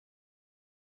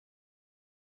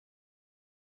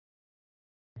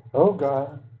Oh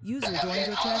god. User joined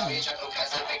your channel.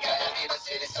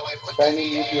 Shiny,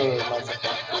 mute your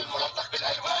microphone, please.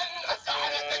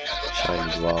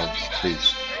 Shiny, wow,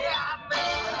 please.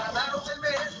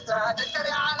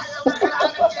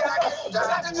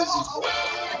 That music.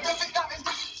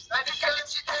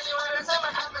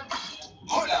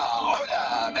 هلا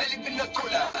هلا مالك من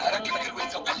الطولة ركبك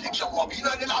الويزة وقال لك يلا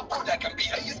بينا نلعب بولا كان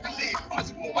بيهيس بالليل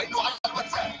ماسك موبايله على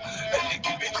الواتساب قال لك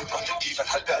البيت تروح كيف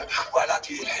الحلبة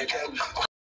وعلاتي الحكاية.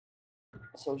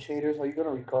 So shaders, are you gonna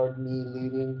record me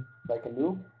leading like a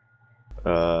noob?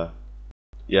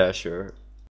 Yeah, sure.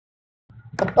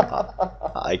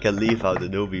 I can leave out the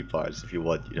newbie parts if you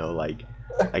want, you know, like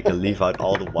I can leave out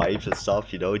all the wipes and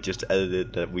stuff, you know, just edit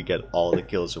it that we get all the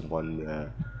kills in one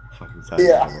fucking time.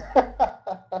 Yeah.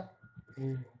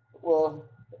 Well,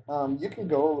 you can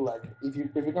go like if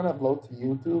you're gonna upload to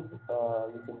YouTube,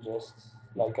 you can just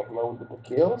like upload the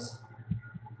kills.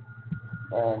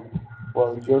 And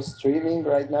well, if you're streaming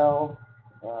right now,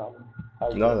 I No,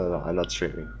 can. no, no, I'm not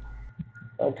streaming.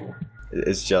 Okay.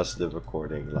 It's just the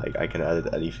recording. Like I can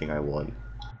edit anything I want.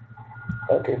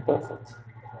 Okay, perfect.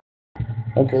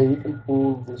 Okay, you can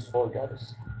pull these four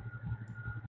guys.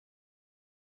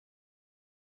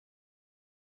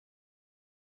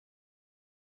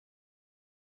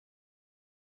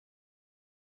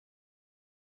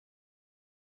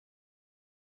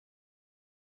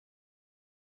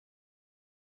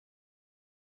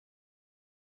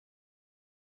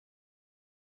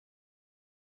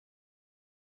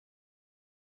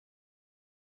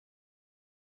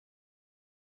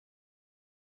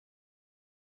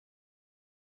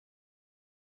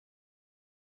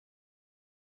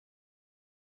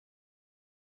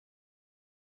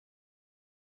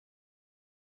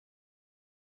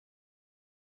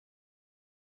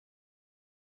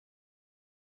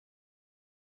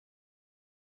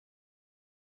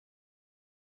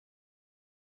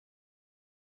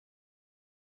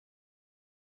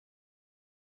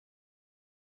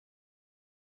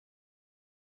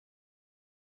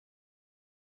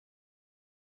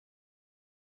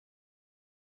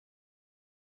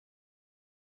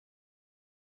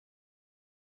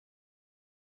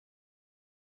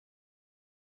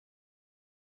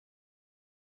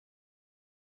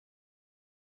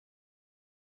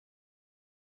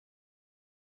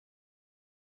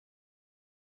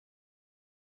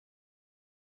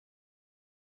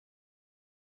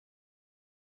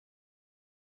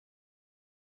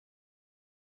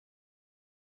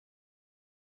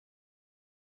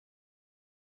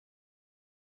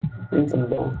 Bring them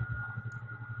low.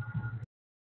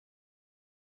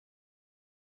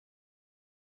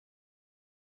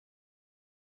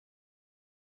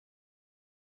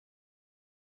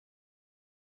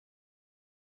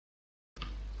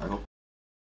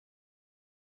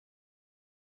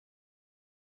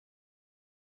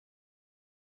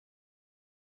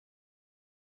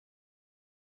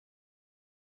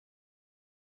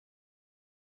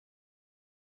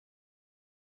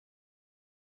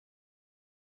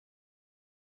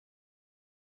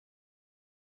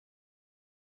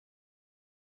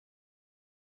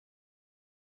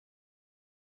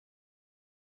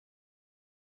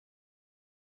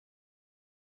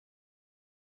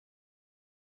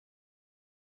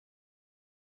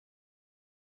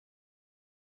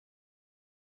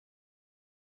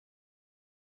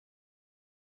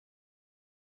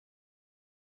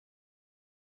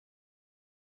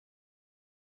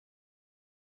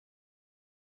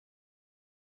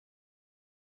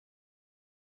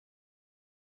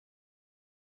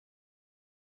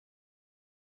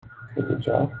 Good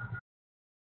job.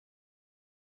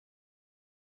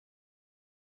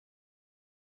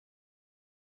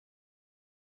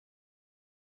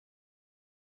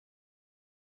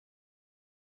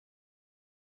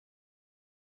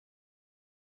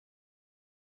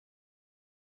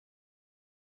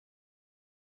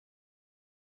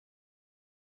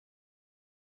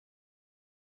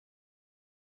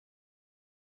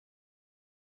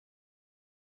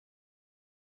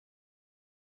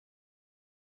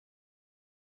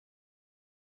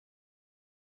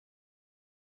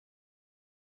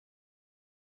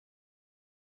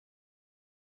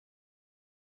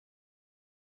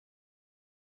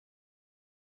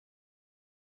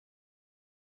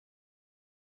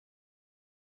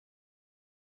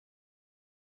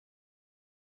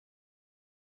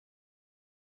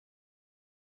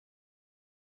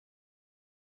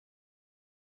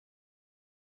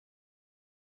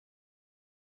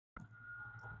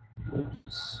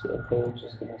 Oops. Okay,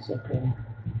 just give me a second.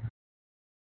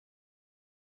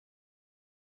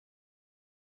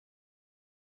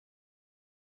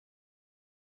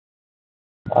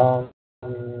 Um,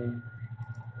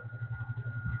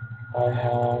 I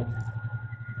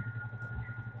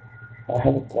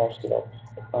haven't trashed it up.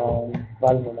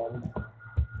 Balaclavaman,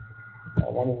 I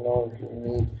want to know if you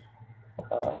need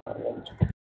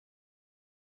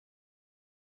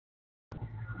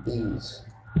these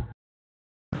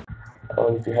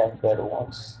or if you have better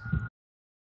ones.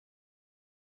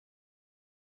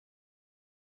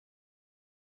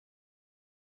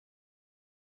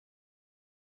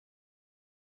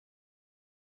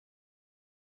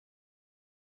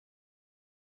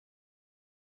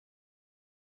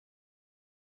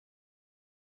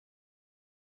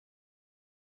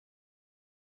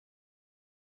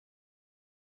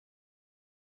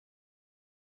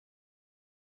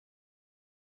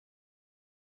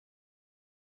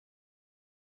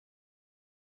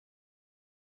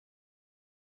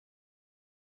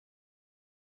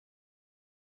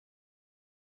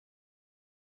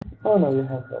 Oh no, you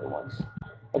have better ones.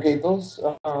 Okay, those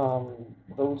will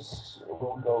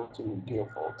go to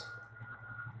Gearbolt.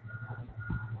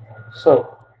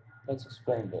 So let's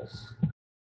explain this.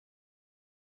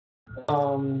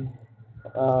 Um,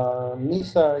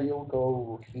 Misa, you'll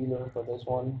go healer for this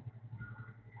one.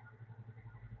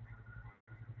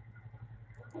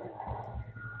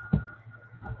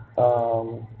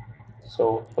 Um,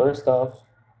 so first off,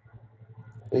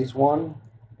 phase one,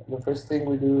 the first thing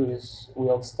we do is we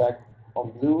all stack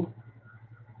on blue,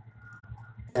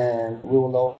 and we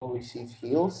will all receive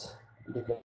heals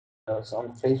because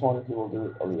on phase one he will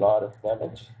do a lot of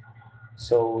damage.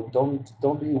 So don't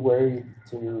be worried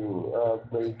to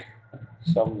break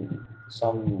some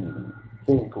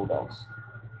healing cooldowns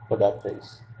for that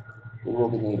phase. It will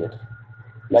be needed,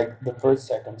 like the first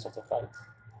seconds of the fight.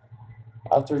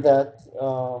 After that,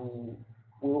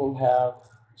 we will have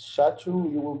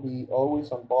Shachu. You will be always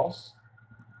on boss,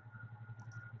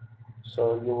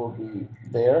 so you will be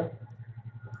there.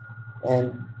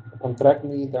 And contract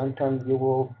me, Duncan. You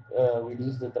will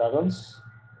release the dragons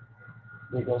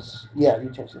because yeah, you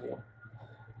changed it here.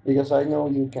 Because I know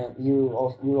you can. You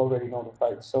already know the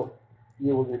fight, so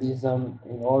you will release them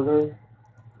in order.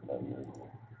 Let me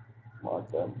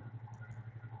mark them.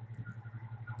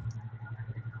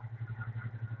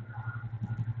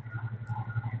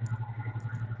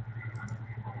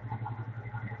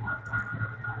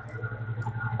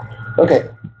 Okay,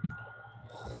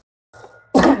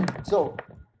 so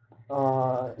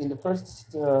in the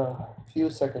first few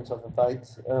seconds of the fight,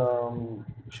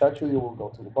 Shachu, you will go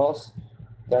to the boss.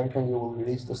 Duncan, you will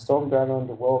release the Storm Dragon,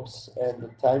 the Whelps, and the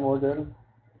Time Order.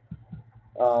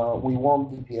 We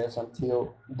won't DPS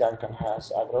until Duncan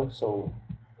has aggro, so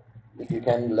if you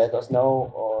can let us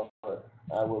know, or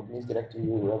I will misdirect to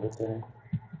you everything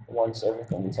once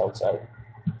everything is outside.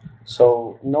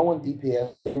 So no one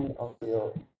DPS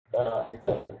until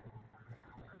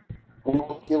we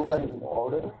will kill them in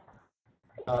order.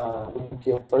 We will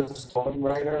kill first the Storm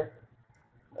Rider,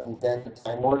 and then the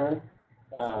Time Order.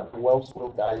 The Whelps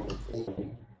will die with the.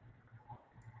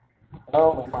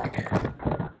 Oh my god.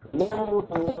 No, no.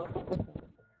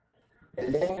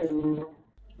 Hello.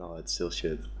 No, it's still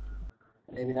shit.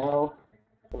 Maybe now.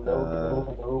 Hello,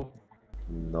 hello, hello.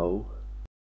 No.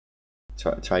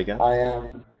 Try again. I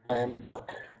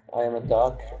am a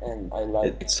duck, and I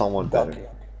like It's somewhat better. ducking.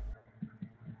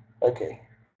 Okay.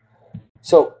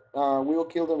 So we will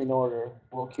kill them in order.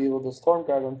 We'll kill the Storm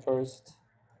Dragon first.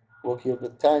 We'll kill the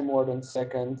Time Warden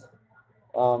second.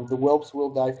 The Whelps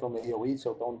will die from AoE,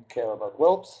 so don't care about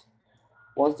Whelps.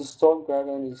 Once the Storm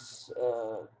Dragon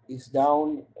is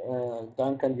down,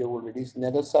 Duncan, you will release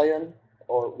Nether Scion,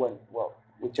 or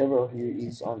whichever of you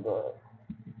is on the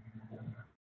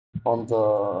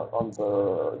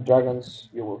dragons,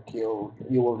 you will kill.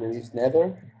 You will release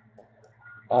Nether.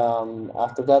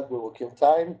 After that, we will kill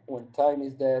Time. When Time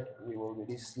is dead, we will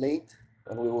release Slate,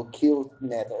 and we will kill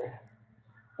Nether.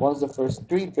 Once the first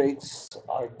three drakes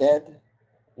are dead,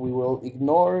 we will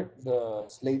ignore the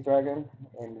Slate Dragon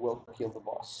and we'll kill the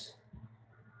boss.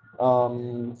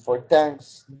 For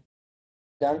tanks,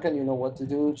 Duncan, you know what to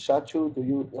do. Shachu,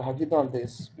 have you done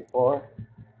this before?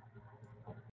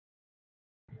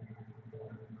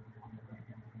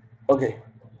 Okay,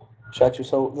 Shachu.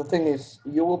 So the thing is,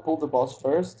 you will pull the boss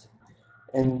first,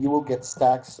 and you will get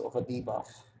stacks of a debuff.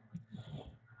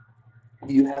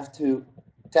 You have to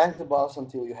tank the boss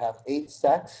until you have 8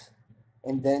 stacks,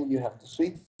 and then you have to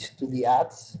switch to the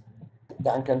ads.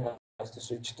 Duncan has to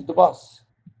switch to the boss.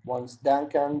 Once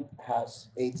Duncan has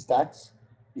 8 stacks,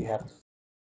 you have to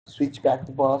switch back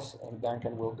to boss, and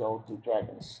Duncan will go to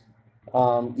dragons.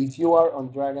 If you are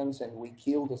on dragons and we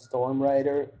kill the Storm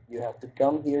Rider, you have to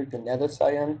come here to Nether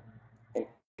Scion and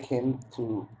kick him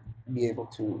to be able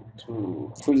to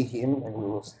free him, and we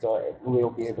will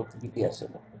be able to DPS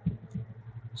him.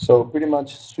 So pretty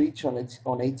much switch on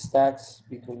 8 stacks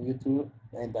between you two,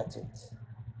 and that's it.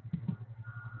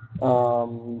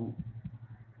 Um,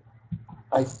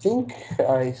 I think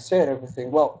I said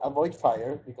everything. Well, avoid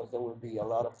fire because there will be a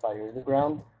lot of fire in the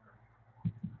ground,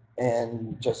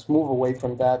 and just move away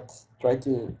from that. Try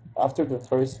to after the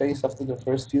first phase, after the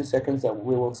first few seconds that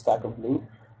we will stack on blue,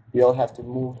 we all have to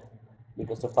move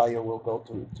because the fire will go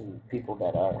to people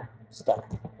that are stuck.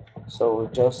 So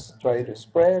just try to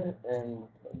spread and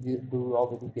do all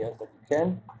the DPS that you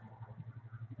can.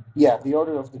 Yeah, the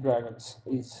order of the dragons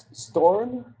is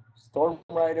Storm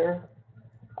Rider.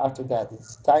 After that,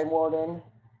 it's Time Warden.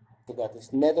 After that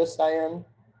is Nether Scion,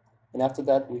 and after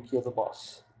that we kill the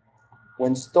boss.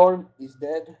 When Storm is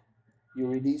dead, you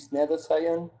release Nether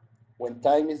Scion. When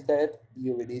Time is dead,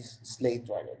 you release Slate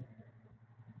Dragon.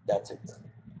 That's it.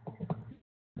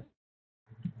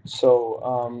 So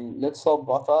let's all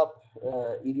buff up,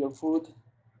 eat your food,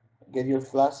 get your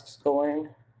flasks going,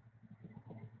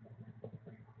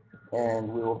 and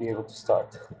we will be able to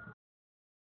start.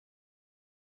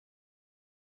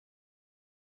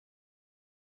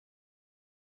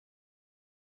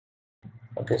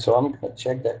 Okay, so I'm gonna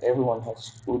check that everyone has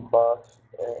food buff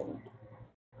and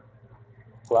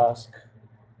flask.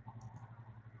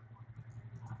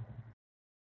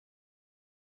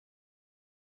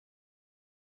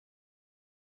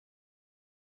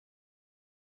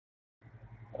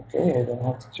 Okay, I don't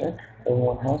have to check.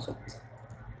 Everyone has it.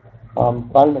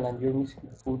 Palmeland, you're missing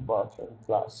food buff and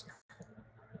flask.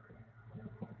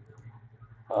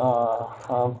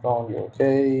 I'm found you.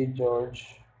 Okay,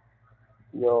 George,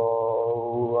 you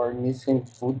are missing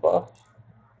food buff.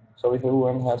 So if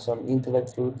everyone has some intellect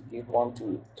food, give one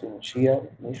to Shia,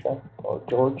 Misha, or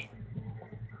George.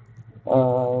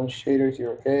 Shaders,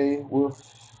 you're okay. Wolf,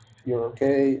 you're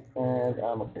okay, and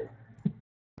I'm okay.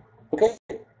 Okay,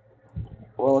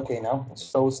 well, okay now.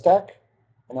 So stack,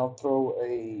 and I'll throw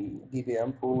a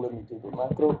DBM pool. Let me do the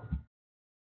macro.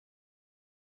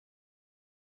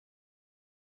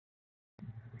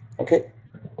 Okay,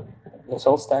 let's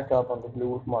all stack up on the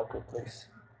blue marker, please.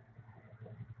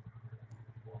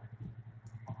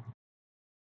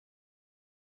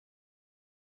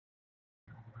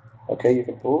 Okay, you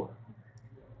can pull.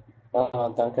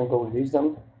 Duncan, go release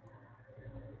them.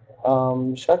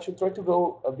 Shad should try to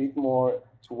go a bit more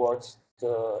towards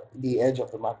the edge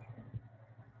of the map.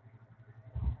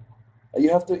 You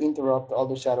have to interrupt all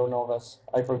the Shadow Novas.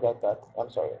 I forgot that. I'm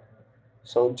sorry.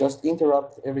 So just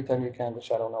interrupt every time you can the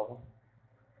Shadow Nova.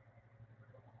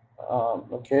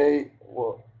 Okay,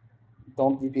 well,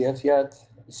 don't DPS yet.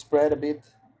 Spread a bit.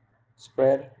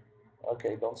 Spread.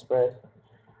 Okay, don't spread.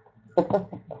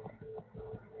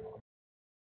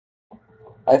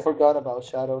 I forgot about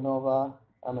Shadow Nova.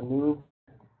 I'm a noob.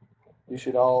 You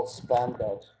should all spam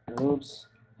that. Noobs.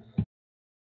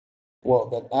 Well,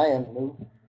 that I am noob.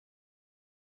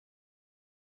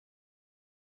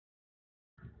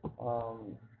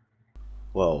 Um,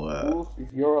 Well, Wolf,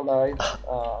 if you're alive,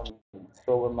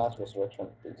 throw a mass resurrection,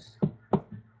 please.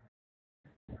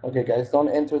 Okay, guys, don't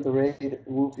enter the raid.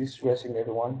 Wolf is stressing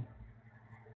everyone.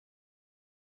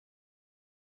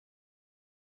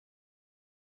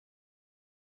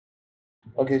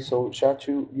 Okay, so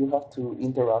Shachu, you have to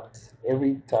interrupt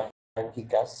every time he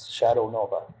casts Shadow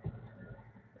Nova,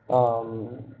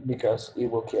 because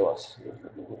it will kill us if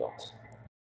we don't.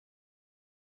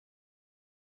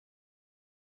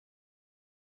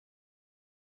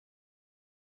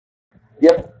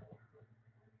 Yep,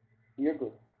 you're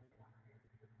good.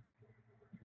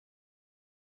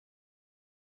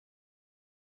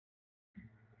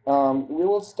 We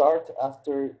will start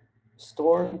after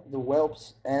Storm, the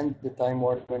Whelps, and the Time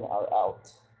Warden are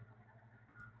out.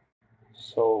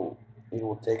 So it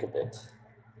will take a bit.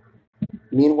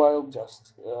 Meanwhile,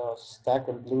 just stack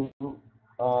on blue.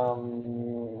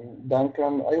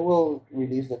 Duncan, I will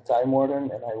release the Time Warden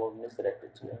and I will misdirect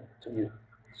it to you.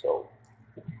 So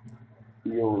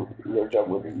your job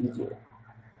will be easier.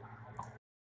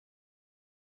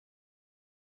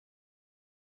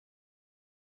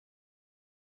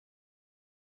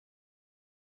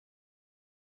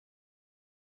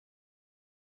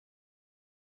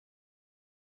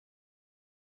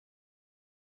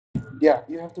 Yeah,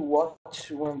 you have to watch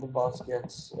when the boss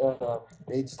gets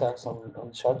 8 stacks on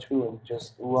Shachu and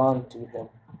just run to him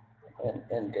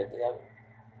and get the other.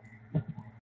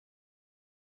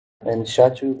 And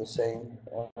Shachu the same.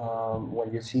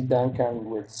 When you see Duncan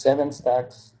with 7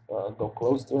 stacks, go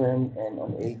close to him, and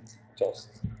on 8,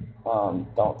 just don't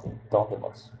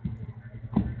miss.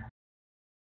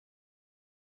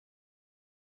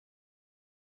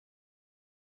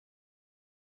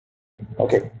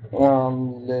 Okay,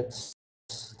 let's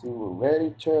do a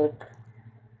ready check.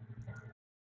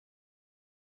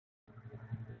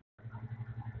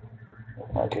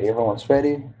 Okay, everyone's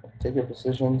ready. Take your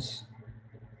positions.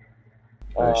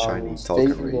 Shiny Stay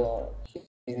talking in ready. the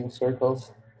healing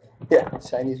circles. Yeah,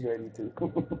 Shiny's ready too.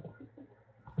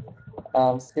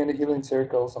 Stay in the healing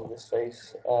circles on this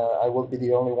phase. I will be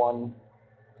the only one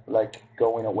like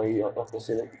going away of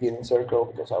the healing circle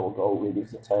because I will go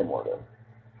release the time order.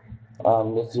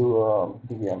 Let's do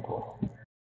the Emperor.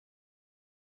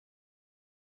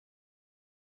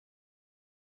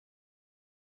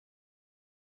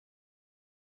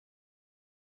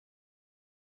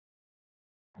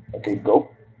 Okay, go.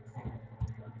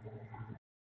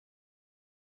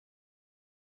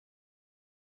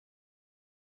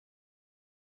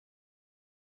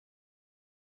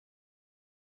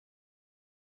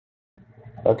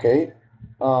 Okay.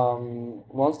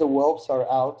 Once the wolves are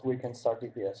out, we can start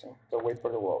DPSing. So wait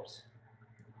for the wolves.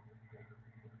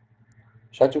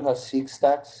 Shachu has 6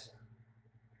 stacks.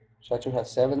 Shachu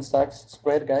has 7 stacks.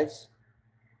 Spread, guys.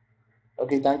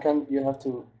 Okay, Duncan, you have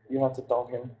to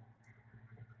taunt him.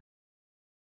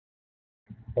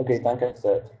 Okay, Duncan's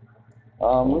dead.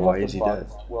 Oh, We why have to is he bot dead?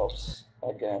 wolves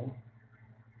again.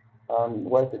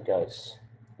 Wipe it, guys.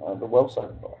 The wolves are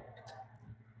blocked.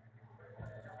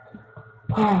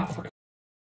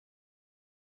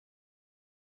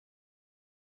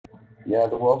 Yeah,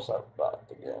 the wolves are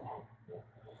blocked again.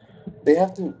 They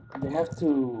have to. They have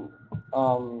to.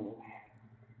 Um.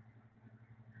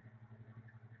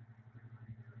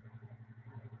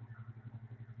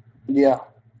 Yeah,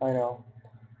 I know.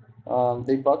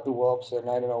 They bought the wolves, and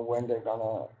I don't know when they're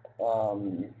gonna.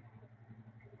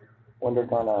 When they're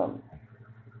gonna.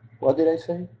 What did I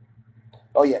say?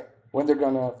 Oh yeah, when they're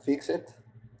gonna fix it.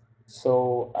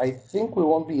 So I think we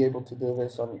won't be able to do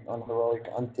this on heroic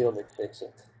until they fix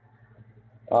it.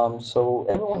 So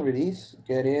everyone release,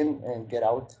 get in and get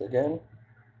out again,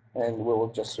 and we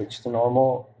will just switch to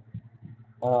normal.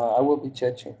 I will be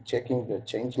checking the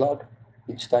change log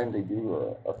each time they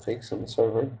do a fix on the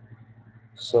server,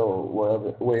 so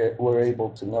we're able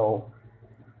to know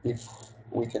if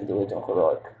we can do it on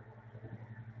heroic.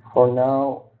 For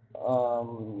now,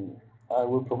 I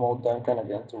will promote Duncan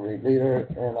again to raid leader,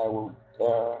 and I will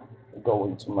go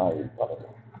into my paladin.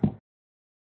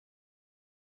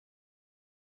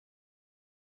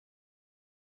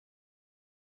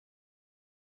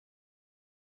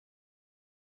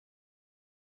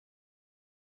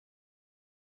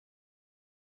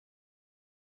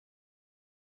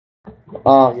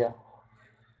 Yeah.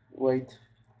 Wait.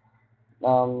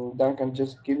 Duncan,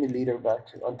 just give me leader back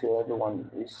until everyone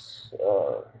is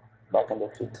back on their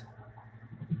feet.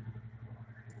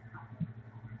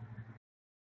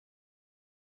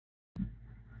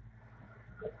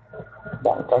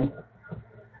 Duncan.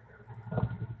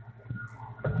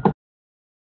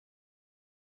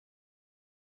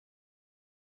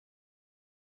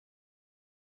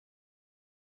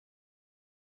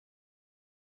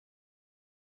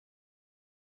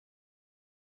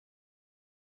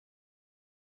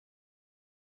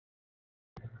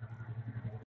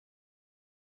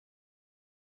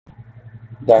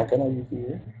 Duncan, are you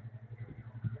here?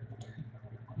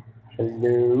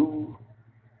 Hello.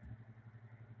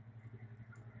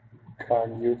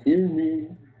 Can you hear me?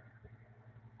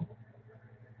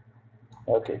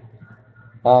 Okay.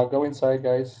 Go inside,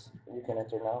 guys. You can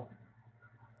enter now.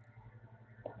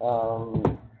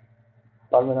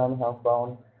 Balaclavaman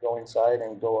half-bound. Go inside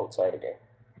and go outside again.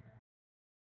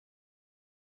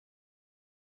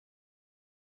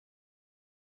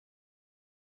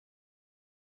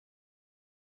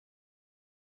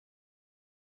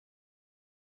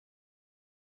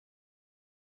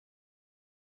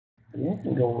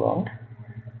 Anything go wrong?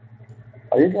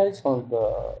 Are you guys on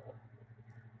the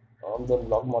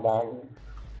log modern?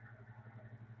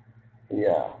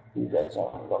 Yeah, you guys are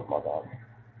on log modern.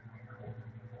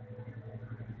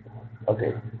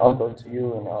 Okay, I'll go to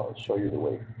you and I'll show you the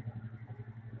way.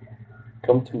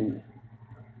 Come to me.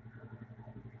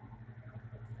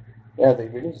 Yeah, they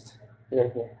released.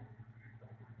 Here.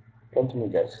 Come to me,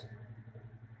 guys.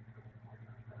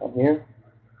 I'm here.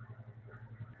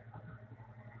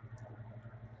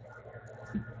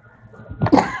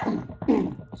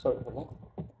 Sorry for that.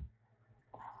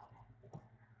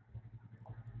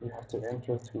 You have to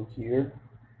enter through here.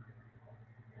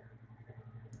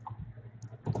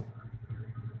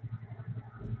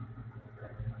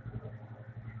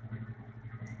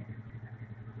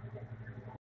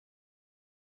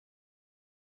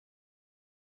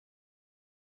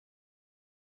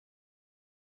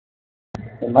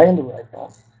 Am I on the right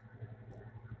path?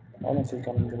 I don't think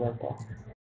I'm in the right path.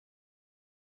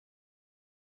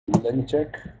 let me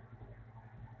check.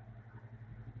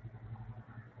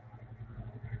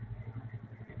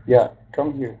 Yeah,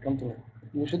 come here, come to me.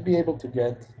 You should be able to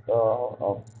get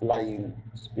a flying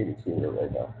spirit healer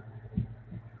right now.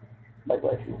 Like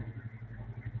right here.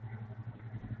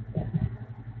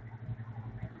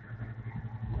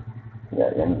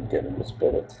 Yeah, I'm getting the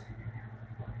spirit.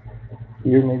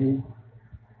 Here maybe.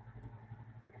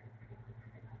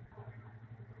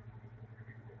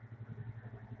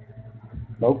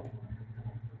 Nope.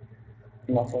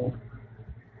 Nothing.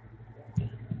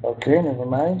 Okay, never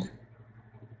mind.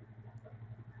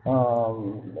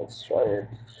 Let's try it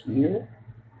here.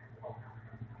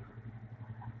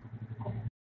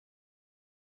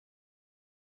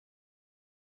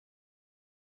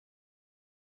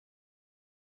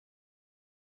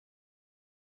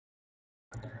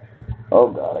 Oh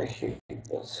god, I hate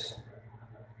this.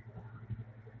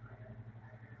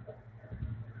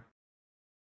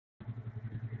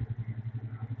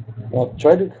 Well,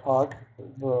 try to hog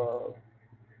the.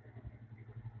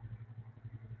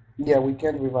 Yeah, we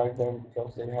can't revive them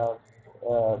because they have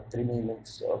 3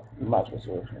 minutes of match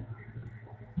resurrection.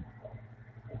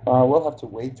 We'll have to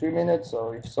wait 3 minutes,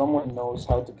 so if someone knows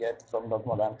how to get from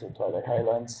Dogmaram to Twilight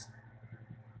Highlands,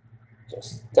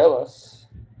 just tell us.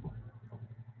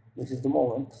 This is the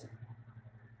moment.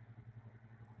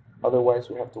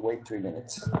 Otherwise, we have to wait 3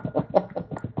 minutes.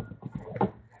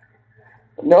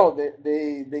 No,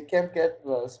 they can't get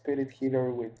the spirit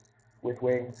healer with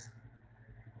wings.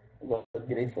 The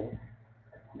griffin,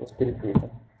 the spirit griffin.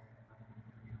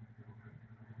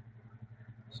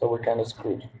 So we're kind of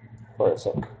screwed for a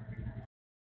sec.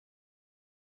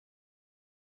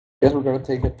 Guess we're gonna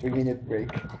take a 3 minute break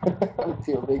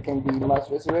until they can be mass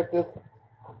resurrected,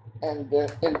 and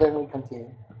then we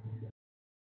continue.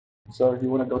 So if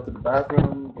you want to go to the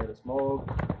bathroom, get a smoke,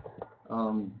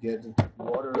 get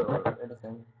water or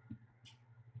anything,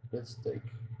 let's take.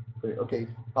 Okay,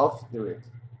 off the it.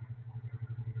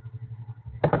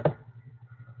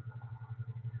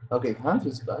 Okay, Hans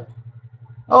is back.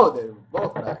 Oh, they're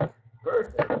both back.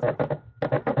 Perfect.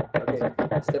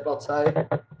 Okay, step outside.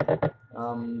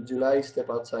 July, step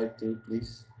outside too,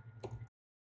 please.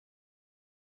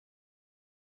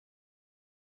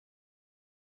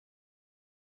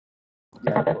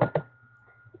 Yeah, go.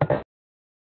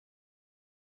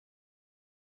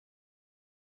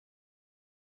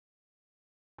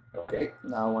 Okay,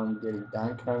 now I'm getting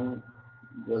Duncan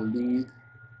the lead.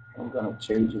 I'm gonna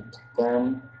change it to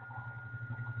 10.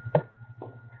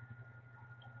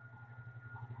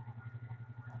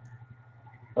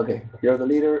 Okay, you're the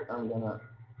leader. I'm gonna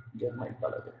get my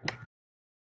paladin.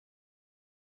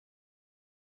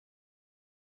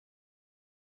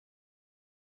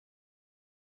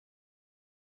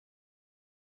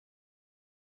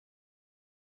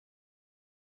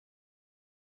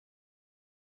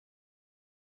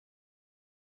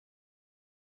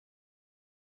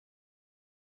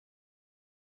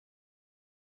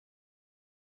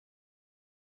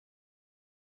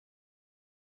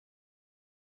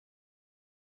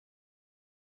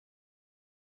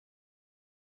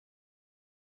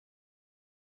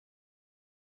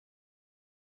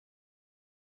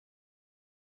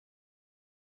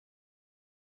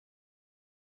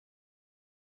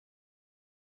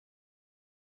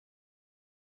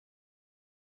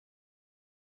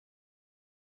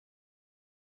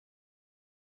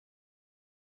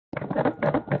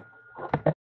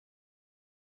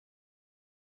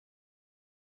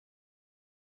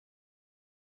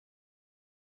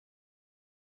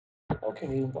 Okay,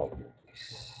 invite me,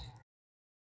 please.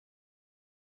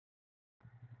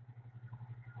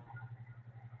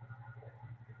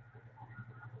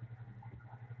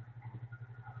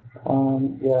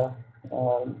 Yeah.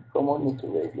 Promote me to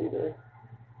raid leader.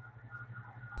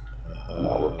 And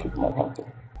I will keep my hunter.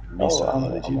 Oh, Misa, how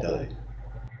did you I'm die? already.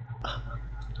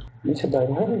 Misha died.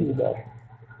 How did you die?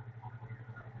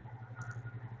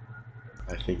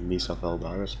 I think Misa fell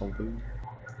down or something.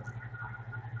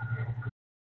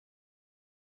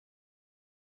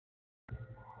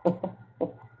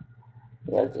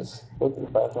 Yeah, just go to the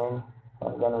bathroom.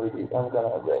 I'm gonna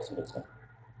rest Misha.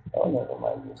 Oh, never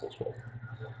mind, Misha's rest.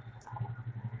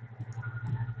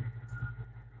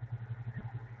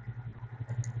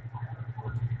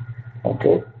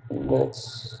 Okay,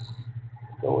 let's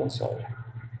go inside.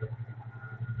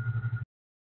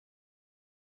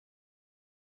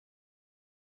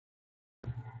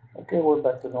 Okay, we're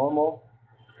back to normal.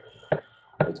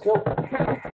 Let's go.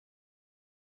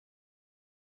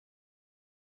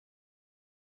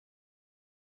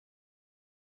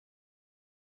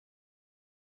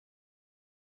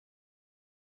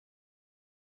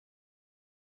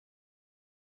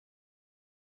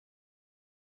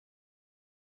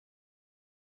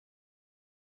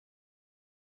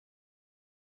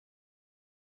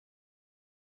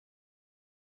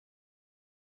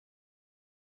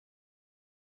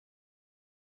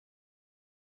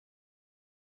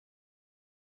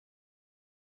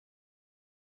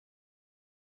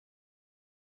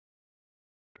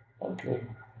 Okay.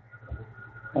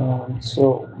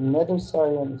 So Nether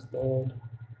Cyan is dead,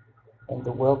 and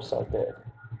the whelps are dead.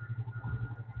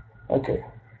 Okay,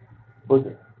 we're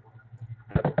good.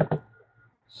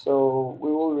 So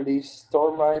we will release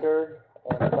Storm Rider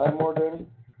and Time Warden,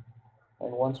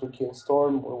 and once we kill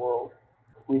Storm, we will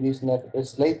release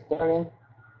Slate Dragon.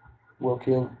 We'll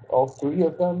kill all three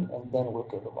of them, and then we'll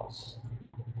kill the boss.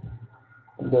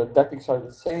 And the tactics are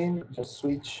the same, just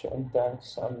switch and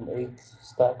tanks on 8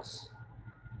 stacks,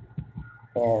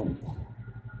 and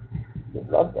the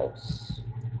blood dice.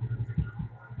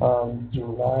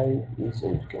 July is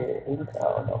okay. I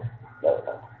don't know. Never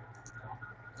mind.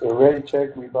 So ready,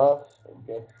 check, rebuff,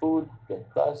 get food, get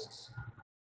flasks.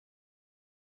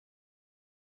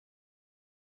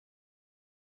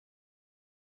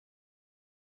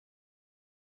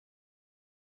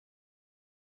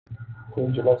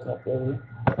 Okay, July's not ready.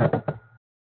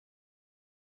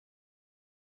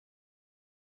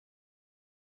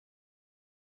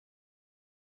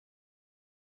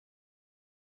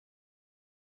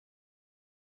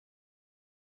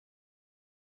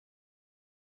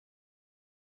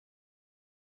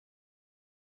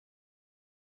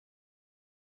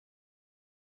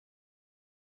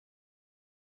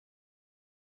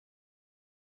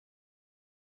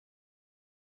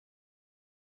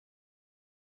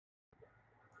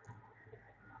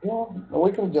 Yeah,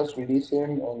 we can just release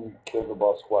him and kill the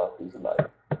boss while he's alive.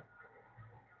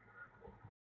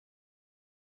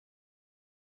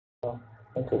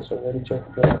 Okay, so ready, check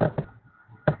again.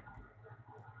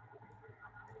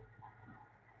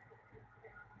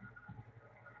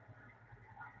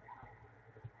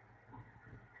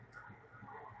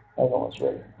 Everyone's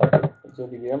ready. Okay, so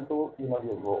the Emperor, you know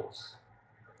your rules.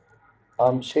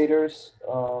 Shaders,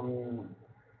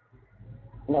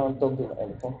 no, don't do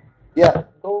anything. Yeah,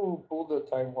 go pull the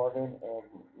Time Warden and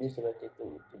misdirect it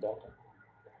to that.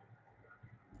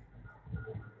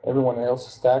 Everyone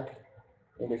else stack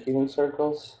in the healing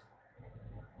circles.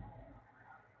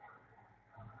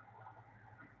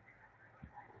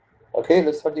 Okay,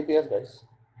 let's start DPS, guys.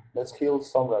 Let's kill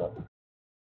Sunrunner.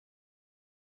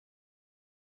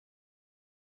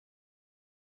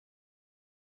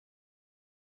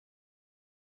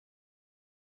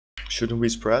 Shouldn't we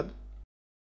spread?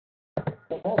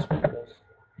 Yes, guys.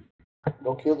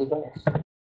 Go kill the giants.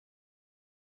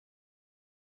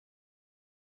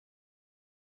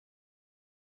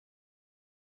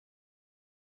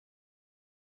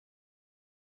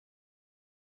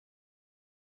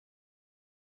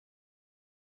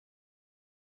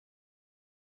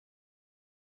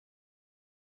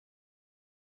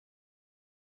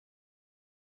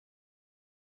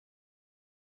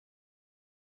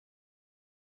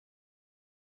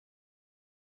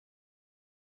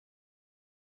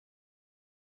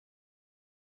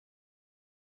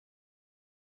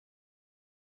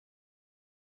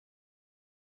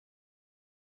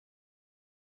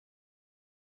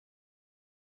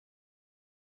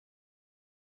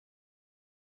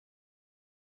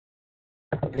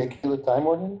 Okay, kill the Time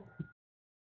Warden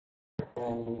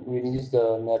and release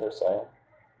the Nether Sire.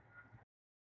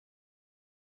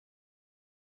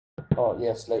 Oh,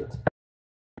 yes, late.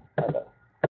 My bad.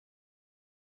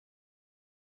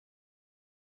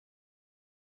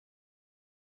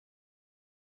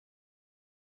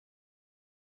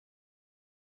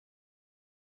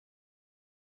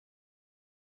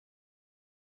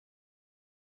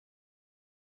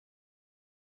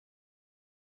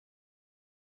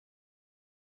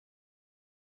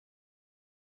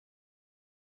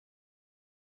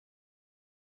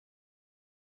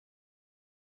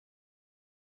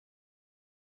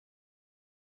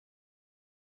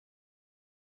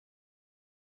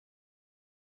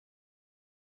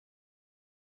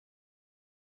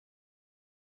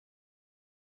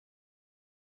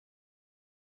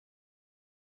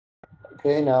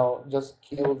 Okay, now just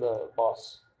kill the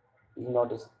boss.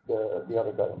 Ignore the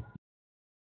other guy.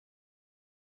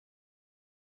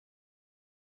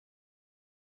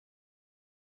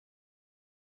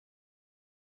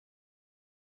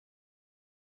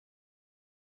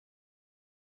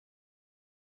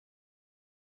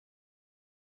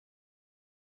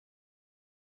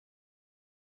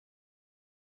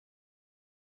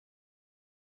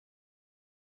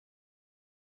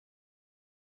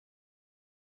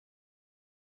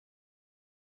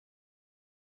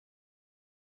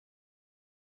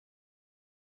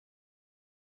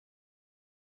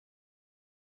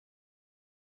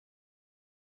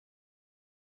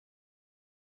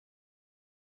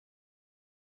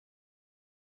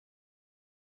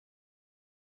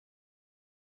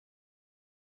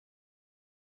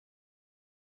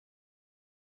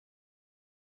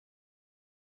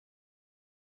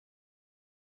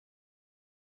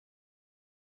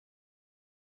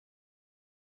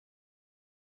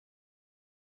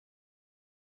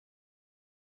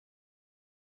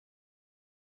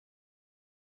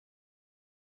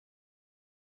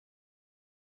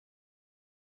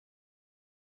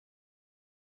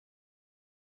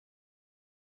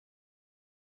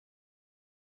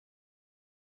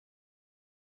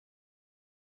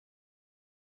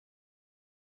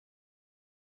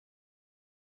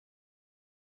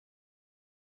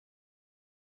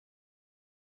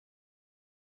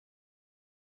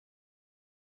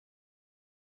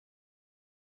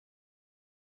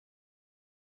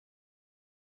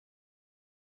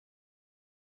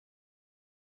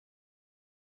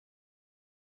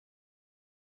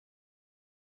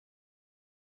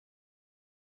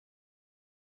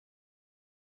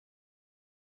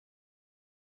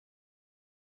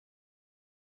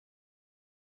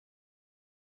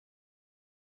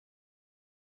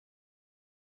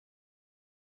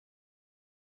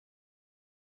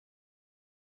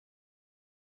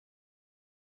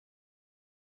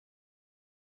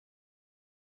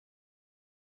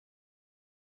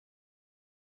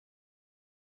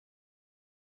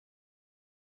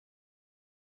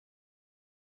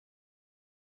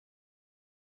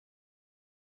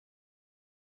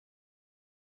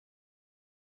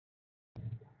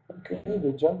 Okay,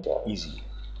 good job, guys. Easy.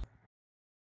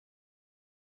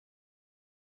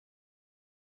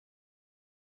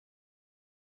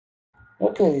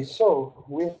 Okay, so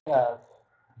we have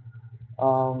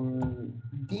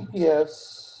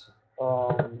DPS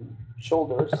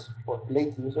shoulders for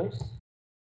late users,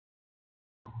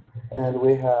 and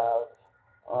we have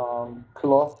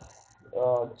cloth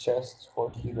chests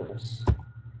for healers.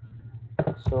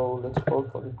 So let's go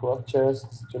for the cloth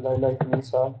chests. July like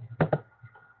Misa.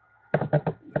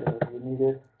 If you need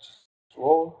it, just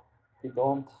roll. If you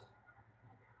don't,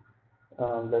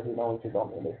 let me know if you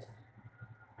don't need it.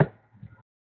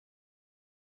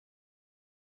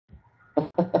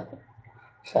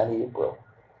 Shiny, bro.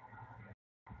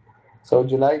 So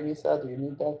July Misa, do you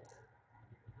need that?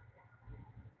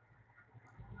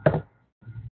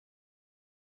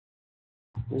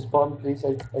 Respond, please.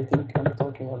 I think I'm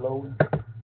talking alone.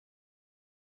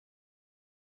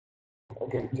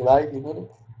 Okay, July, do you need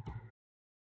it?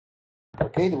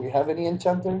 Okay, do we have any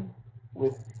enchanter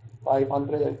with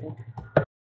 500, I think?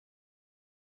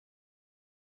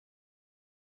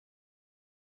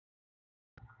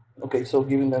 Okay, so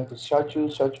giving them to Shachu,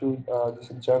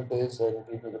 disenchant this and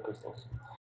give me the crystals.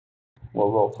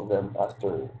 We'll roll for them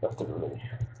after the raid.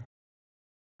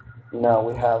 Now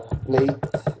we have plate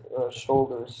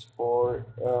shoulders for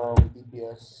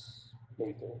DPS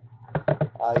later.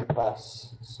 I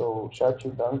pass. So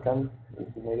Shachu Duncan,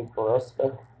 if you made it for us,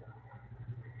 but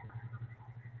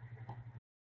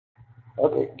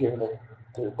okay, give it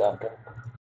to Duncan.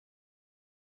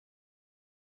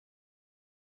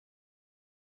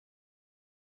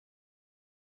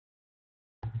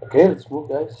 Okay, let's move,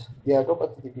 guys. Yeah, go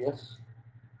back to DPS.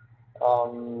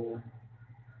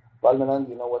 Balmanan,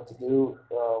 you know what to do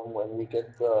when we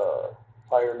get the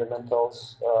fire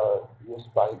elementals. Use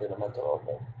bind elemental on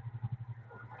them,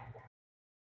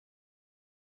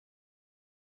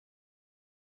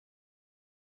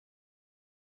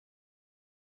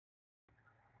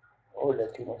 or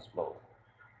let him explode.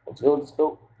 Let's go. Let's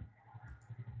go.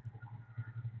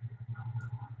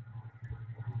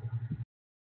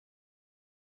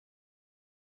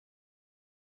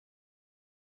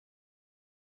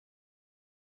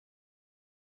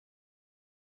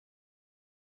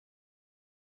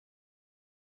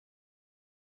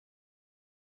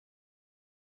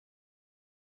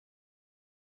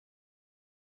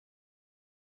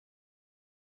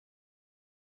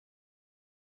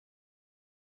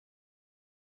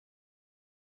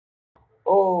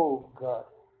 Oh God.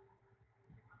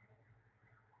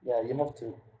 Yeah, you have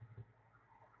to.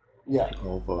 Yeah.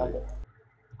 Oh boy.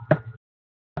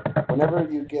 Whenever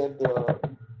you get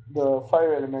the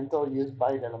fire elemental, use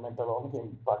bind elemental on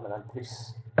him, Balmanan,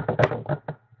 please.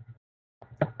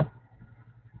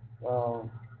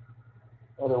 Um,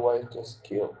 Otherwise, just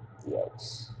kill the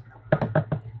ice.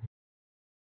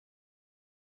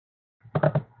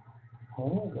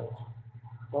 Oh God.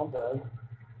 Don't die.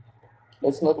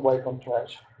 Let's not wipe on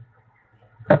trash.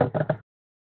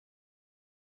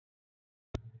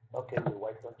 Okay, we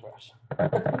wiped on trash.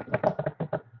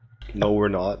 No, we're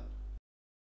not.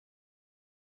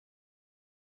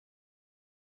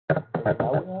 Maybe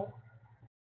now we have.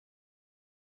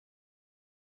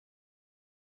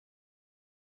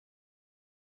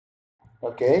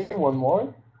 Okay, one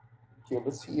more. Kill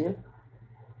this here.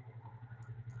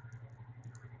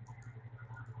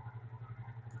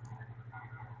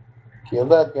 Kill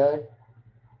that guy.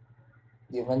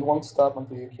 The event won't stop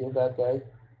until you kill that guy.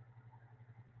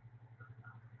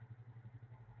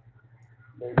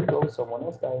 There you go, someone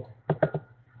else died.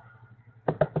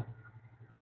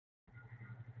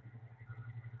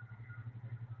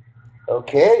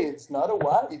 Okay, it's not a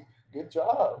wipe. Good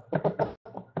job.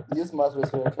 Use mass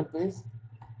resurrection, please.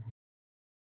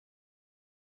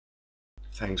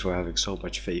 Thanks for having so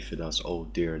much faith in us, oh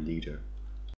dear leader.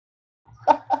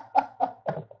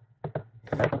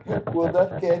 Will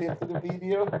that get into the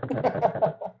video?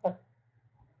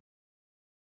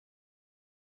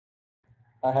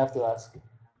 I have to ask.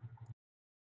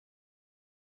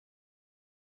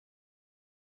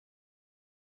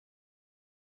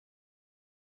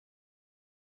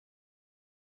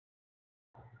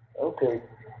 Okay.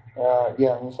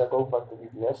 Yeah, Misha, go back to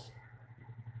BBS.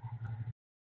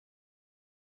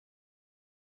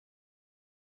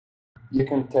 You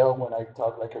can tell when I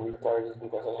talk like a retard is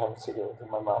because I have a cigarette in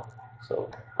my mouth. So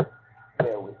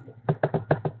bear with me.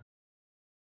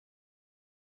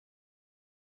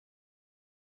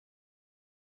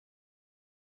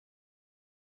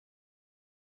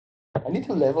 I need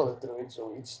to level it through it,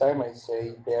 so each time I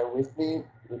say bear with me,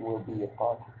 it will be a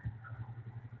pun.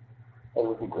 That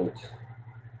would be great.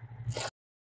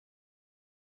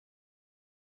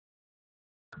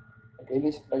 Okay,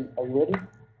 Miss, are you ready?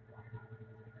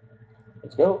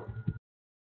 Let's go.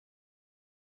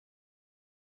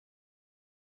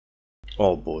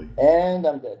 Oh boy. And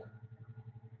I'm dead.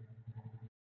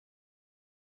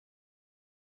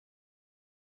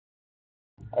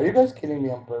 Are you guys killing me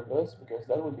on purpose? Because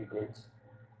that would be great.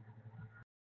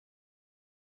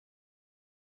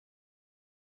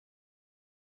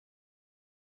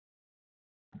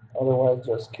 Otherwise,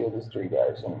 just kill these three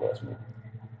guys and rest me.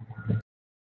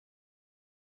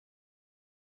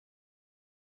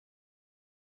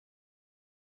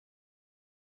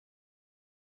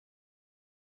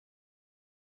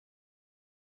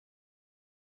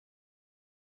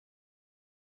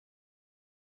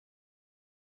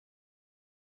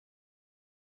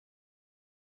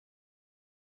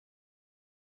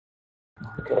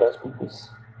 Okay, rest me, please.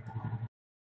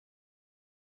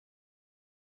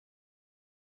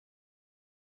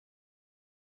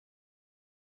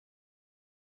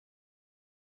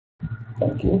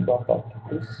 Thank you. Back,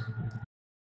 please.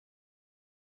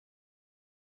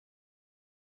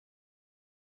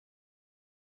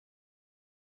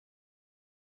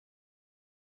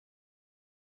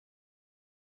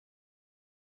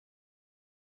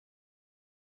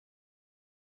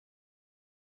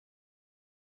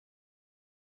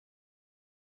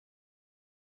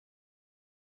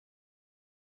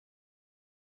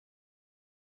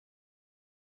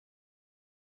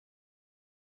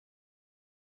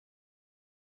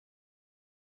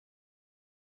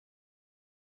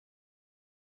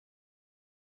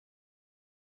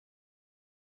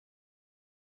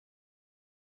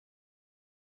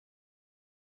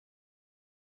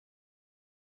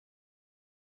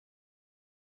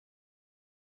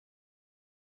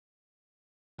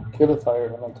 Kill the fire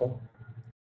elemental.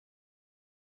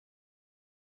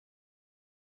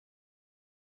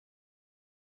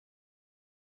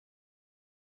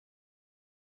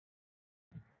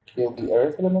 Kill the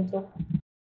earth elemental.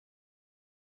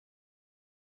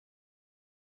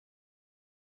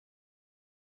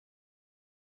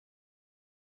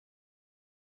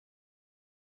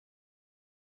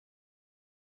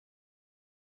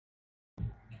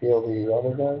 Kill the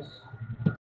other guys.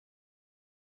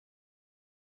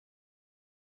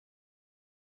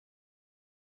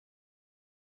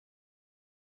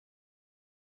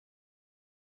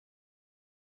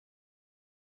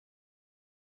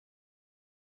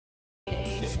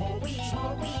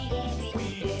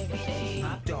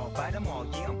 Hot dog, bite 'em all,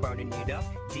 yeah, I'm burning it up.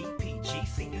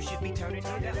 DPGC, you should be turning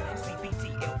it up.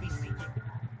 CPT, LPC.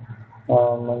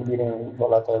 I'm giving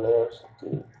volatile layers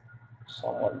to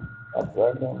someone at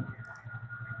random.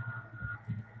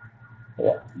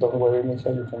 Yeah, don't worry,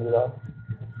 Misha, you can do that.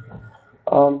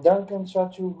 Duncan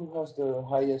Chachu, who has the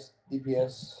highest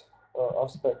DPS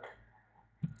off spec,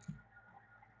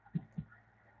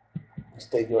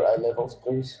 state your eye levels,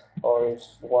 please. Or if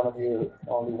one of you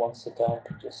only wants to tank,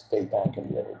 just stay tank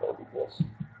and the other go DPS.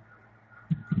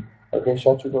 Okay,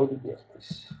 Chachu, go DPS,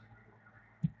 please.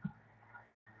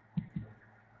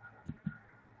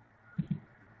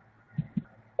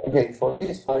 Okay, for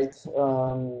this fight,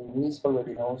 Nis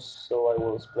already knows, so I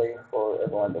will explain for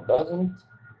everyone that doesn't,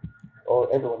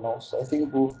 or everyone knows. I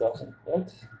think Wolf doesn't,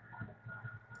 right?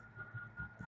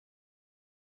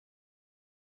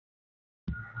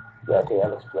 Yeah, okay,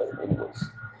 I'll explain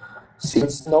anyways.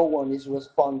 Since no one is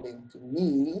responding to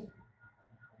me,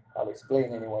 I'll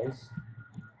explain anyways.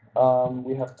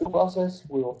 We have two bosses.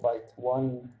 We will fight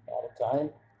one at a time.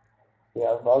 We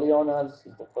have Valiona. This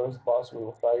is the first boss we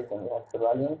will fight, and we have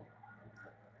Terranium.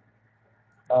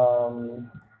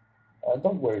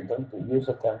 Don't worry, don't use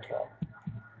a tank now.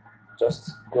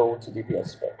 Just go to DPS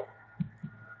spec.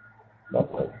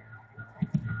 Don't worry.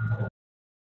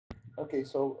 Okay,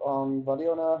 so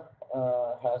Valiona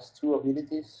has two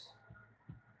abilities.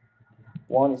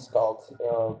 One is called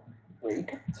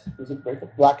Break. Is it Break?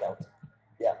 Blackout.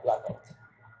 Yeah, Blackout.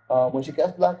 When she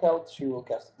casts Blackout, she will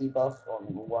cast a debuff on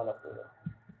one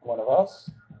of us.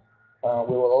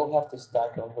 We will all have to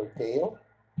stack on her tail,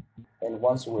 and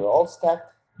once we're all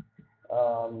stacked,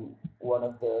 one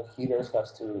of the healers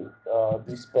has to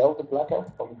dispel the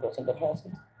blackout from the person that has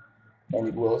it, and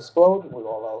it will explode. We'll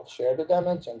all share the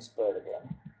damage and spread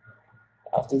again.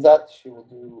 After that, she will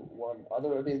do one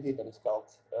other ability that is called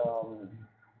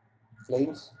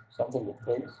Flames, something with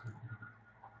flames.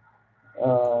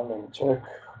 Let me check.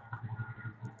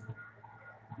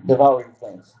 Devouring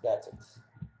Flames, that's it.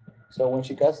 So when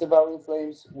she casts Devouring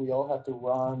Flames, we all have to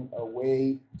run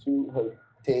away to her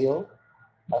tail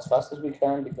as fast as we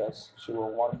can because she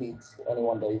will one hit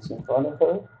anyone that is in front of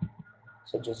her.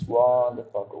 So just run the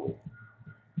fuck away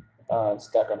and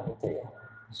stack on her tail.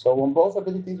 So on both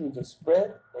abilities, we just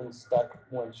spread and stuck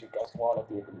when she casts one of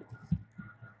the abilities.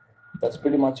 That's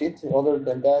pretty much it. Other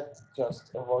than that,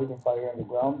 just avoid the fire on the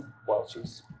ground while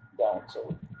she's down,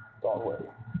 so don't worry.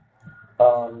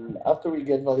 After we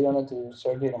get Valiana to a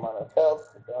certain amount of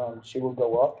health, she will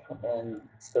go up and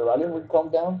Steralion will come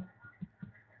down.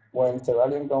 When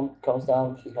Steralion comes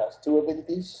down, he has two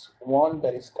abilities. One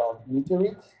that is called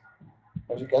Meteorite.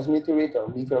 When she casts Meteorite or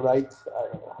Meteorite, I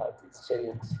don't know how to say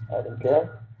it, I don't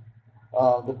care.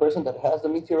 The person that has the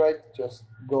Meteorite just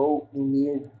go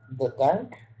near the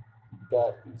tank.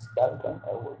 That is Duncan.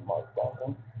 I will mark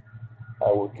Duncan.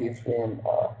 I will give him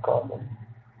a condom.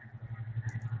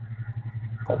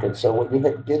 Okay, so when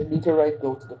you get Meteorite,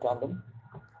 go to the condom.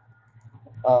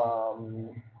 Um,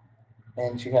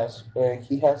 and he has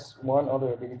one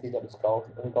other ability that is called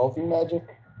Engulfing Magic.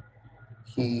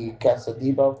 He casts a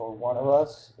debuff on one of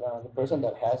us. The person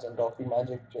that has Engulfing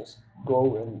Magic just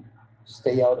go and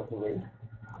stay out of the way.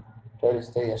 Try to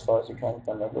stay as far as you can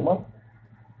from everyone,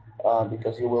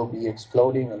 because you will be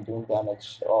exploding and doing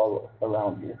damage all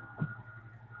around you.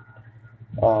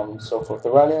 So for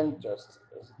Thoralion, just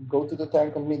go to the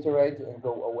tank on Meteorite and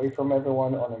go away from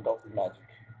everyone on Engulfing Magic.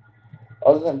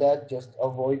 Other than that, just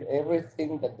avoid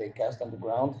everything that they cast on the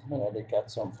ground. They cast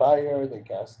some fire, they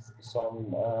cast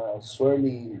some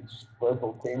swirly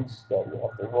purple things that you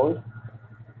have to avoid.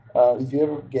 If you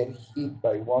ever get hit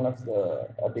by one of the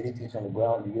abilities on the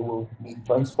ground, you will be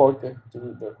transported to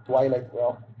the Twilight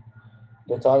Realm.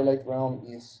 The Twilight Realm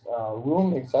is a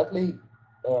room exactly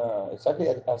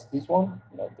as this one,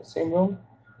 like the same room,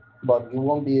 but you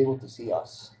won't be able to see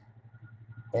us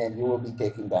and you will be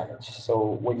taking damage.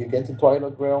 So when you get to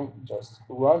Twilight Realm, just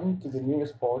run to the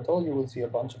nearest portal. You will see a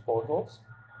bunch of portals.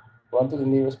 Run to the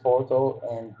nearest portal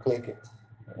and click it.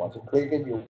 And once you click it,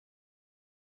 you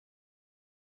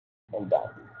and die.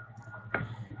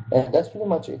 And that's pretty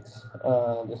much it.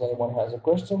 Does anyone has a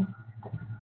question?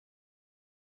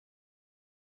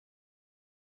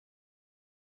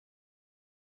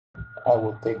 I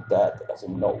will take that as a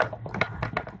no.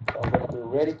 So I'm going to do a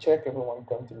ready check. Everyone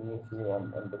come to me here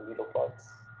on the middle part.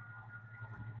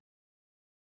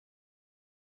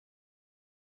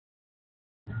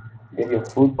 Get your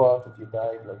food buff if you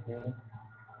died like me.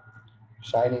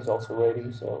 Shiny is also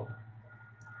ready, so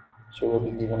she will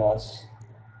be giving us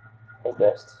her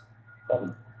best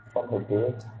from her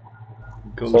period.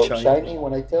 Go So shiny. Shiny,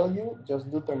 when I tell you, just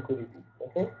do tranquility,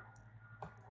 okay?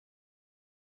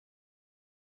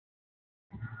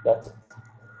 That's it.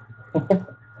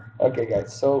 Okay,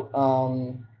 guys. So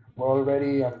we're all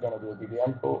ready. I'm gonna do a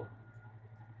DBM pull.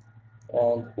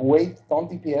 And wait, don't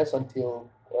DPS until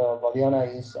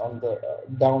Valiana is on the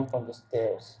down from the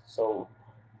stairs. So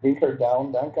bring her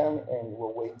down, Duncan, and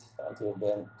we'll wait until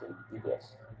then to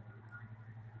DPS.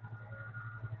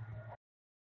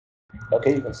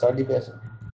 Okay, you can start DPSing.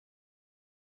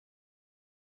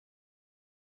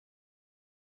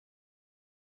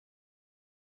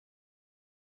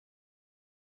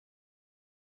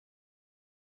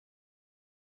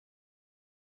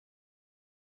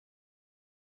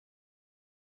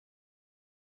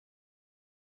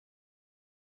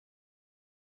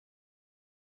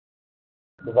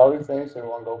 Devouring Flames,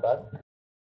 everyone go back.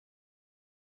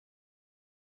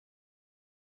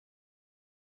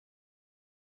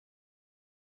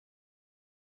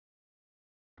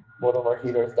 Both of our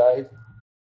healers died.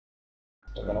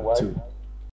 We're gonna wipe. Two.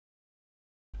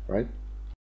 Right?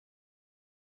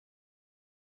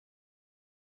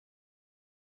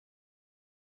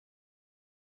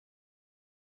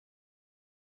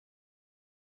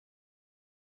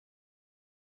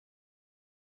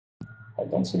 I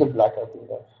don't see the blackout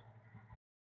either.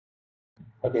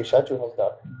 Okay, Shachu has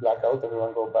that blackout.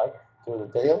 Everyone go back to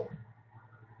the tail.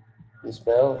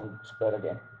 Dispel and spread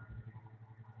again.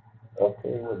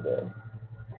 Okay, we're there.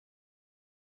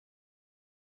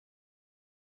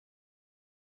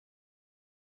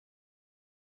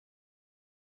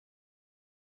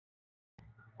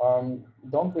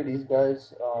 Don't release,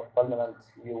 guys. Permanent,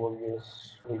 you will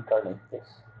use reincarnate,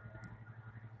 please.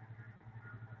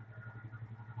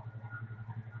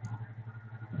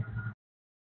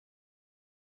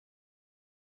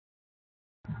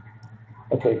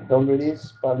 Okay, don't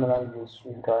release, permanent, use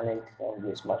reincarnate, and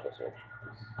use mass research,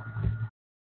 please.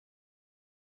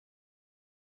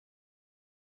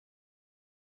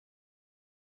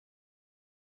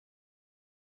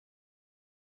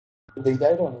 They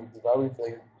died on Devouring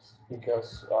Flames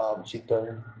because she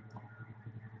turned.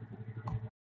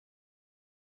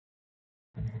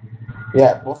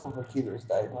 Yeah, both of her healers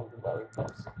died on Devouring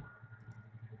Flames.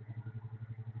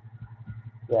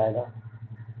 Yeah, I know.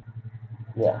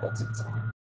 Yeah, that's it.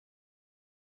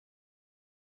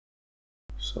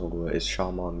 So is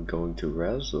Shaman going to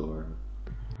res or?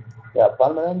 Yeah,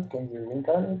 permanent. Can you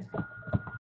reincarnate?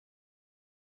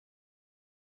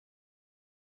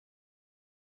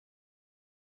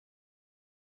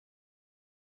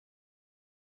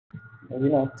 Maybe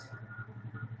not.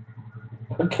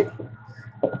 Okay.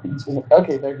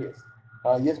 Okay, there he is.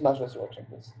 Use mass resurrection,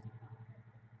 please.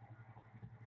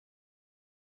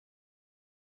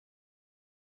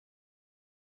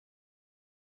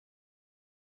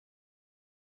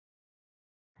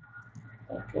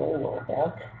 Okay, we're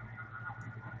back.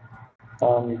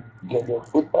 Get your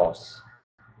food buffs.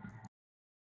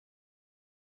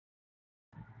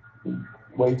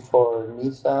 Wait for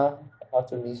Nisa.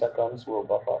 After Nisa comes, we'll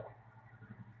buff up.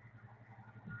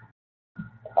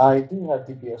 I do have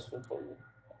DPS food for you.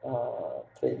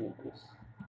 Trading, please.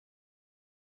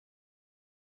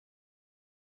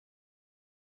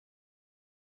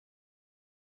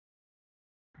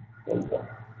 There you go.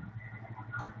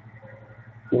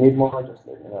 If you need more, just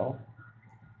let me know.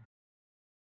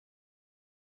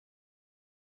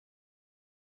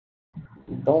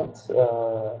 Don't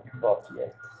buff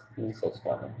yet. Nisa's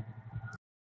coming.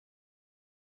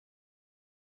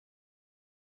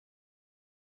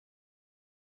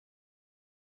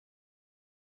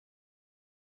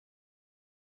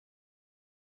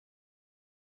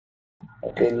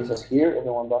 Okay, Nisa's here.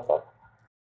 Everyone buff up.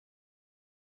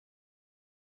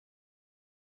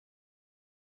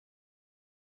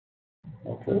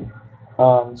 Okay.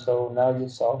 So now you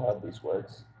saw how this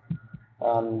works.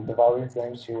 The Devouring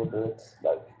Flames, you will do it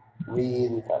like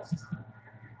really fast.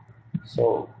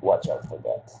 So watch out for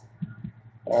that.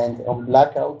 And on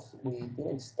Blackout, we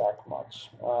didn't stack much.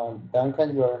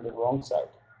 Duncan, you are on the wrong side.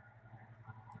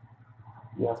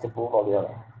 You have to pull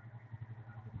Valiera.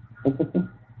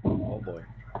 Oh boy.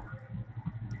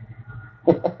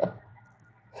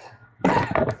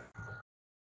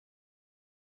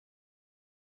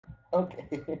 Okay,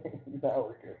 now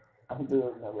we're good. I'm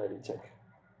doing a ready check.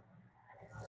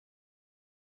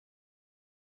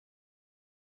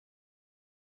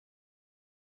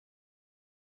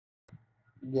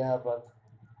 Yeah,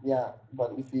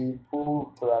 but if you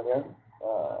pull Terraria,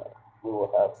 we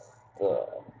will have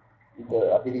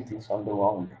the abilities on the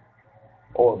wrong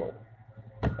order,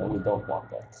 and we don't want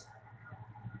that.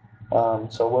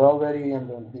 So we're already in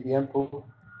the BDM pool.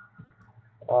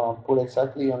 Put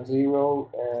exactly on 0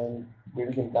 and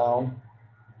bring him down.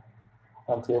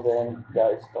 Until then,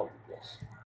 guys, don't do this.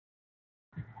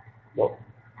 Go.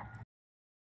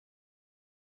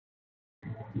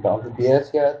 Down to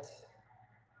PS yet?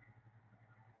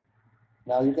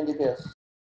 Now you can DPS.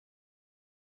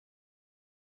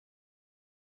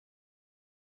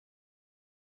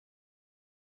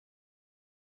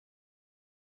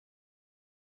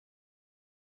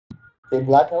 Okay,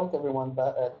 blackout, everyone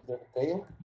back at the tail.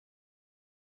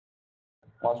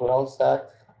 Once we're all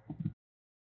stacked,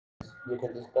 you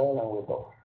can dispel and we'll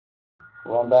go.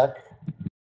 Run back.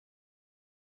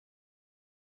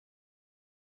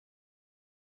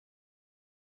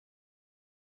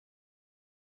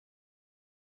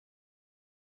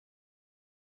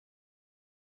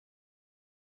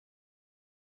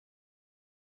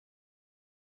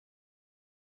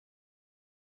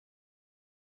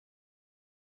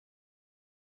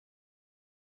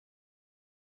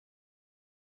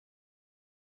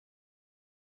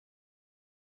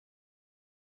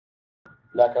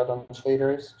 Blackout on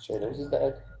shaders. Shaders is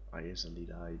dead. I instantly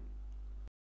died.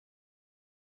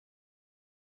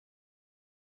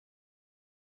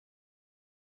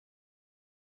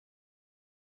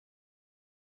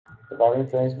 The Guardian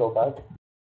Flames go back.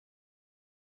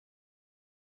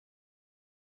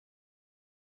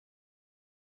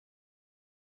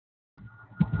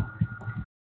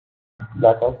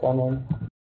 Blackout coming.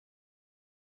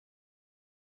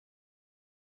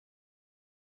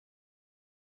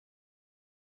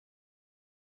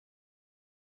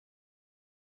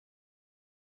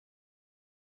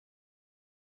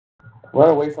 Run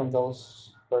away from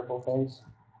those purple things.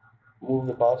 Move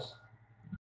the boss.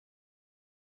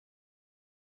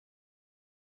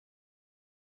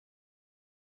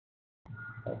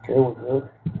 Okay, we're good.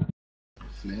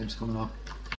 Flames coming up.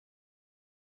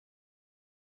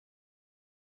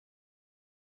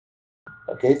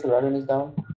 Okay, Tyranion is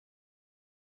down.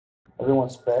 Everyone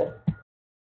spread.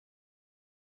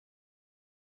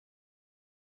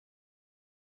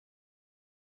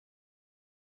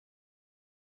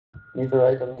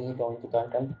 Meteorite on me going to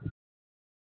Duncan.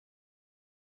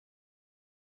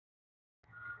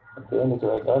 Okay,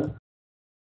 Meteorite done.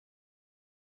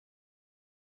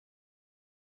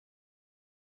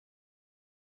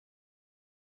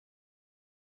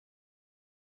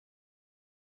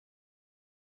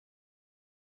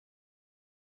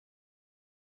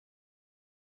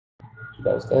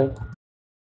 That's dead.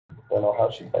 Don't know how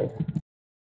she died.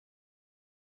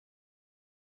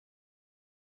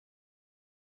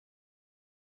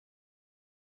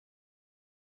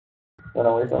 Run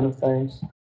away from the flames.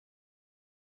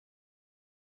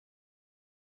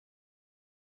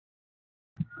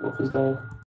 Wolf is dead.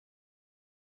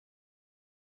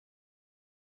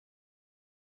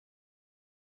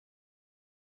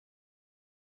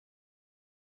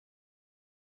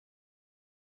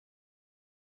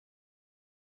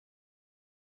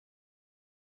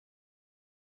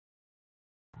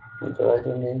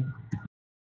 Interacting me.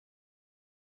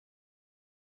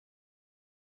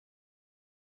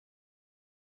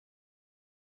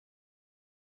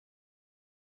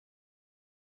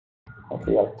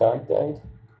 Okay, our tank died.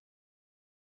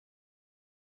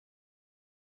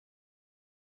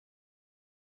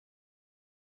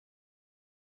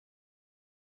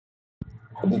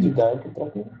 How did you die,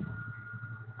 Kentucky?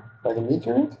 By the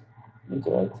meteorite?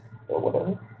 Meteorite? Or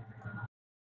whatever?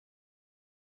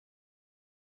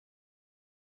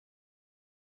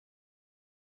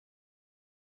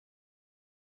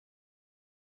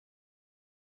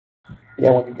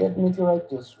 Yeah, when you get meteorite,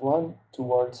 just run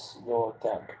towards your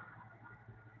tank.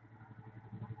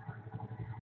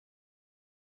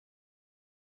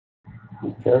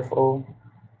 Be careful.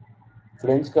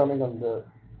 Flames coming on the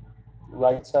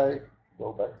right side.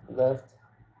 Go back to the left.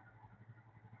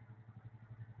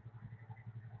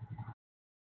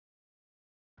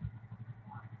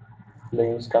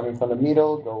 Flames coming from the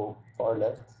middle. Go far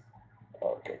left.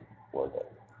 Okay, we're dead.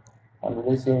 I'm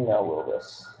releasing. Now we'll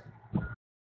rest.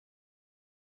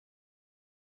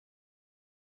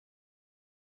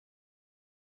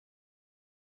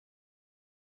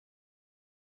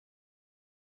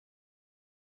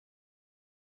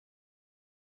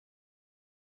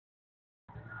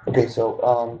 Okay,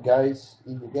 so guys,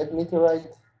 if you get meteorite,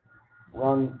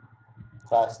 run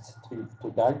fast to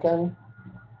Duncan.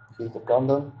 He's the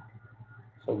condom,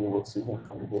 so you will see him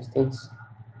from the distance.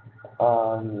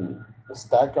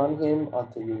 Stack on him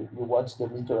until you watch the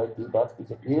meteorite debuff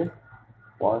disappear.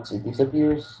 Once it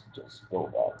disappears, just go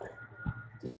back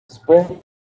to spreading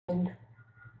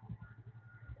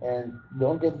and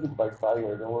don't get hit by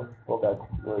fire. Don't go back.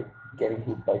 You're getting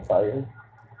hit by fire.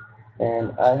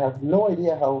 And I have no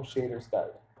idea how shaders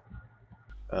died.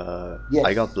 Yes.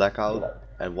 I got blackout, Right.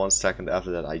 and 1 second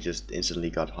after that, I just instantly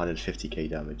got 150k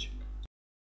damage.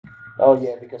 Oh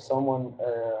yeah, because someone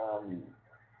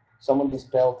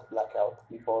dispelled blackout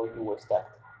before you were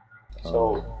stacked.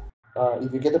 So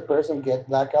if you get a person get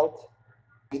blackout,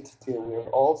 wait till we're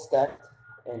all stacked,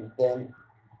 and then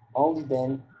only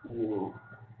then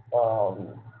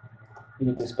um,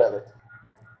 you dispel it.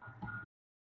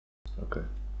 Okay.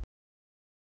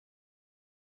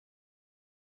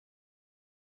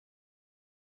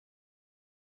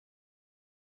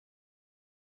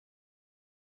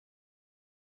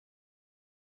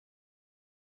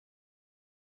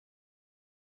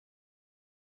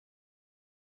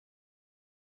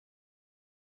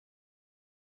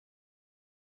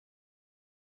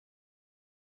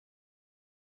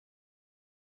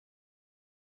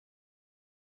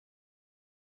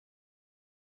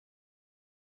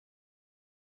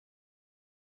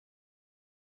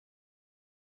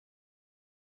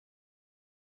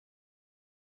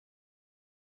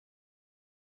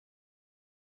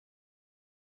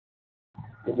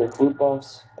 Get your food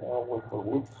buffs, wait for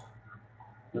wood.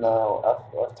 Now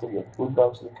after your food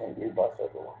buffs, you can rebuff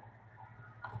everyone.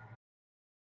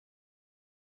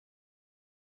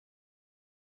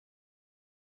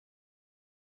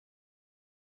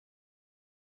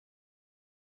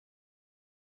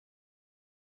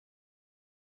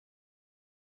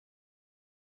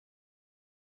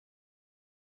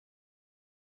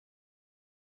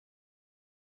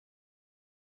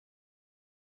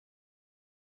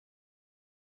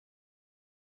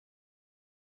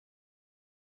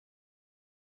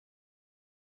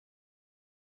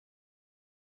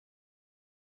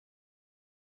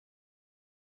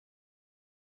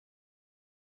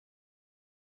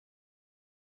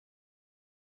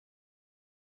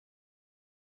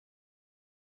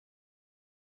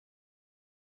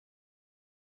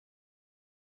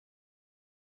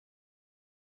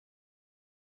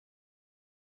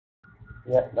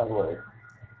 Yeah, don't worry.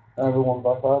 Everyone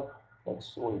buff up.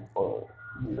 Let's wait for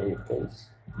the 8 days.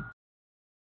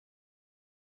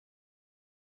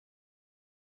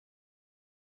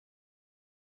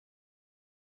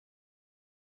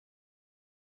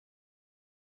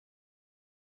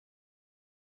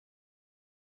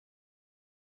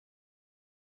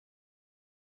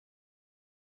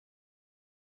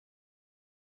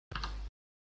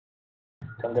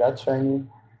 Congrats, Shiny.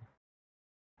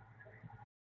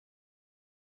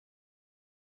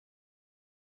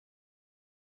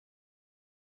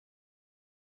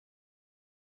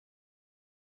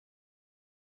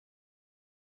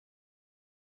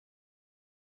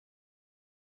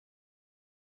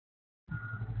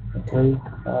 Okay,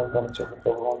 I'm gonna check if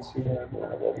everyone's here. I'm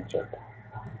gonna already check.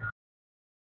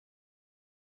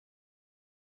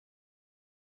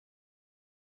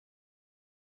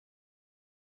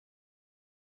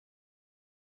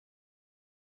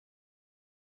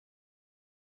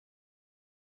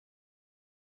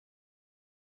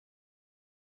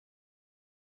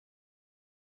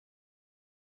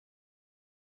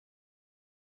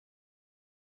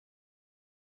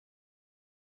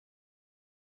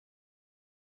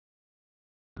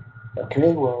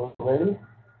 Okay, well, ready?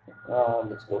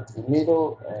 Let's go to the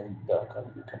middle and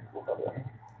you can move over.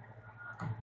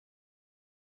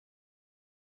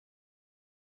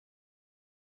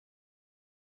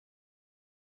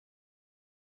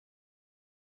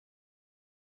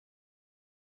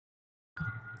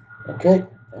 Okay,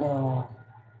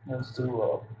 let's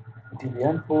do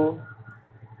DBM pool.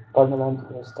 Parmaland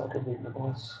will start with the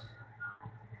boss.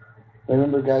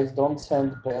 Remember, guys, don't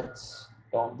send pets,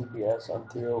 don't DPS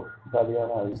until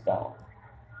Valiana is down.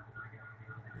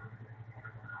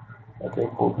 Okay,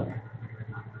 pull him.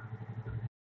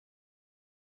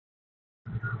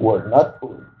 We're not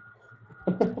pulling.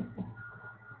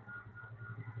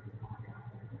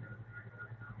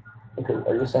 Okay,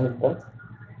 are you sending pets?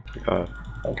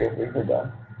 Okay, bring her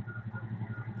down.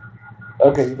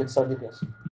 Okay, you can start DPS.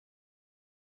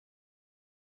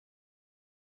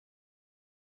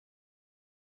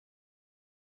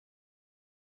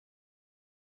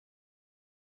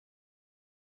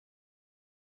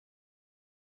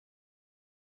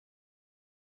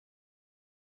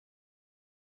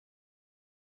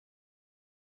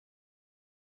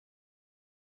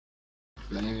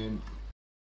 Flame.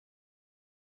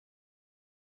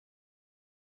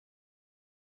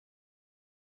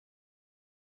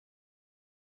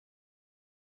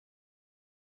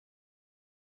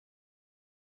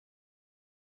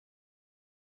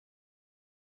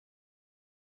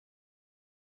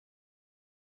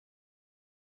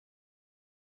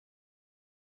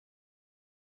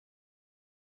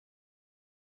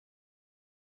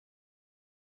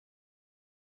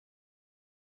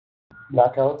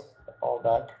 Blackout, all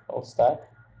back, all stack.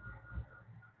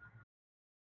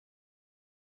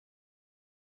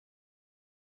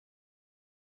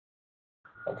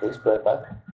 Okay, spread back.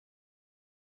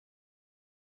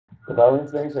 Devouring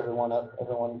flames, everyone up,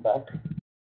 everyone back.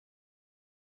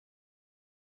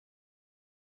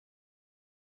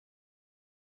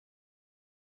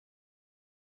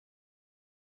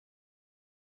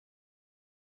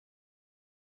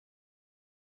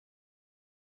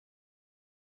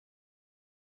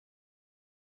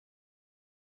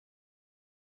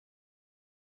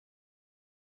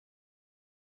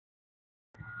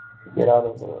 Get out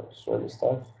of the sweaty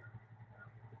stuff.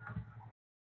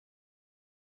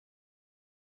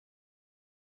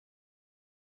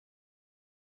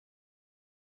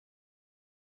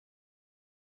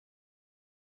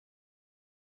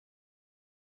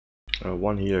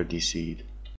 One healer DC'd.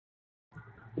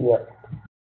 Yeah.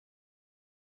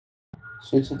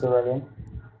 Switch it to Dragon.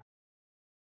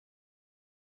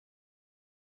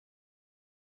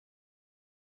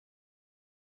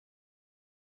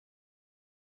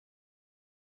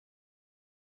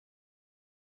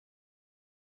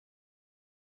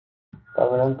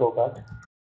 Covenant, go back.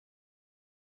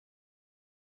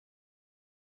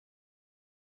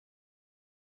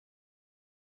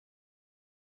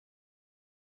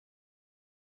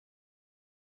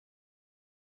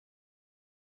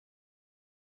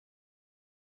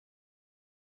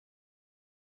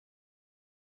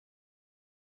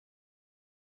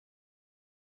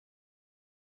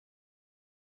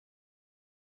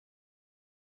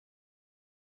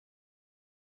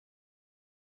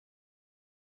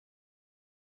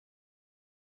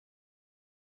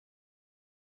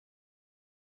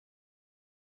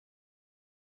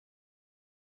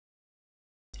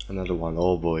 Another one,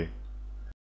 oh boy.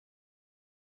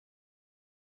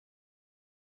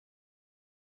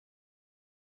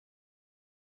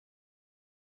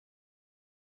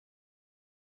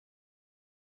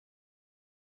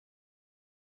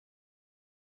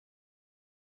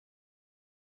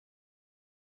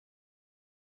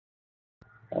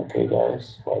 Okay,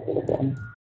 guys, wipe it again.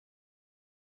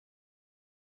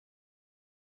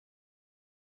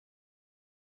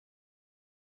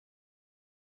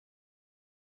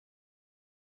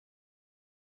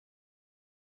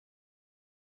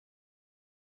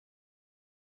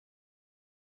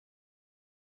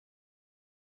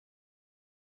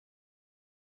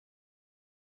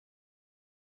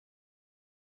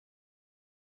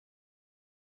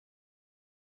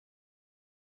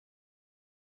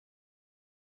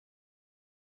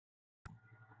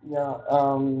 Yeah,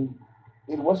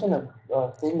 it wasn't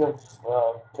a thing of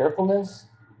carefulness.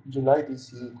 July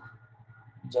DC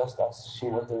just as she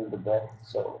was doing the death,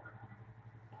 so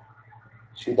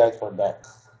she died for that.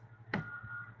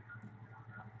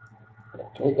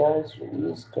 Okay, guys,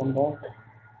 release, come back.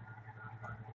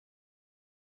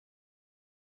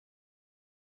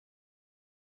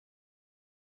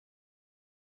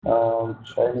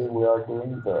 Shiny, we are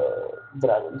doing the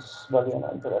dragons, Valiant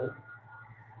and Dragon.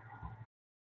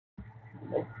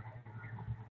 Like,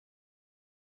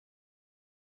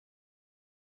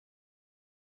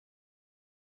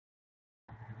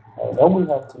 I know we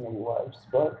have too many wives,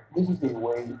 but this is the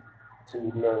way to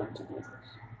learn to do this.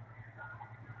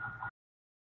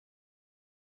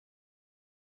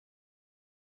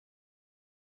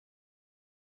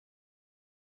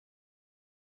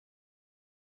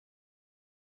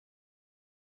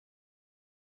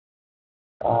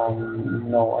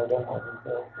 No, I don't have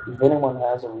repair. If anyone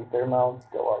has a repair mount,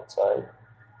 go outside.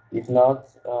 If not,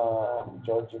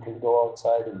 George, you can go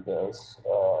outside and there's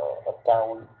a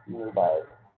town nearby,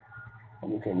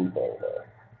 and you can repair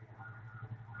there.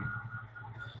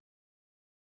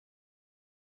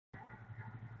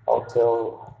 I'll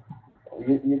tell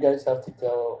you guys have to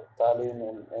tell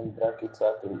Talin and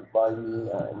Drakitsa to buy me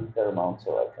a repair mount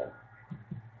so I can.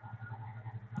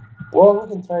 Well, we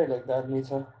can try it like that,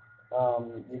 Misa.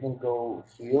 You can go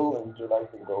heal and July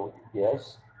can go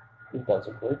yes, if that's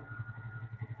okay.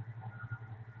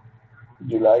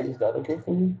 July, is that okay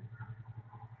for you?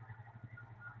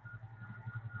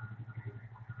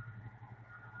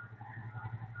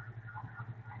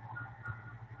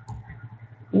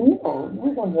 No,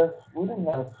 we don't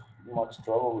have much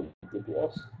trouble with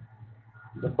DPS.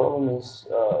 The problem is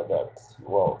that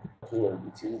well, here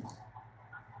it's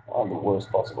on the worst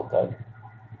possible time.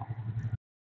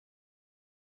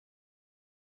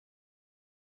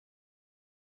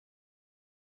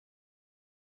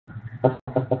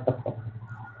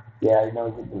 Yeah, I know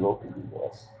you below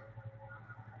DPS.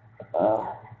 Uh,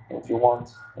 if you want,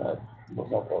 there's no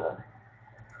problem.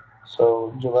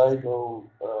 So July go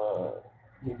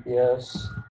DPS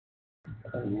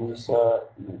and Lisa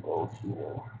you go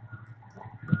here.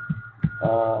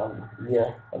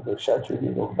 Yeah, okay, Shatru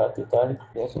you go back to time.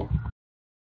 Yes.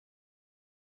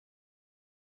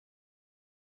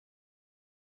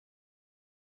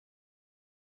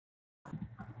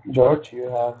 George, you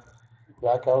have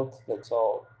blackout. That's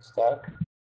all stack.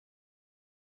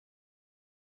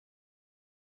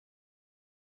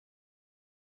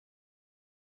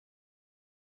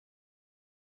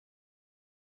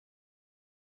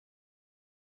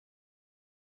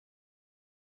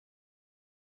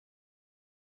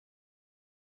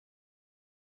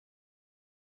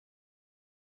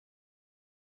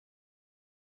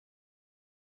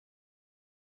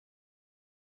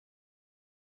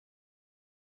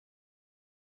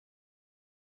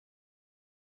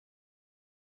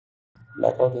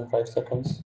 Blackout in 5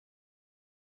 seconds.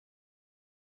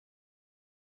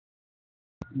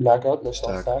 Blackout. Let's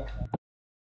all Stack. stack.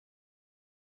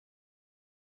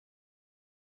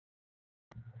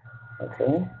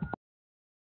 Okay.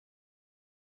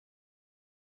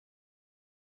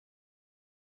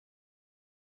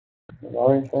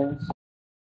 Orange flames.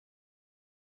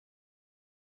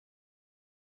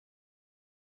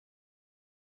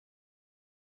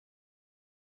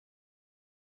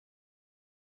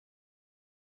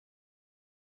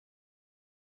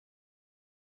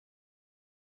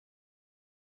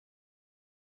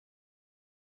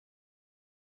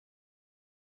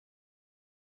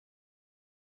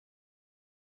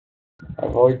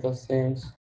 Avoid those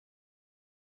things.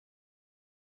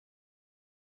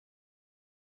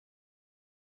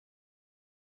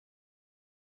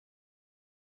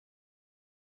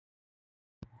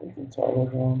 We can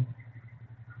target them.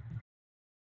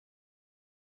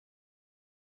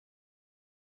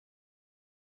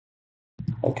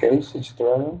 Okay, switch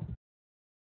dragon.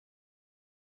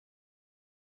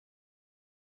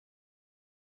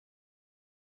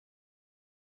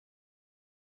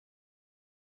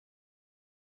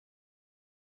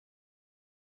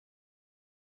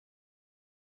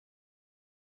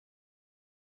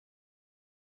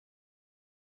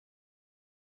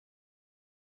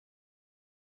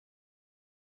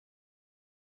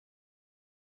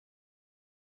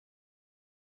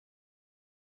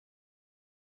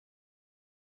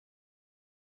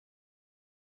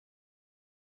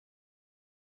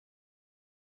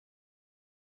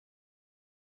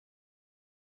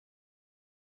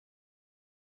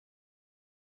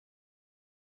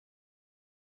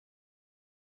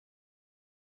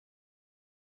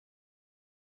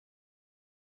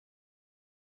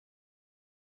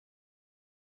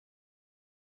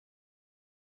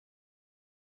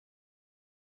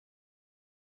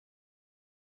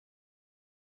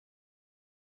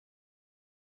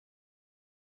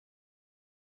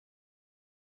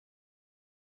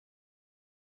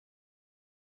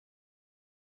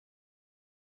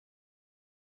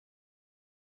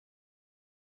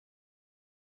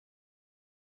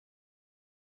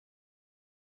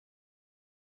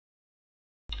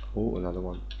 Oh, another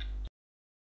one.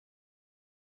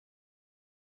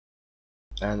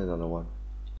 And another one.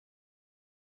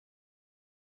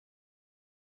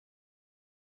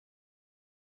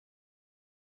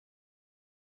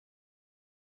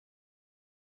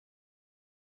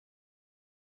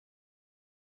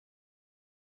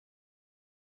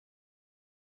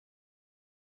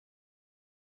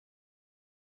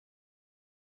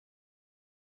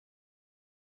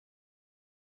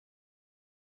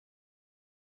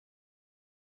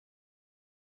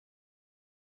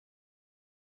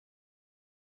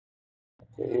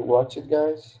 Okay, watch it,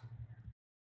 guys.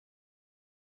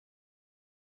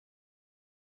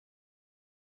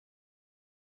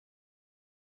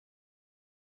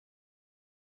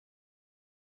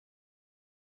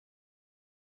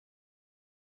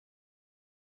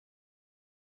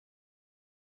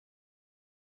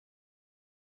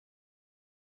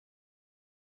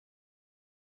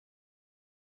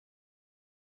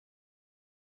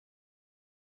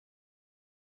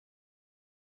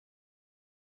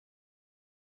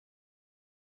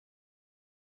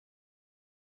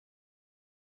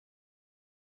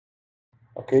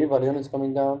 Okay, Valion is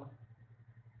coming down.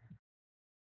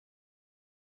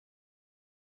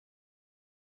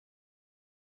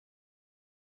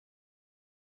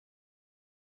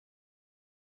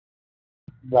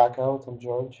 Blackout on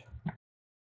George.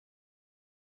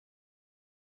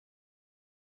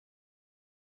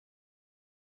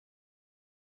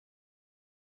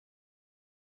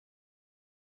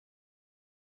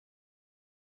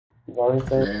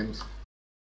 Gareth. Land.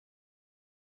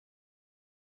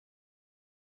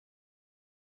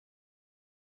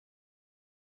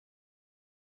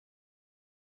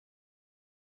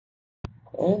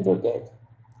 And they're dead.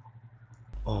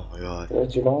 Oh my god.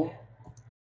 July.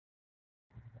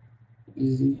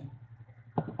 Easy.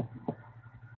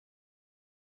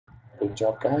 Good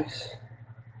job, guys.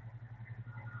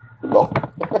 No.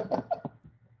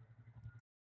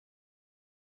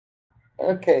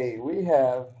 Okay, we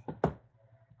have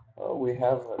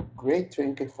a great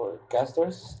trinket for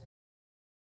casters.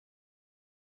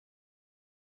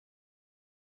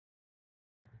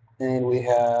 And we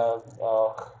have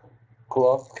a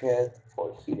cloth head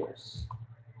for healers.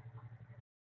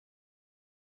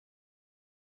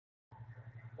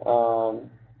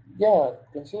 Yeah,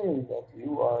 considering that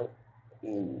you are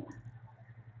in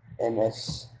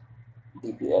MS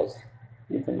DPS,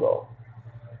 you can roll.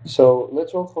 So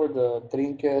let's roll for the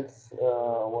trinket.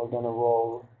 We're gonna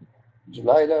roll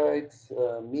July Light,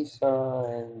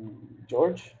 Misa, and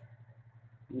George.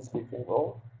 These we can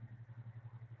roll.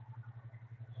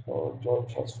 So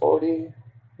George has 40.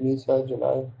 Misa,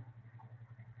 July.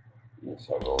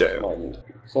 Misa rolls Damn.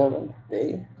 97.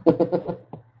 Day.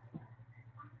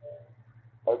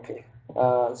 Okay.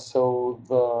 So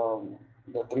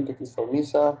the trinket is for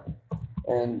Misa,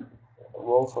 and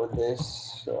roll for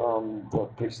this the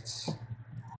priests.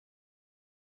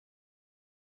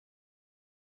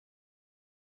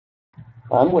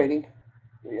 I'm waiting.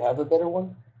 Do you have a better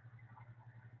one?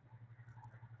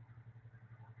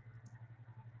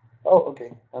 Oh,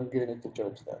 okay. I'm giving it to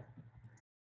George then.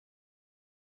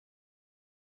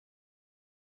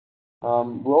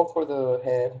 Roll for the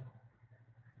head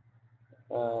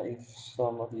if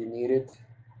some of you need it.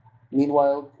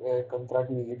 Meanwhile,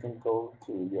 contract me. You can go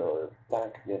to your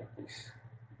tank again, please.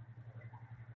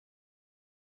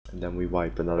 And then we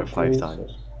wipe another Okay, 5 so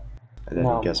times. And then he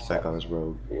now gets back Misa on his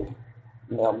road. did.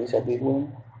 Now Misa did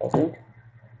win, I think.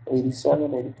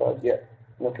 87, 85. Yeah.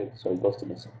 Okay, so it goes to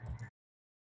Misa.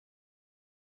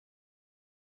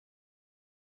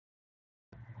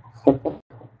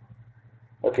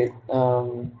 Okay.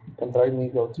 Contract me.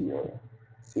 Go to your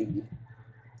Figgy.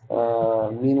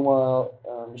 Meanwhile,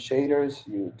 shaders,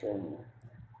 you can.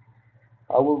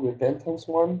 I will repentance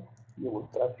one. You will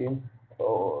trap him,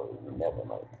 or never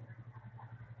mind.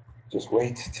 Just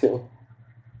wait till.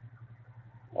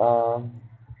 Um,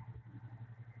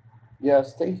 yeah,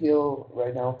 stay heal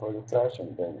right now for the trash,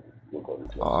 and then you'll go to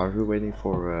close. Are we waiting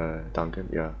for Duncan?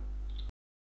 Yeah.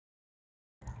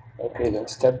 Okay, then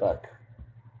step back.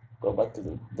 Go back to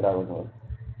the dragon one.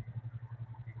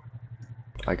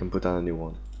 I can put on a new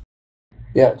one.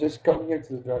 Yeah, just come here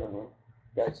to the dragon one,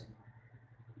 guys.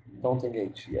 Don't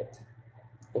engage yet.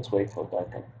 Let's wait for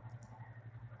Duncan.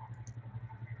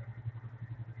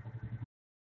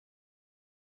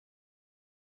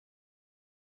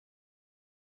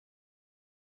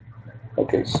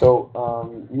 Okay, so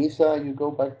Misa, you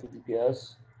go back to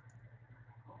DPS,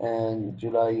 and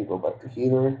July, you go back to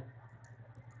healer.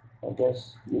 I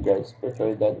guess you guys prefer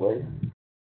it that way.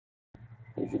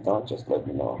 If you don't, just let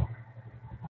me know.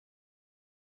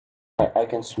 I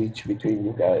can switch between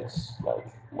you guys, like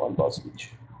One boss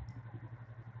each.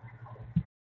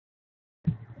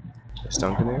 Is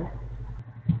Duncan here?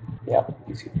 Yeah,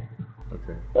 he's here.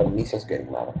 Okay. But Misa's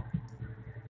getting mana.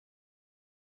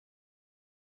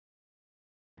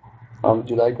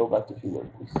 July, go back to healer,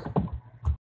 please.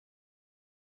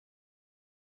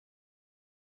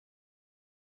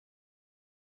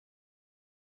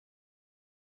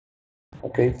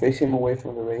 Okay, face him away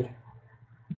from the raid.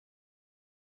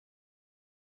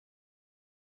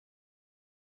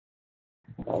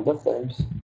 And the flames.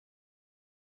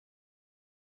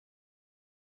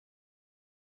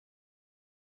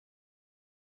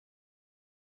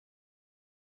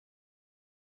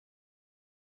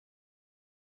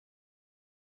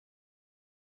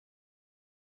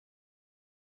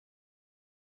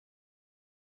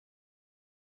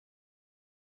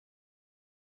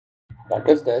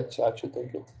 Blanca's dead, Chad should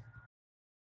take it.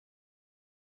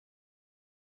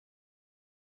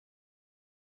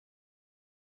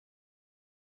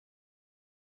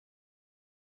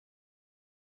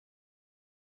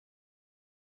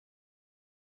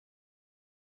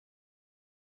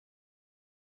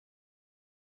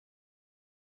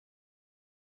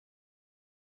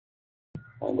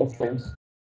 And the flames.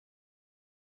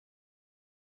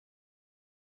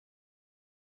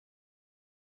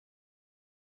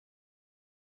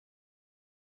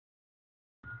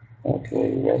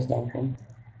 Okay, rest Duncan.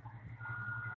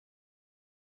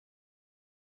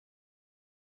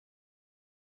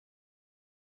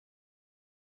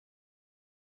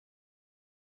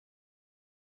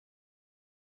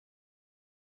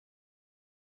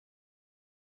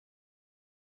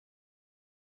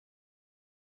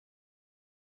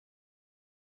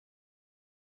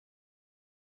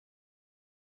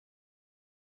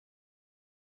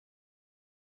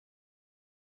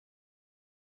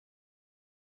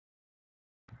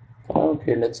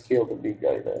 Okay, let's kill the big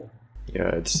guy there. Yeah,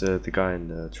 it's the guy in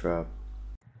the trap.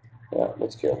 Yeah,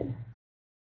 let's kill him.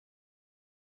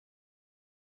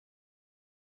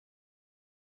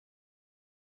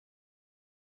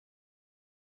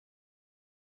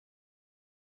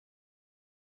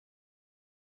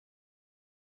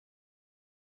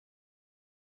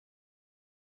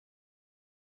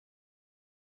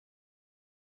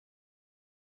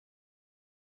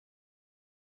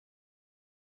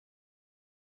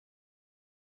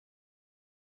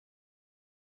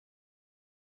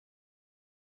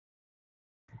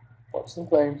 Watch the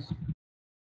flames.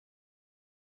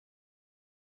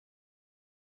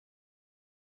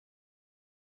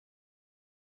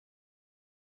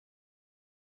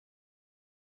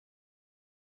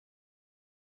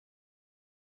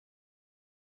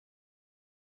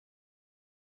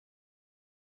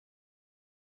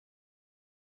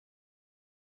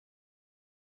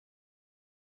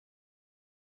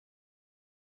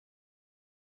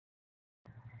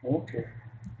 Okay.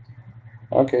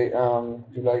 Okay,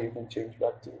 July, you can change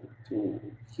back to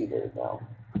healer now.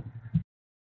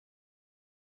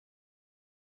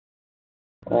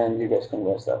 And you guys can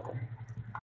rest after.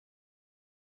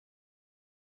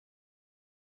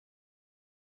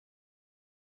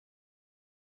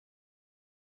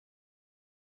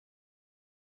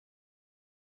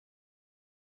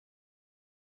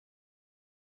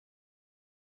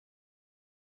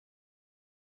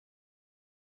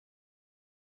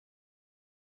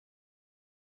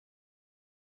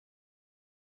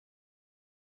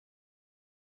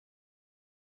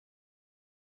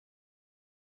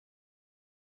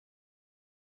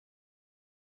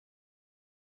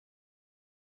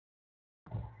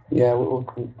 Yeah, we will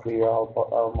clear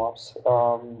our mobs.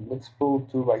 Let's pull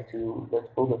 2x2. Let's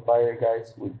pull the fire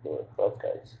guys with the flood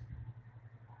guys.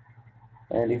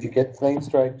 And if you get flame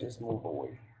strike, just move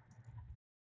away.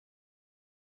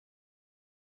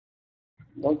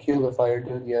 Don't kill the fire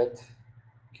dude yet.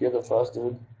 Kill the frost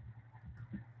dude.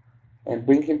 And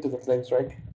bring him to the flame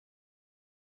strike.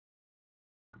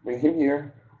 Bring him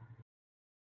here.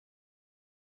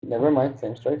 Never mind,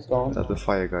 flame strike's gone. Let the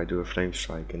fire guy do a flame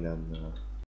strike and then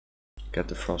get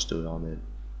the frost dude on it.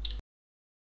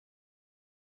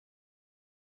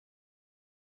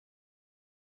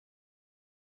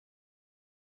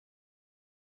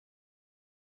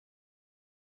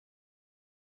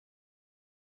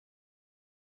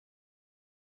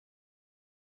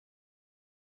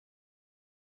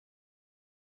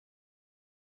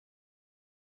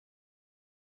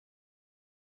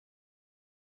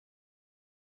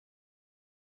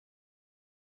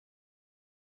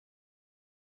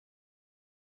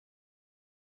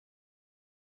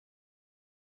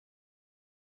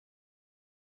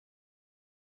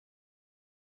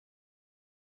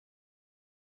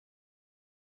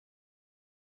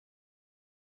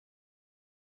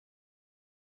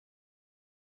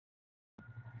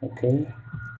 Okay.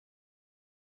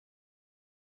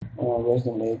 Where's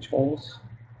the mage, guys?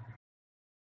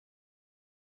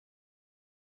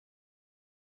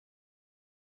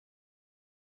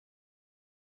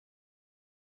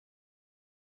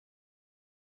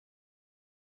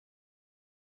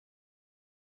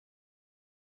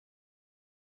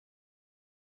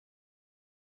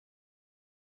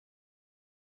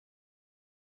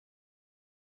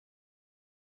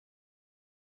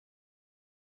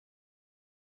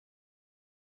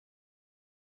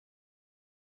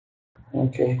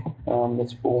 Okay.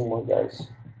 Let's pull more guys.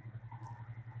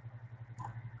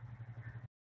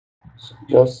 So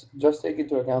just take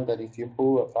into account that if you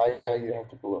pull a fire guy, you have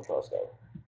to pull a frost guy.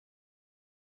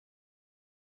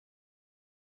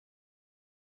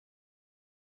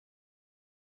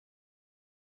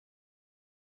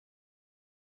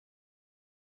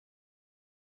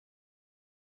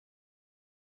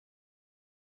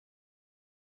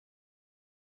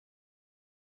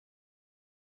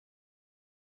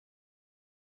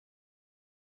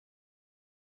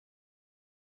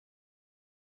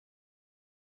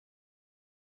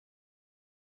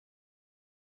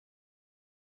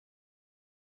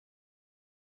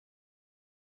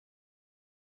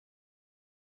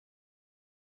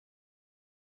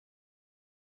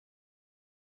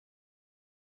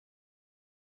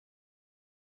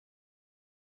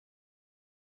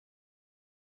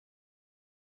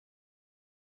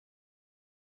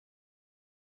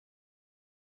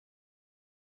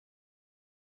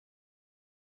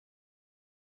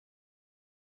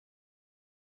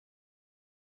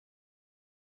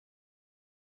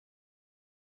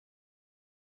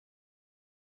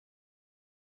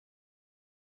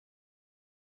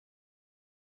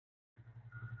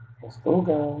 Let's go,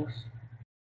 guys.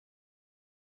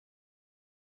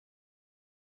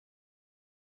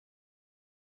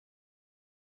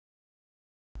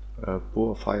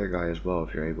 Pull a fire guy as well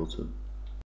if you're able to.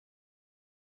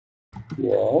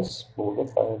 Yes, pull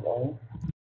the fire guy.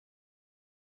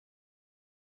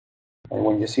 And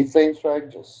when you see flame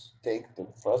strike, just take the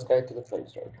frost guy to the flame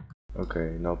strike.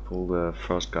 Okay, now pull the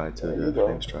frost guy to There the you go.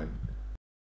 flame strike.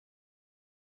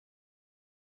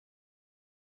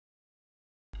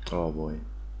 Oh boy.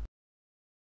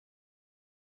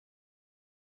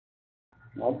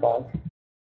 Not bad.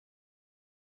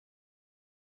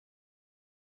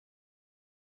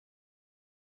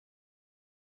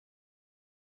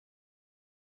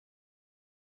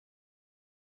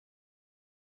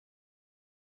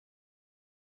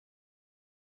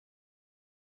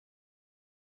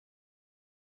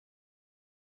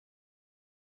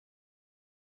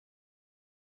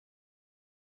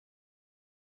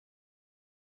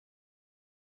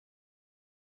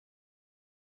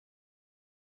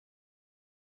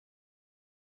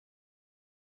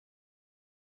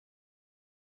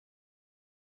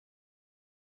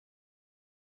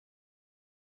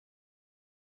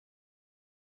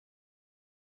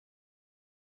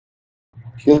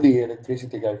 Kill the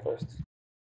electricity guy first.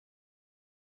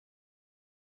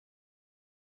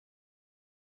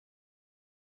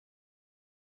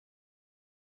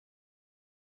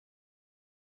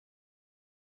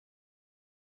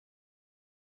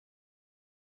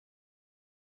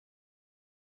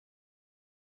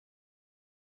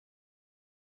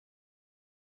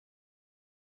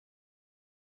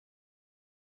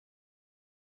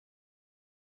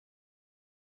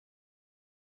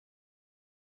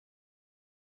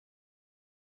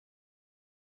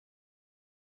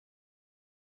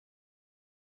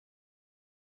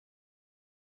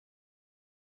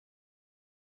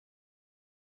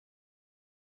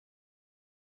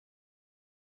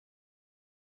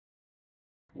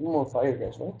 No more fire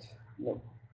guys, right? No.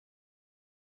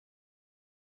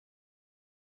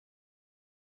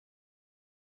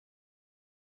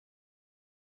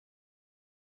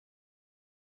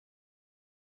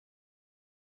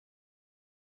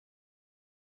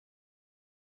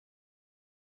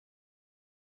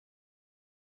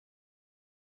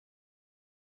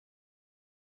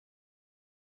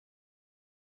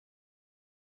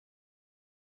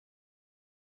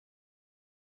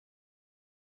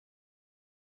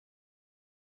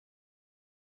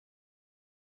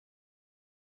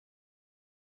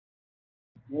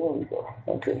 There we go.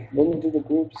 Okay, let me do the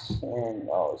groups and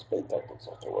I'll explain tactics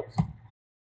afterwards.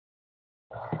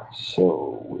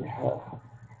 So we have.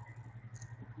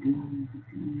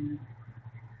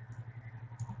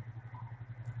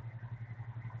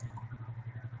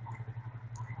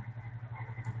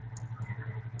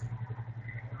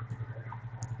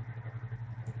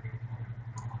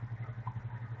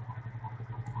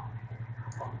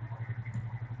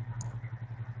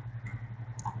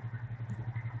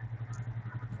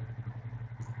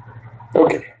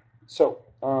 Okay, so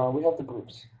we have the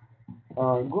groups.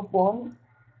 Group one.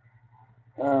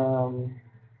 No,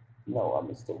 I'm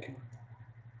mistaken.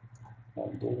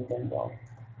 I'm doing them wrong.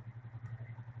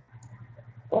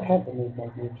 What happened with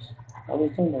my groups? I was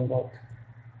doing them right.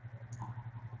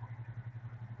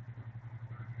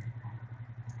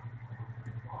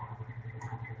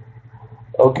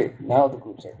 Okay, now the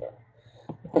groups are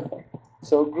done.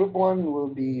 So group one will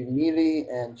be melee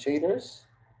and shaders,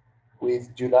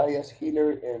 with July as healer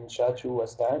and Shachu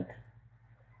as tank.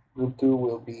 Group two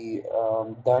will be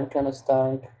Duncan as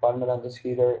tank, Palmerand as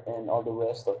healer, and all the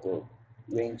rest of the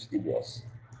range DPS.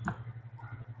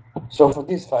 So for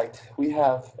this fight, we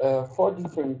have four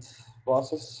different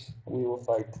bosses. We will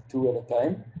fight two at a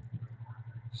time.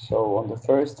 So on the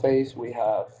first phase, we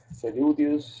have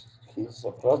Ferudius. He's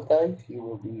a frost guy. He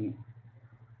will be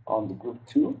on the group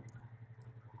two,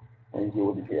 and you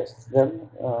will DPS them.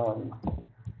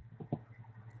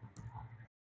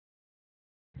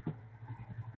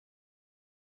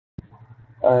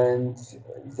 And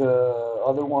the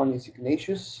other one is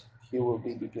Ignatius. He will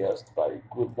be DPSed by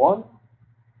group one.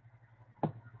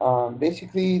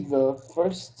 Basically, the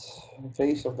first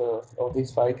phase of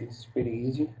this fight is pretty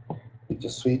easy. You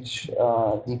just switch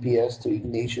DPS to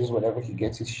Ignatius whenever he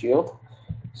gets his shield.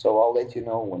 So I'll let you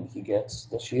know when he gets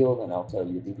the shield, and I'll tell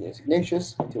you DPS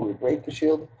Ignatius until we break the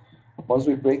shield. Once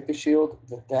we break the shield,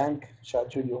 the tank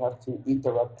Shachu, you have to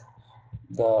interrupt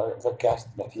the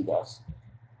cast that he does.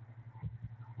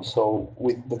 So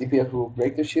with the DPS will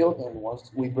break the shield, and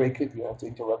once we break it, you have to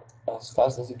interrupt as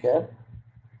fast as you can.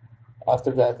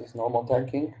 After that is normal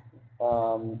tanking.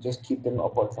 Just keep them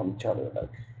apart from each other,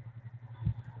 like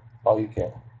all you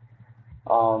can.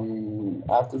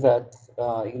 After that,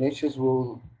 Ignatius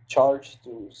will charge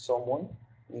to someone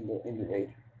in the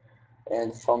raid,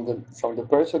 and from the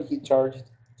person he charged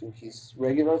to his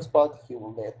regular spot, he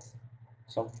will let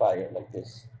some fire like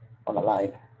this on a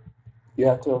line. You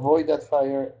have to avoid that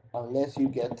fire unless you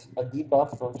get a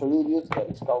debuff from Ferudius that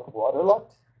is called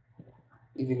Waterlocked.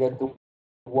 If you get the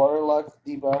Waterlocked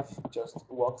debuff, just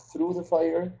walk through the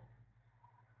fire,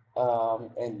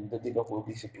 and the debuff will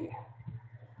disappear.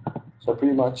 So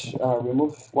pretty much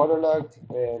remove Waterlogged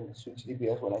and switch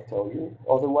DPS when I tell you.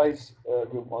 Otherwise,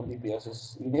 group 1 DPS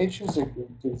is Ignatius and group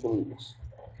 2 Ferudius.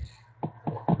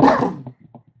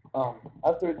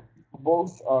 After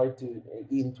both are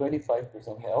in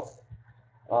 25% health,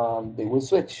 they will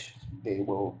switch. They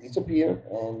will disappear,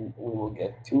 and we will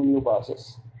get two new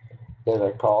bosses that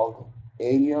are called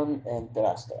Aeon and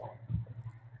Drasta.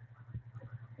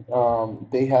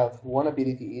 They have one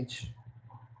ability each.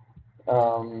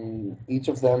 Each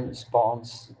of them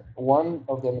spawns, one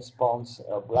of them spawns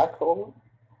a black hole,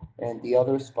 and the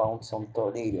other spawns some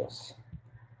tornadoes.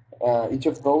 Each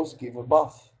of those give a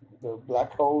buff. The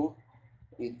black hole,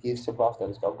 it gives a buff that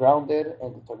is called grounded,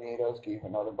 and the tornadoes give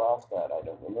another buff that I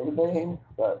don't remember the name,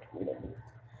 but we don't need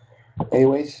it.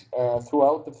 Anyways,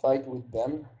 throughout the fight with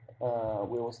them,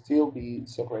 we will still be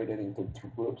separated into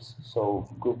two groups. So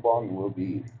group one will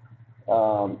be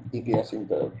DPSing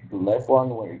the left one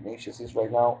where Ignatius is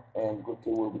right now, and group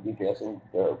two will be DPSing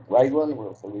the right one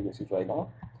where Ferudius is right now.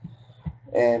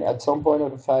 And at some point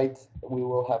of the fight, we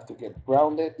will have to get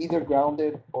grounded, either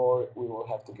grounded or we will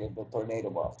have to get the tornado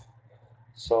buff.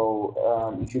 So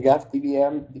if you have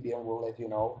DBM will let you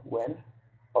know when.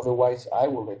 Otherwise, I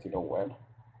will let you know when.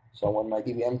 So when my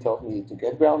DBM tells me to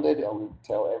get grounded, I will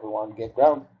tell everyone get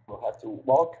grounded. We'll have to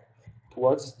walk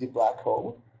towards the black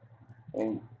hole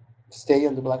and stay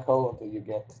in the black hole until you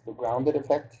get the grounded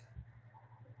effect.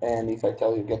 And if I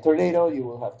tell you get tornado, you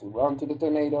will have to run to the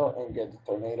tornado and get the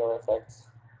tornado effect,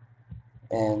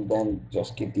 and then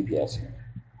just keep DPSing.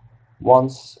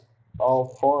 Once all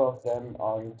four of them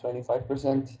are in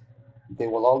 25%, they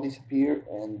will all disappear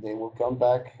and they will come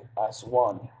back as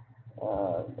one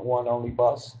only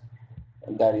boss,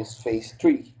 and that is phase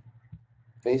 3.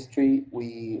 Phase 3,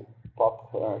 we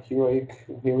pop heroic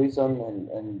heroism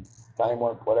and time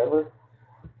warp, whatever,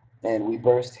 and we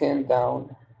burst him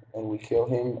down and we kill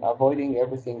him, avoiding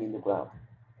everything in the ground.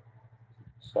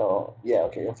 So yeah,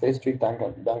 okay. In phase 3,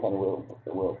 Duncan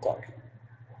will tank.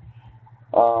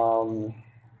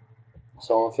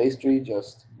 So in phase 3,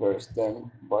 just burst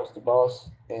the boss,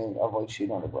 and avoid shit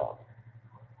on the ground.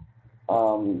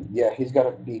 Yeah, he's got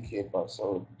a big hitbox,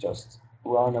 so just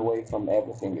run away from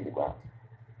everything in the ground.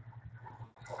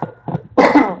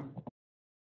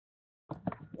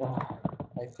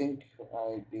 I think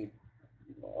I did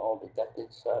all the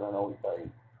tactics. I don't know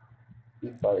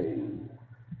if I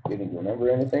didn't remember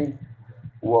anything.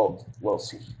 We'll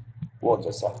see. We'll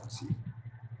just have to see.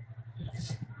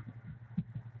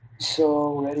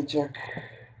 So ready check.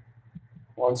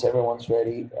 Once everyone's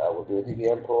ready, I will do a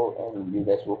DVM pull and you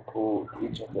guys will pull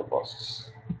each of your bosses.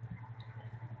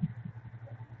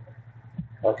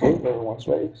 Okay, everyone's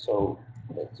ready, so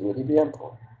let's do a DVM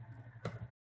pull.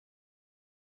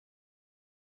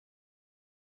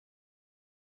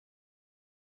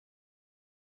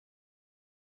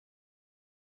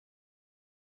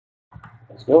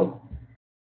 Let's go.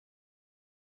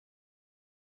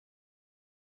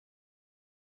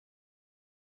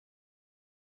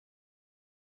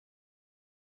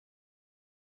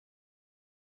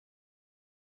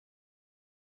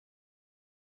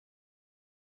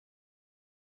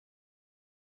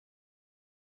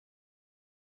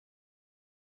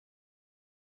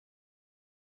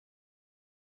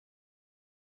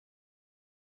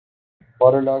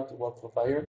 Waterlogged, walk through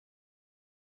fire.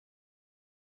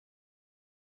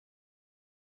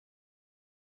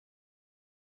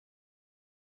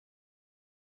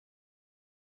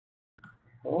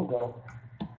 Oh, go.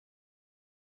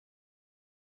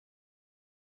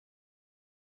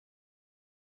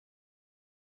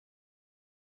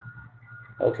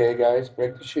 Okay, guys,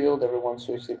 break the shield. Everyone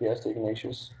switch DPS to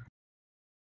Ignatius.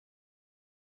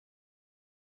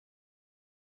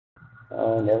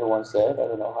 And everyone's dead. I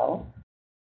don't know how.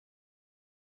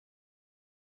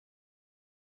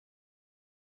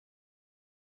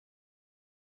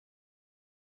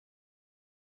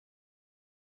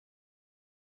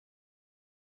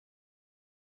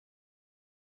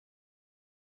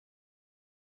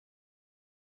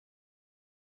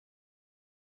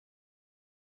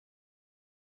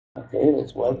 Okay,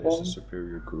 let's One is a welcome.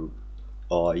 superior group.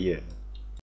 Oh yeah.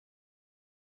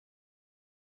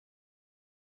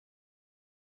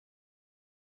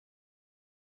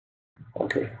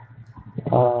 Okay.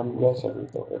 Yes,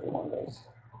 everyone, guys.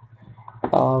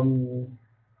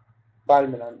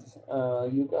 Balaclavaman,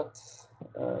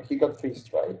 he got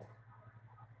freezed, right?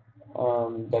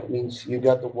 That means you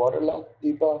got the waterlock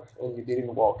debuff and you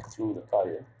didn't walk through the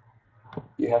fire.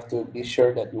 You have to be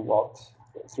sure that you walked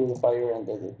through the fire and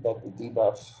that the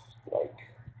debuff like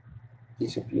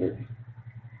disappeared.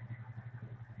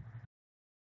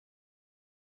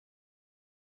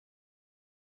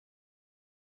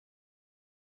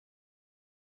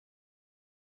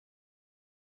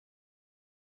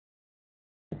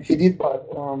 He did, but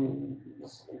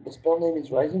the spell name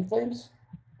is Rising Flames,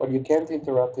 but you can't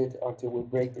interrupt it until we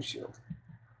break the shield.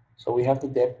 So we have to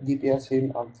DPS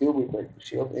him until we break the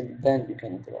shield, and then you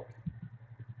can interrupt.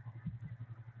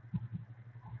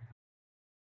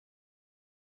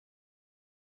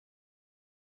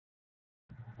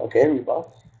 Okay, rebuff.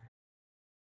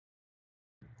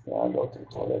 Yeah, I'll go to the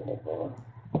toilet, no problem.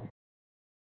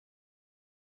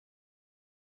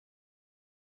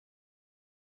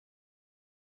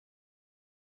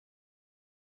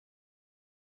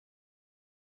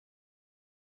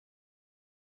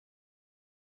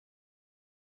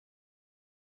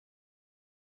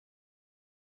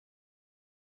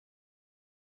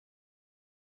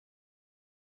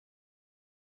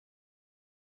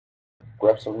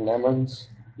 Grab some lemons.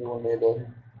 You will need it.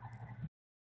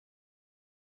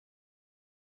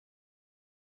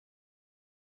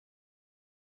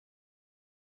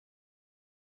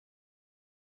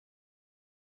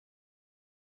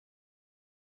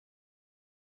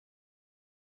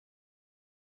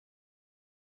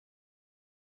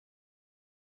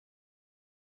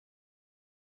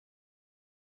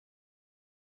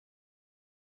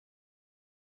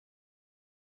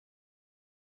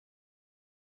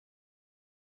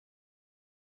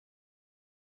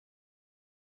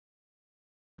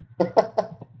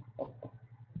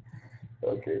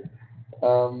 Okay.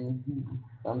 Um,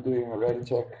 I'm doing a ready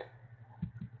check.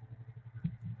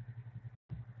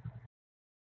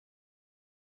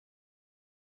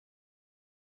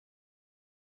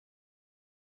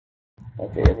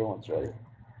 Okay, everyone's ready.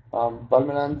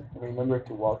 Balmaland, remember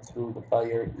to walk through the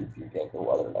fire if you get the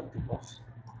water like debuff.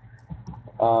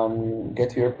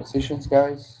 Get to your positions,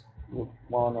 guys. Group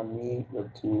 1 on me,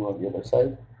 Group 2 on the other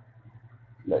side.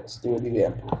 Let's do it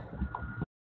again.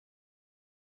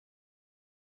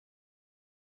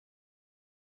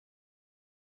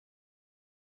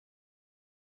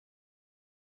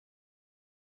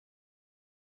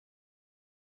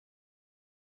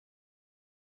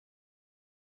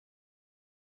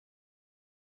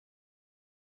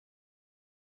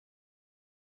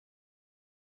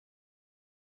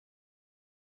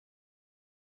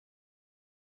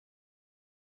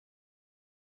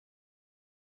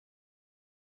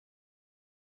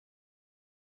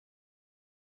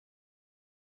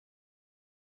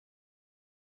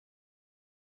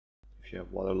 If you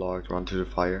have waterlogged, run to the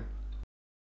fire.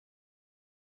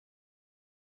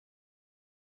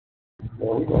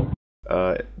 There we go.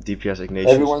 DPS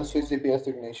Ignatius. Everyone switch DPS to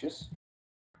Ignatius.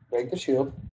 Break the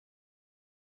shield.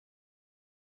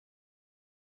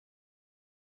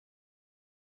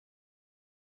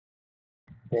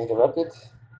 Interrupt it.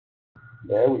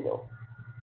 There we go.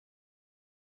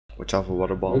 Watch out for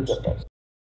water Good bombs. job, guys.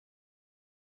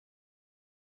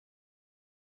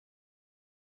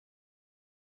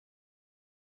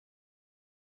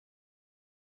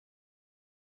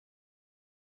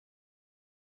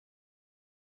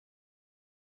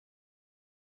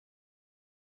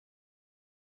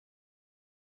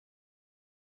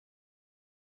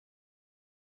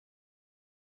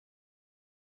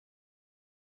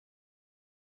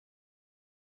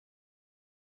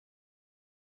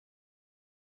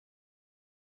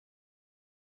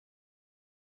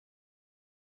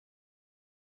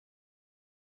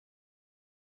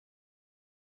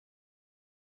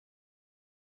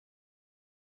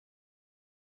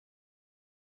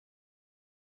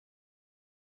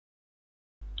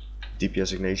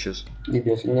 DPS Ignatius.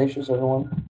 DPS Ignatius,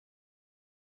 everyone.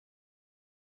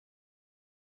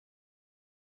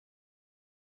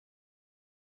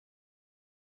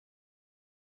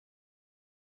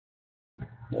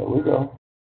 There we go.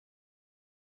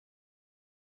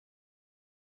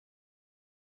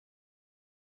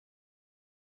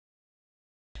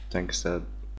 Thanks, Dad.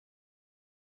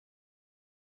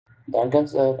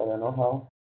 Duncan's dead, I don't know how.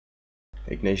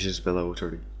 Ignatius is below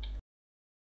 30.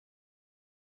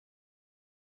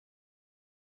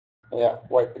 Yeah,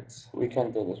 wipe it. We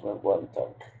can do this with one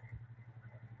tank.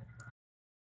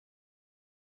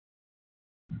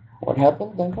 What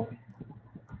happened, Duncan?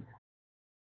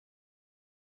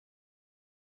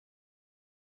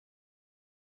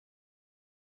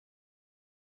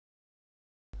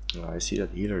 I see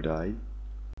that healer died.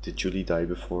 Did Julie die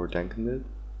before Duncan did?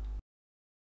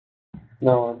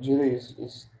 No, Julie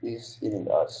is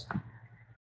eating us.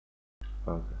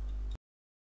 Okay.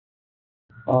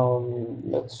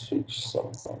 Let's switch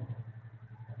something.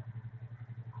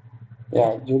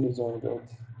 Yeah, Julie's doing good.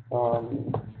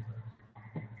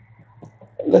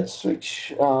 Let's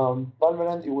switch.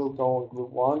 Balaclavaman, you will go in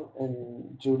group 1,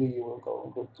 and Julie, you will go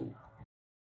in group 2.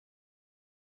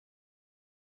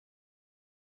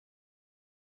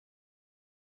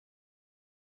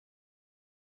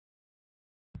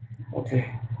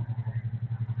 Okay.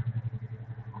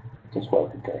 Just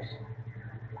wipe it, guys.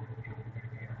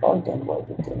 Or don't wipe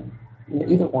it.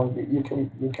 Either one, you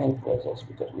can press us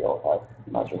because we all have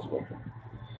matches working.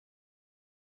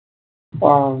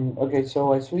 Okay,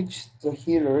 so I switched the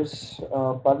healers.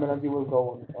 Balaclavaman, you will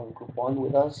go on group 1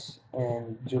 with us,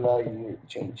 and July, you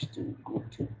change to group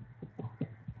 2.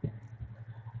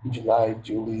 July,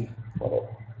 Julie, whatever.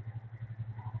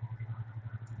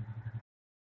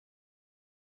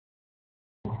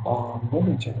 Let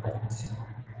me check that.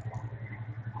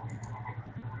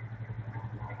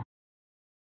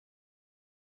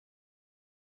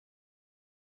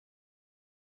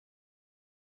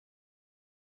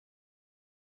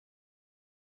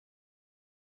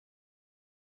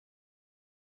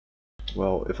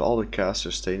 Well, if all the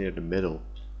casters stay near the middle,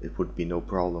 it would be no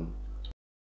problem.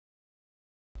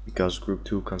 Because group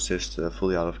 2 consists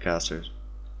fully out of casters.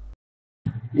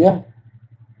 Yeah.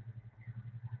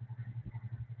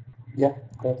 Yeah,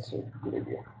 that's a good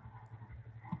idea.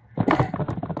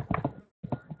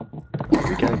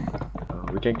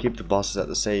 We can keep the bosses at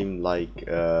the same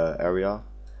area.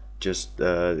 Just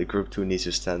the group 2 needs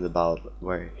to stand about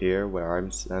where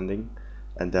I'm standing,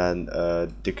 and then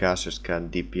the casters can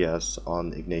DPS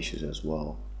on Ignatius as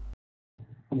well.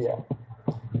 Yeah.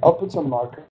 I'll put some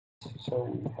markers so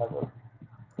we have a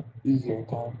easier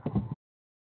time.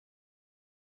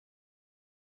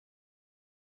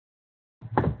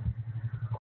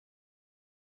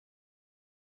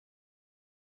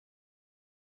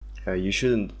 You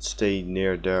shouldn't stay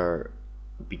near there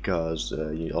because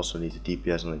you also need to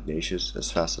DPS on Ignatius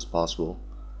as fast as possible.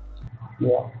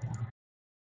 Yeah.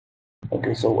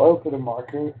 Okay, so I'll put a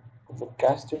marker. The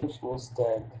casters will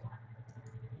stand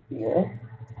here.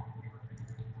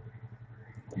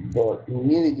 The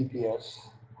melee DPS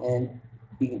and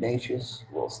Ignatius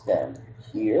will stand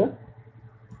here.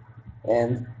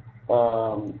 And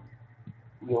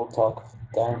you'll talk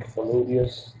Tank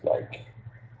Felodius like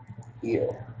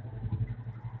here.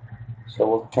 So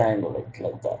we'll triangulate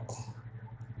like that.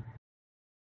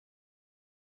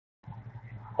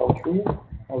 Okay,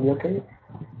 are we okay?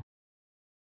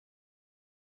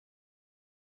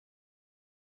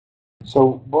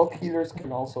 So both healers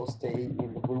can also stay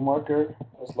in the blue marker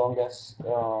as long as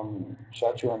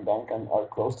Shachu and Duncan are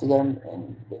close to them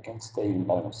and they can stay in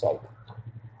line of sight.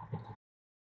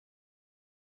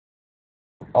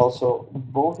 Also,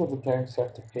 both of the tanks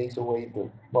have to face away the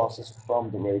bosses from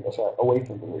the raid, sorry, away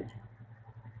from the raid.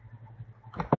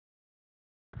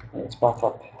 Let's buff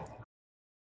up.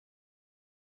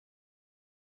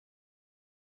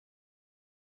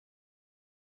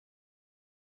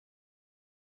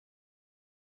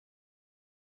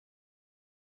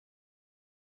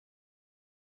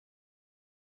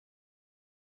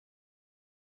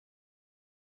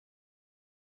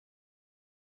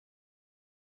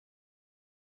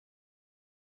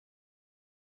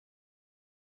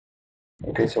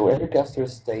 Okay, so every caster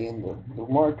stay in the blue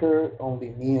marker,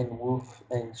 only me and Wolf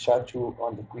and Shachu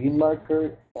on the green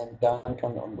marker, and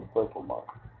Duncan on the purple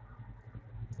marker.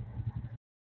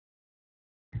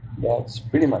 That's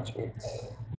pretty much it.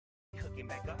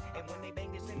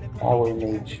 Our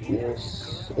mage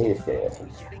is AFK.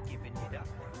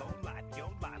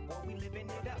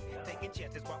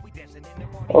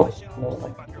 Oh,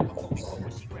 no.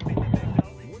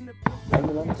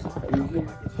 Ambulance, are you here?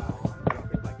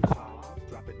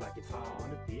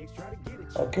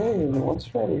 Okay,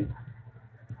 everyone's ready.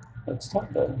 Let's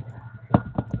start then.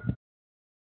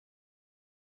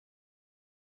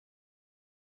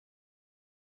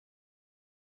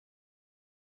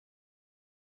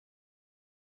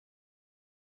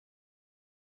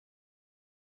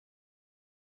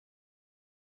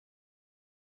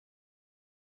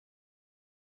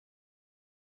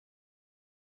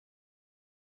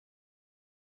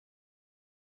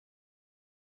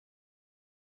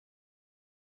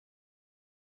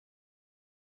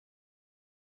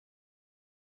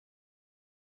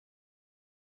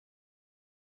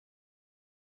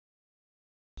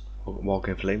 Walk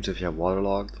in flames if you have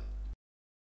waterlogged.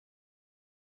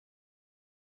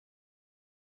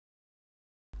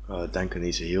 Duncan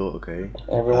needs a heal, okay.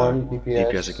 Everyone,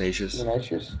 DPS, DPS Ignatius.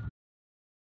 Ignatius.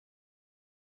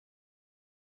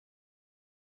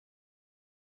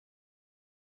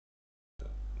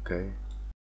 Okay.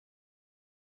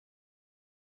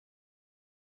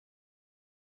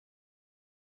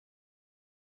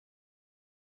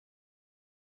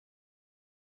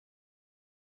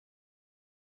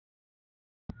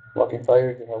 Walking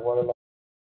fire, you have water.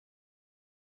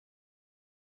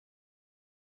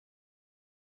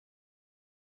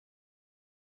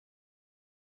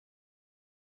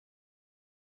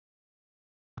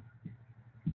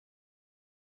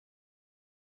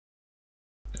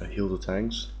 Heal the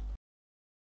tanks.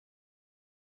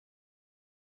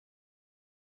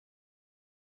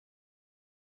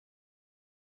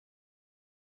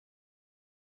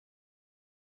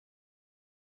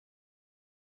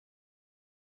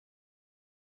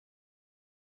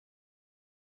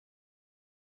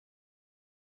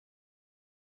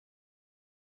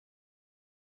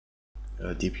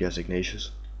 DPS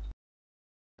Ignatius.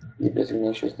 DPS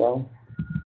Ignatius down.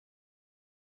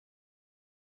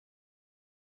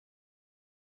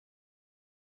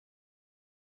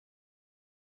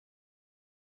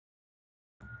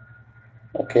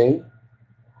 Okay.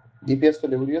 DPS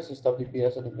Felurius and stop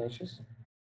DPS at Ignatius.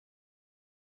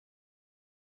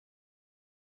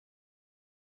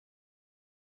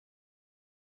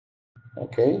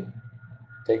 Okay.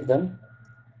 Take them.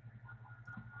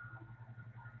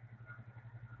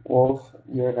 Wolf,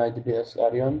 you're an IDPS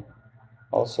Arion.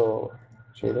 Also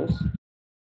Shaders.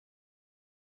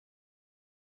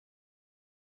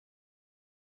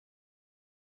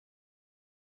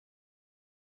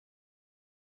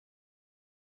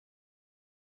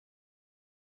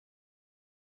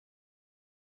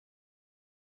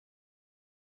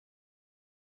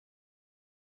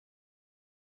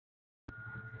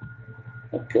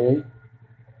 Okay.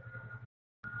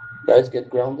 Guys get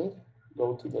grounded.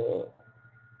 Go to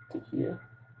here.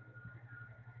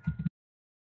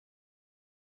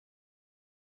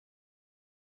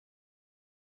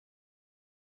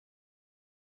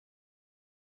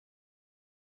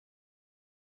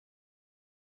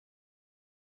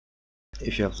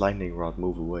 If you have lightning rod,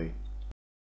 move away.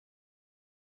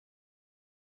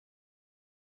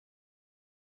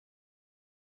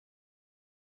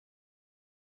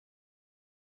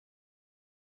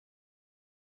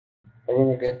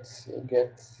 Everyone get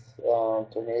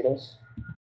tornadoes.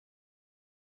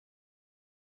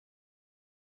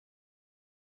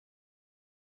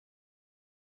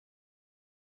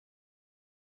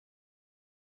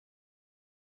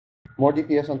 More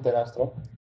DPS on Terastra.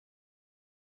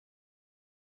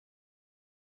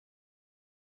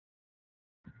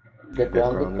 Get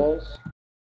grounded, guys.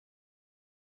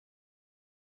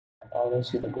 I don't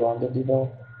see the grounded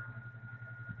debuff.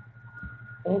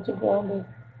 Oh, it's a grounded.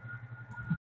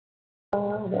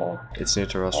 Oh, no. It's near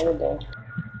Terastra.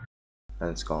 And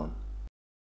it's gone.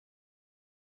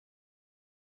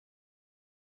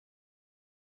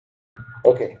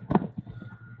 Okay,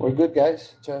 we're good,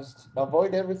 guys. Just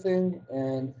avoid everything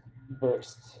and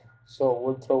burst. So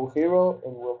we'll throw hero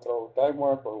and we'll throw time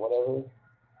warp or whatever.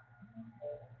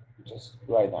 Just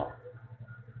right now.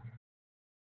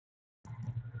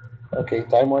 Okay,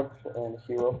 time warp and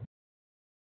hero.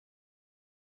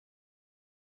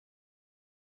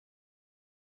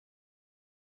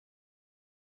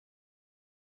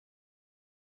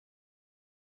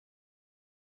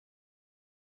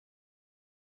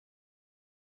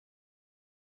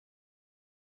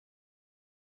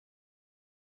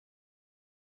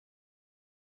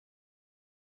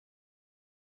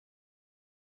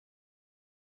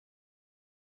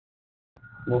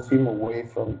 Move him away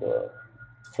from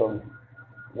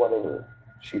whatever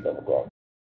sheet on the ground.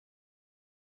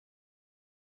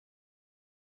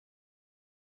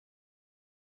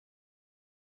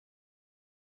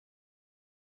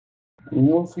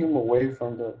 Move him away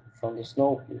from the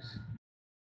snow, please.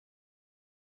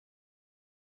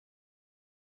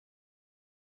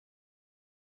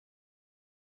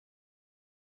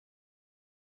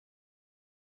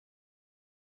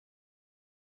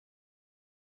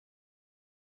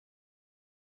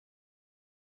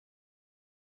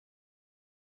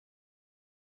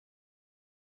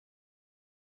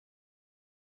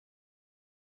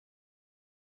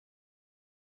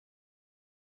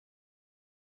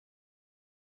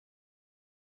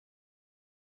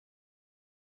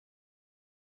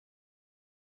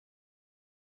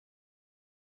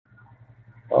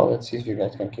 Well, let's see if you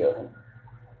guys can kill him.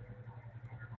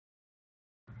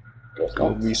 Guess Go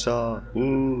not. Misa!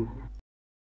 Woo!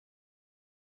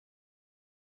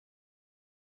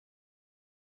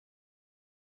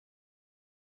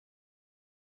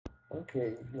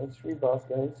 Okay, let's rebuff,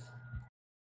 guys.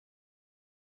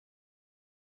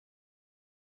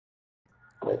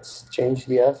 Let's change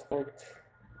the aspect.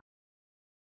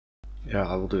 Yeah,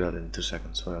 I will do that in 2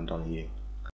 seconds when I'm done eating.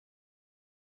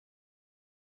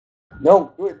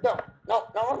 No, do it. No, no,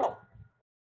 no, no.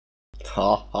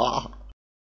 Ha ha!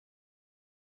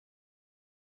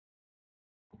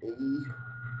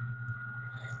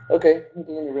 Okay, I'm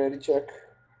doing a ready check.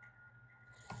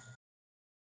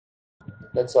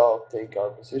 Let's all take our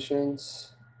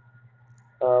positions.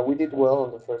 We did well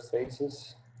on the first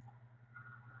phases.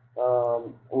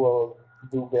 We'll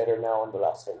do better now on the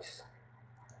last phase.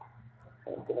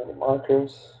 And get the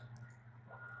markers.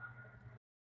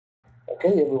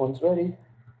 Okay, everyone's ready.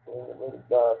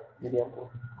 Gideon.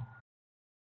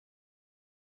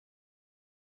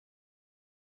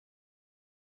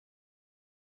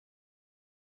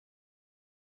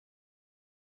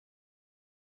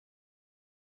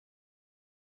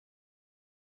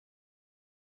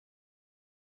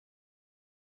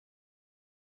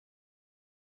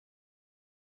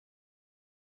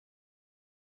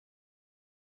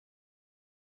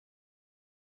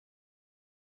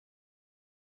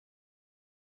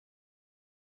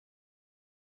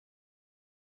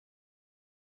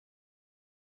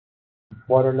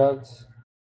 Waterlogs.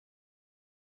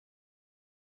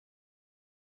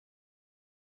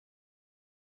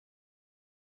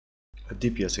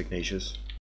 DPS Ignatius.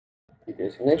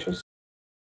 DPS Ignatius.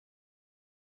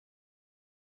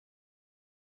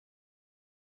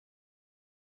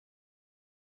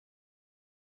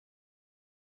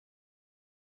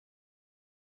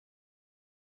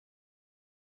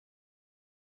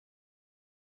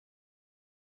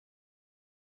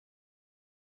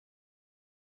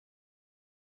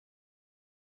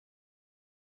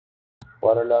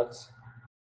 Waterlogs.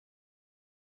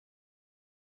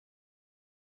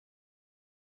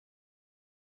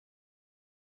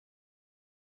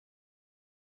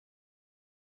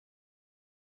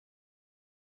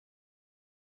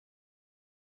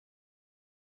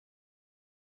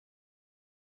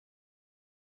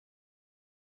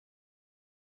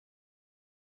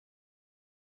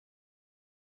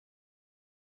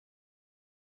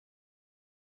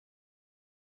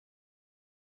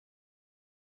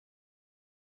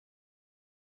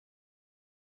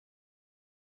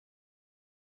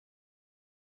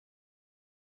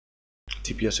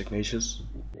 DPS Ignatius.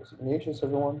 DPS Ignatius,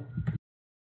 everyone.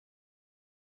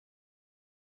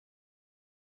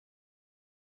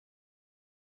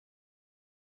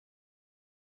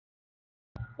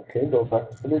 Okay, go back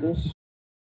to the leaders.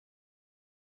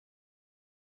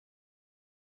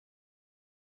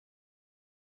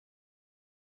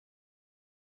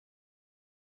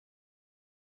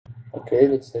 Okay,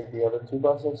 let's take the other two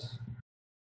buses.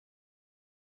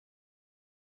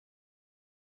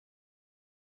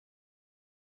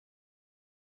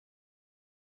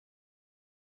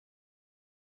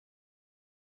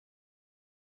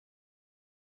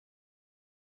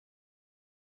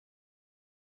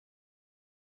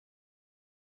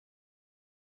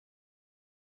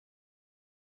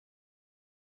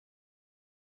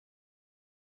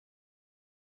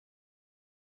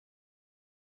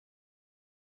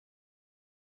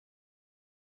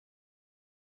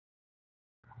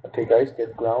 Okay, guys,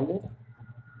 get grounded.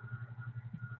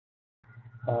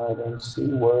 I don't see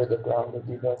where the grounded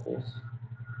debuff is.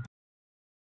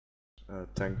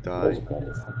 Tank Where's die. it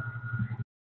grounded from?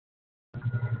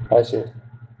 I see it.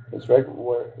 It's right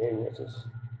where Aries is.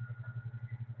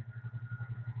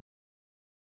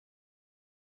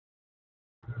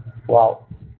 Wow.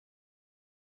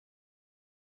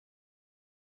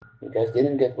 You guys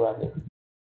didn't get grounded.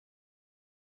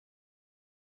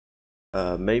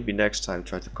 Maybe next time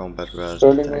try to combat Raz with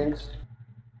Sterling tank. rings.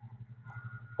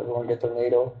 Everyone get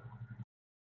tornado.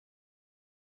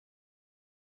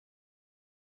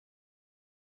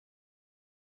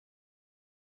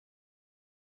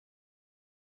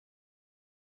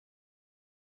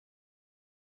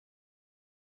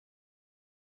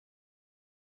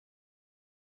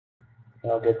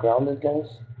 Now get grounded,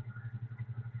 guys.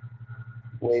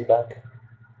 Way back.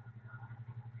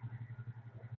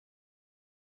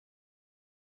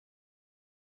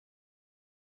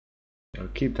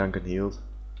 Keep Duncan healed.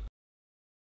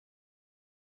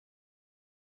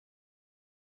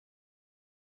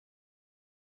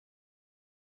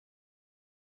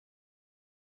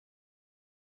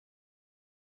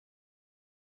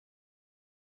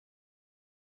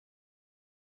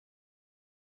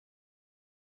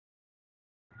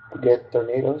 Get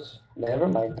tornadoes. Never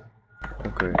mind.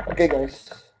 Okay. Okay, guys.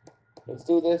 Let's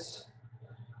do this.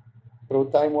 Throw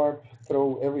time warp.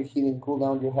 Throw every healing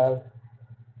cooldown you have.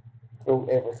 Throw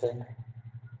everything.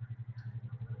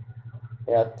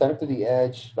 Yeah, tank to the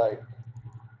edge. Like.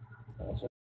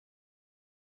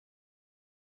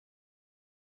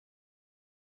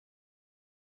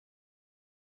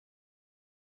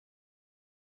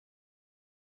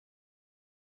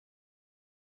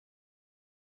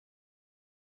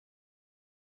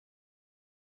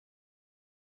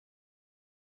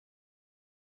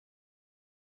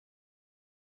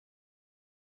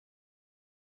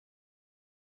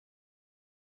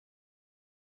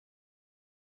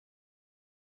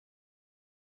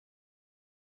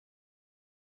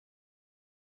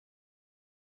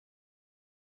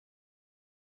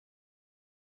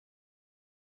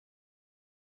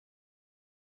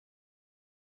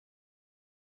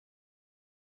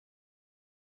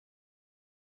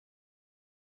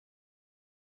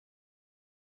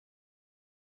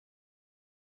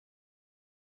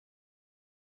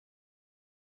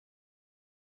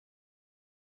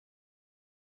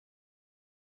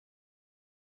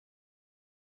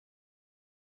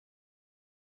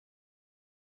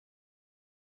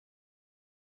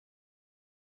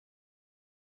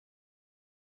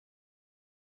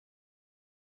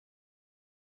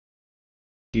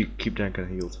 Keep Duncan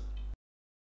healed.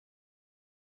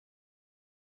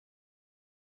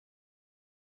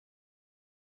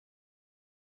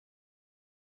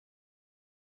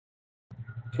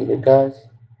 Feel it, guys.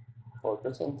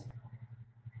 4%.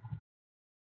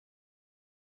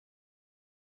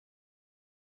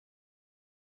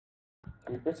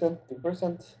 3%.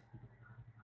 2%.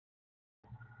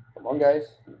 Come on, guys.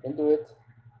 You can do it.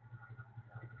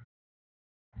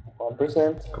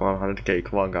 1%. Come on, 100k.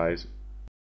 Come on, guys.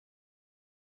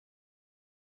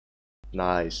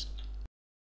 Nice.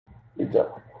 Good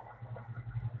job.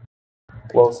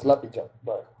 Well, sloppy job,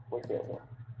 but we killed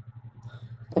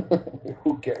him.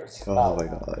 Who cares? Oh my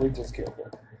god. We just killed him.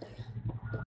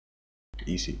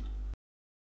 Easy.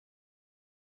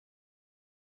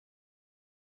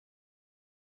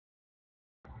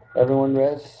 Everyone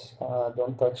rest.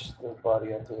 Don't touch the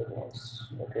body until everyone's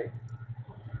okay.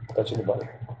 Touching the body.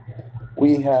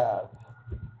 We have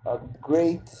a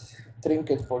great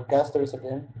trinket for casters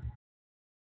again.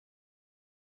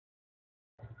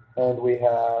 And we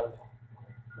have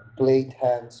blade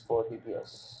hands for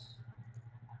DPS.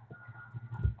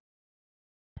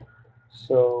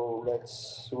 So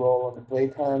let's roll on the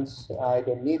blade hands. I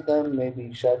don't need them. Maybe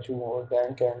Shachu or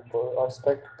Dankan for our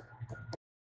spec.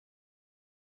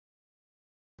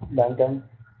 Dankan.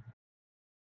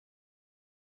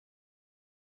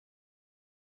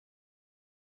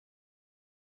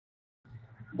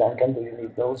 Duncan, do you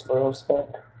need those for our spec?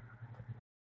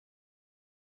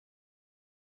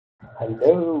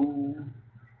 Hello.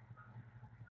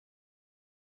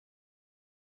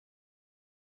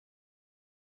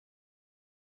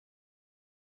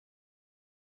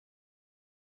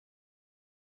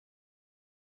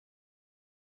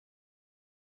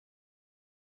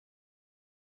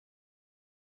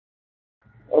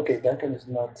 Okay, Duncan is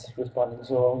not responding,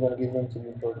 so I'm gonna give him to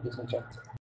you for disenchant.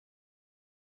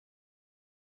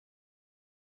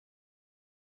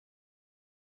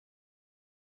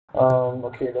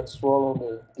 Okay, let's roll on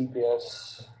the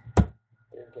DPS.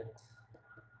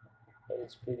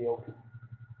 It's pretty open.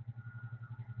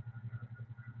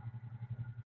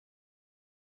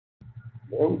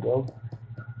 There we go.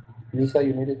 Lisa,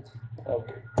 you need it.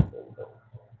 Okay. There we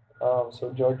go.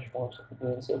 So George wants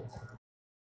it.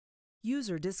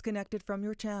 User disconnected from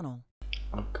your channel.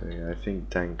 Okay, I think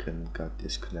Duncan got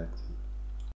disconnected.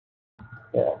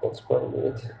 Yeah, that's probably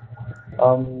it.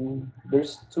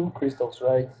 There's two crystals,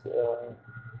 right?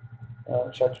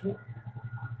 Chachu?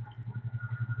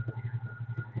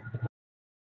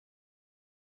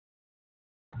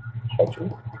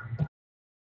 Chachu?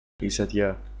 He said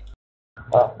yeah.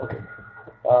 Ah, okay.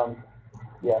 Um,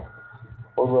 yeah.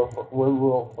 We'll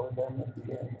roll for them at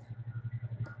the end.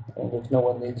 And if no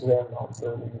one needs them, I'll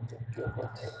throw them into the field.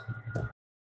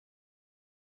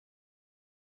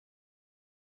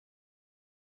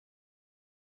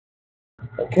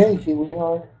 Okay, here we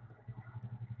are.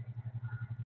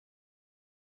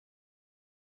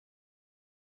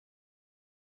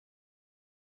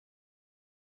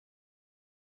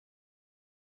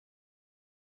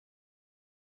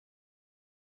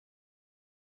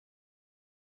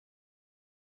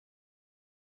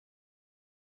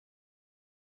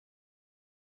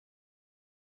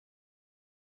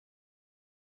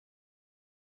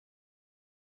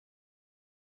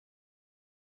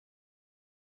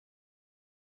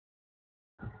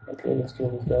 Okay, let's kill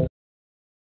this guy.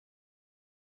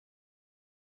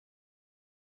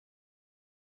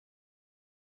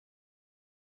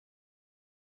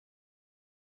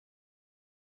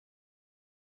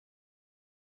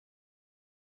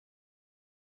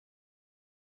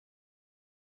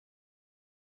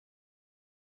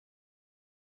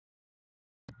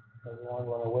 Everyone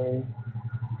run away.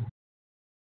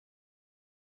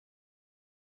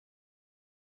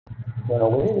 Run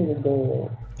away, and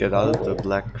go. Get out of the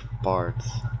black part.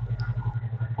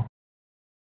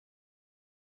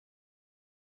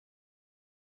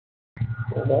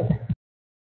 Go back.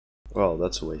 Well,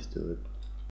 that's a way to do it.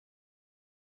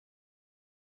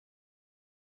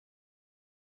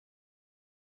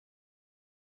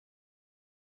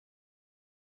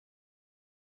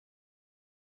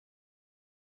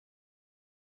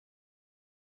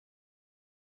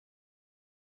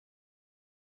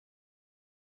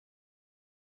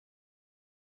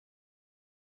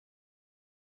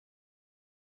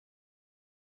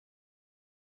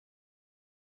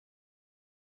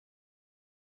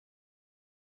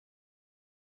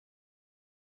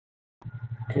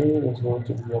 Okay, let's go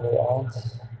to the other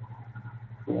ads.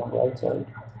 On the right side.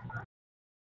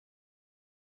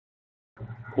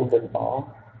 Pull them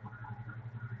all.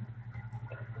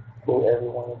 Pull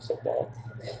everyone except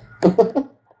that.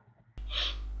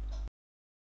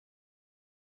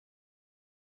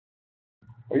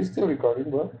 Are you still recording,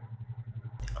 bro?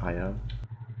 I am.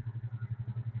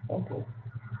 Okay.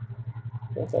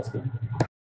 That's good.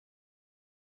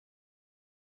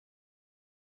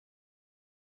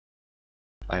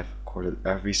 I have recorded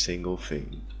every single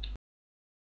thing.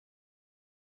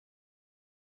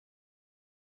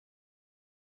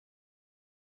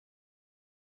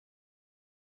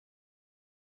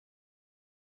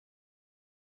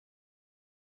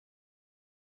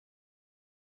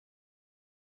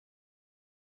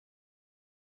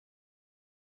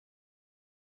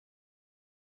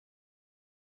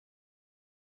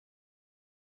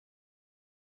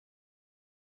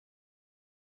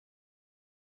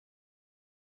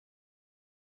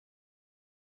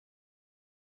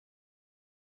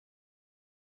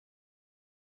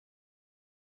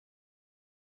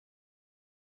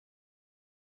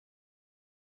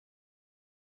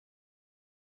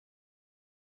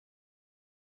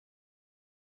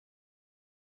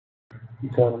 You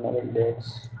got another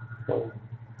legs for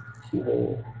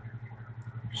healer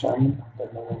shaman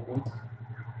that no one needs.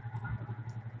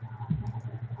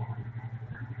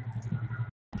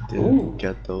 Didn't we Ooh,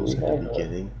 get those we in the have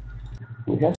beginning?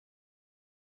 we have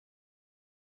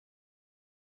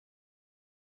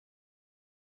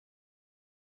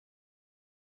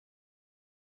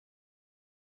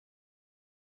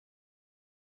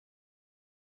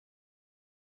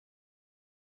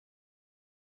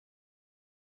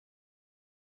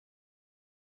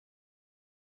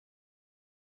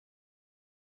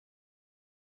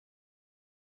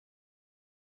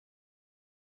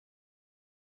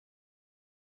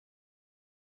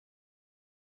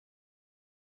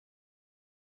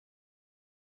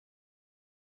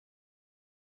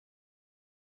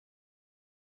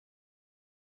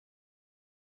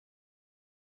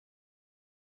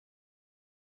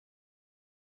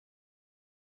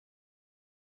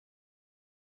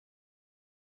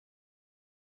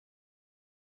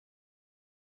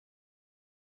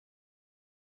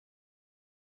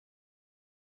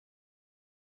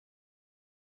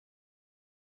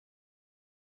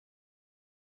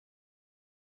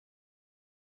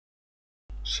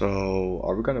So,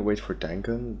 are we gonna wait for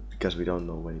Dangan? Because we don't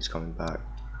know when he's coming back.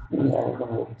 Yeah, we're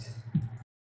gonna wait.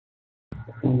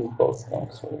 We need both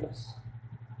snacks for this.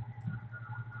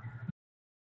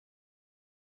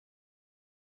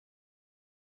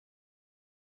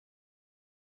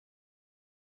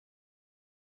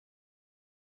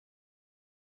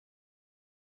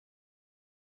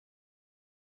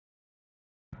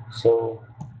 So,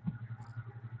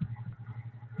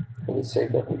 let's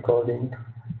save that recording.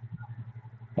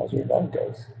 How's your back,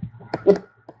 guys?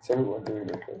 Is everyone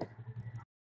doing okay?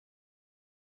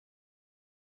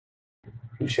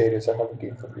 Appreciate it. I have a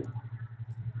gift for you.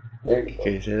 There you Can go.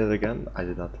 you say that again? I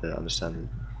did not understand it.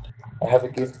 I have a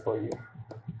gift for you.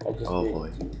 I just Oh gave boy.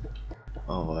 it to you.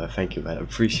 Oh, thank you, man. I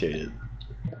appreciate it.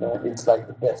 It's like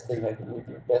the best thing I can do.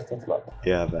 Best in luck.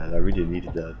 Yeah, man. I really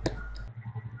needed that.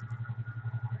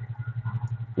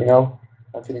 You know,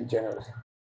 I'm feeling generous.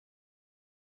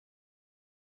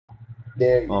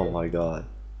 There you Oh go. my god.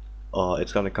 Oh,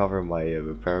 it's gonna cover my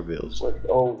repair bills. Wait,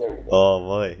 oh, there you go. Oh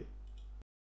boy.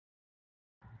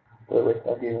 Wait,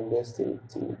 I'm giving this to.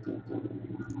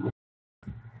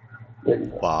 There you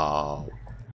go. Wow.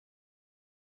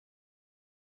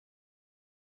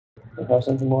 You have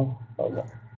something more? Oh, no.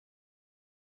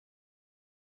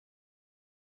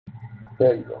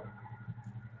 There you go.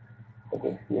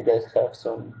 Okay, you guys have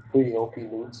some pretty OP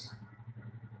loots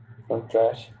from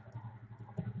trash.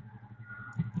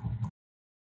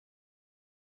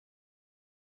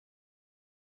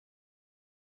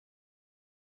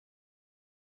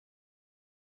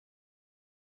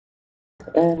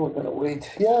 And we're gonna wait.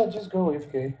 Yeah, just go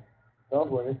AFK. Don't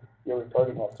worry, you're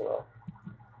recording after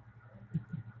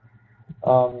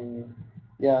all.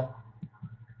 Yeah,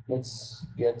 let's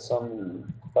get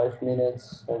some 5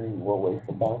 minutes and we'll wait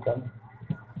for Duncan.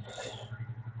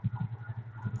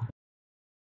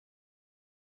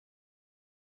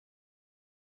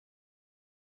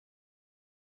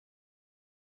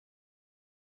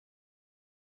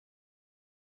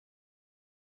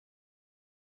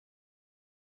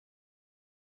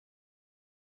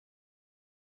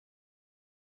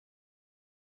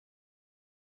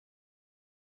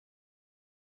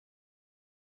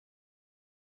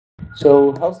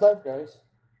 So, how's life, guys?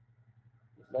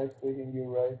 Is life treating you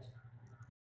right?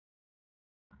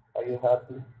 Are you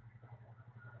happy?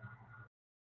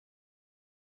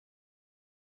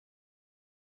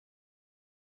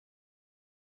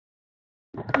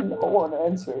 No one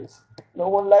answers. No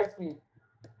one likes me.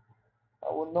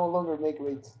 I will no longer make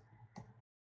rates.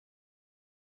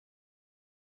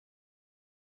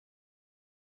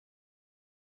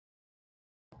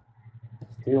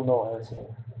 Still no answer.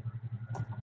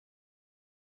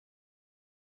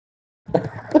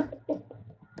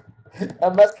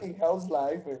 I'm asking how's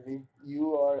life and if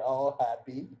you are all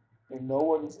happy and no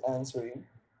one is answering,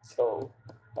 so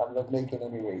I'm not making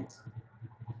any rates.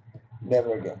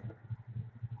 Never again.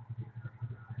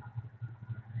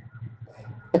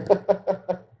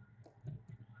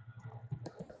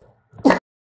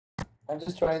 I'm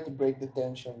just trying to break the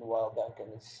tension while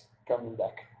Duncan is coming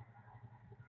back.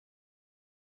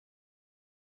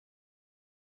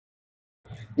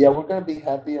 Yeah, we're gonna be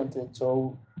happy until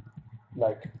Joe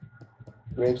like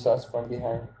rapes us from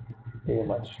behind, pretty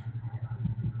much.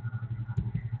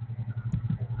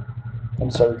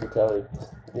 I'm sorry to tell it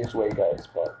this way, guys,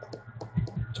 but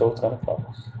Joe's gonna fuck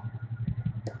us.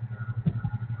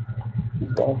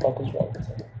 He's gonna fuck us right.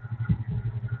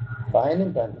 Fine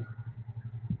and dandy.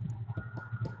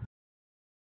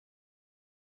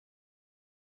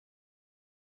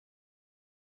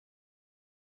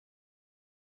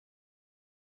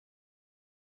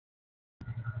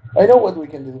 I know what we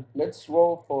can do. Let's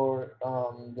roll for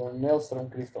the Maelstrom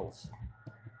crystals.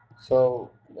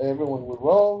 So everyone will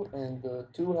roll, and the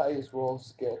two highest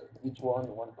rolls get each one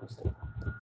crystal.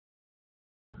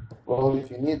 Roll if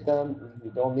you need them. If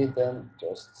you don't need them,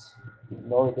 just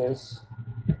ignore this.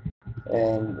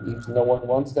 And if no one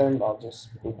wants them, I'll just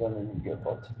put them in your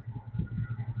pot.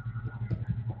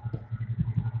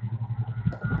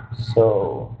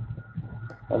 So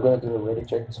I'm gonna do a ready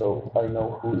check so I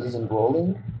know who isn't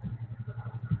rolling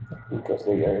because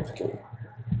they are AFK.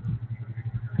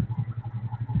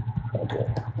 Okay.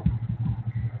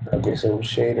 Okay, so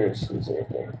shaders is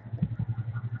AFK.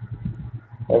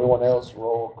 Everyone else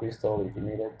roll crystal if you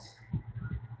need it.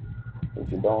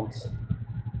 If you don't,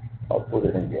 I'll put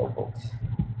it in the pot.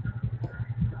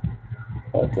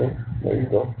 Okay, there you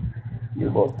go. You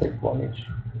both take one each.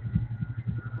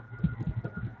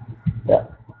 Yeah,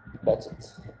 that's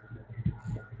it.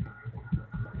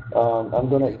 I'm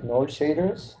gonna ignore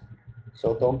shaders,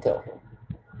 so don't tell him.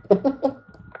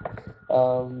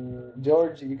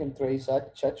 George, you can trade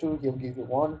Chachu. He'll give you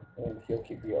one, and he'll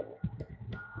keep the other.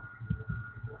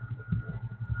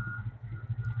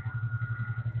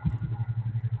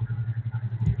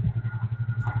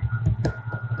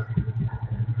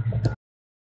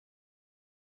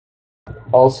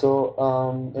 Also,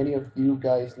 any of you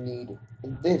guys need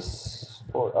this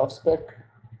for off spec?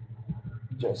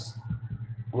 Just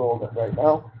roll it right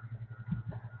now.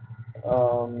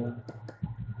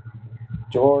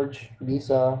 George,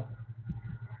 Lisa,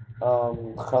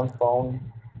 Hanfong,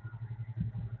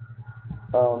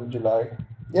 July.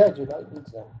 Yeah, July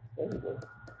needs them. Very good.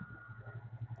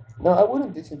 No, I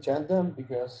wouldn't disenchant them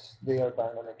because they are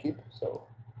bound on a keep, so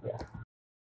yeah.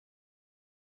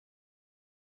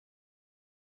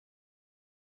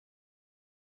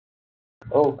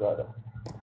 Oh god.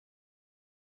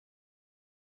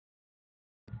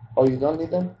 Oh, you don't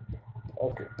need them?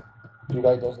 Okay.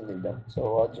 July doesn't need them,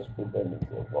 so I'll just put them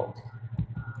into a vault.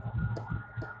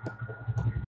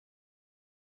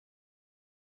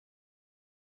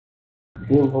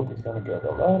 Guild vault is gonna get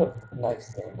a lot of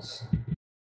nice things.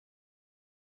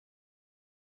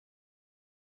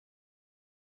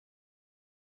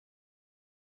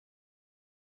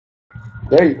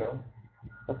 There you go.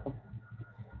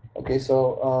 Okay,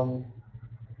 so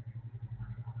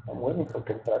I'm waiting for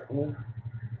contracting.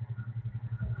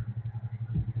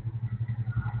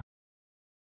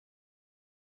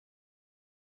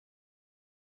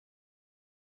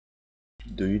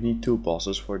 Do you need 2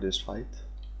 bosses for this fight?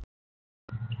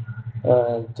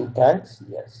 2 tanks,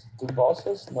 yes. 2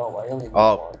 bosses? No, I only need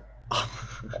Oh.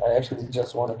 1. I actually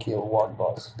just want to kill 1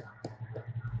 boss.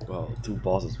 Well, 2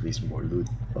 bosses means more loot.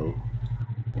 Oh,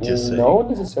 just saying. No,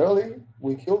 necessarily.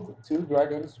 We killed 2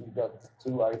 dragons. We got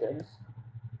 2 items.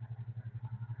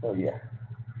 Oh yeah.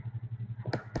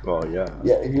 Well, yeah.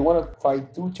 Yeah, if you want to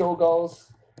fight 2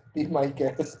 Chogals, be my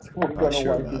guest. We're gonna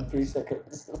sure, wipe in man. 3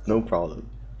 seconds. No problem.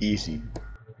 Easy.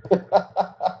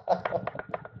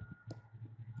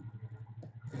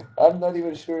 I'm not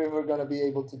even sure if we're gonna be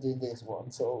able to do this one,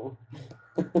 so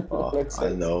let's I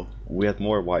see. know. We had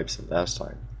more wipes than last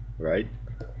time, right?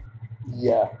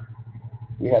 Yeah,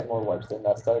 we had more wipes than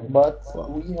last time, but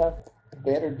Well. we have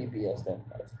better DPS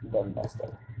than last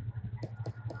time.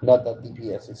 Not that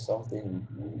DPS is something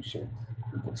we should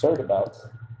be concerned about.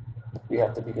 We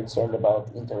have to be concerned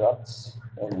about interrupts,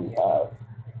 and we have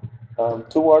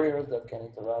 2 warriors that can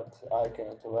interrupt. I can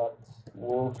interrupt.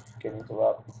 Wolf can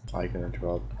interrupt. I can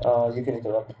interrupt. You can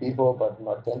interrupt people, but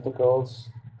not tentacles.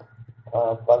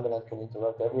 Balaclavaman can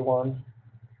interrupt everyone.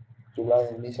 July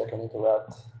and Lisa can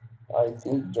interrupt. I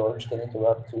think George can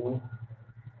interrupt too.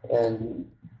 And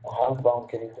Halfbound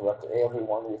can interrupt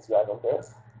everyone with Dragon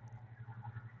Breath.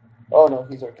 Oh no,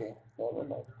 he's okay. Never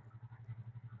mind.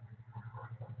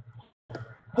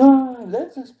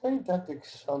 Let's explain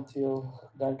tactics until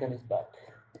Duncan is back.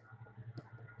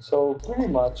 So pretty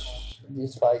much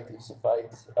this fight is a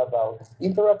fight about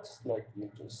interrupts, like you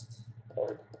just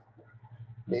heard.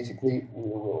 Basically, we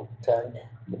will tank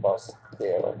the boss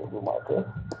there on the blue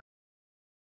marker.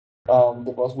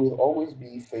 The boss will always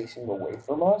be facing away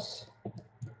from us,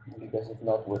 because if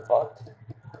not, we're fucked.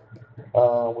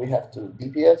 We have to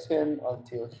DPS him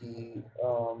until he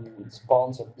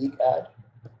spawns a big ad.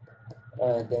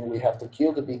 Then we have to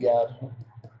kill the big ad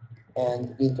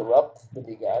and interrupt the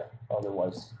big ad,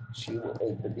 otherwise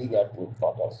the big ad will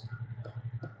fuck us.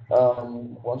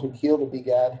 Once we kill the big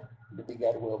ad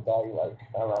will die like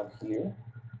around here.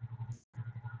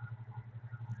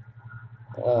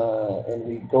 And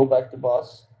we go back to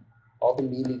boss. All the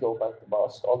melee go back to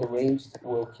boss. All the ranged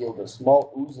will kill the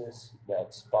small oozes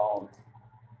that spawned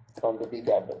from the big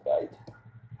ad that died.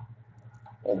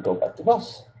 And go back to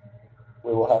boss.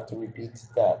 We will have to repeat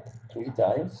that 3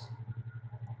 times.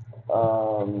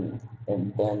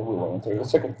 And then we will enter the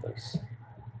second phase.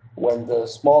 When the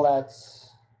small ads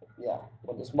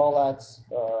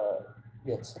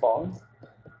get spawned,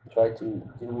 try to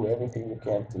do everything you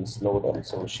can to slow them.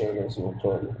 So shaders,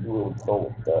 you will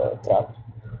throw the trap.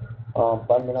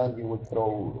 Balaclavaman, you would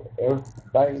throw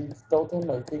Earthbind Totem,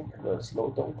 I think, the slow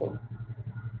totem.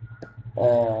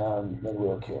 And then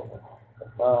we'll kill them.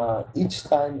 Each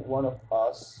time one of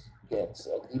us gets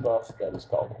a debuff that is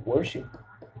called Worship,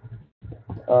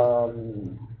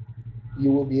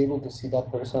 you will be able to see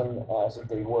that person as if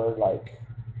they were like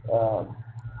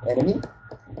enemy,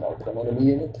 like an enemy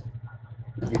unit.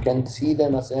 If you can see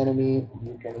them as enemy,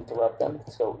 you can interrupt them,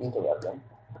 so interrupt them.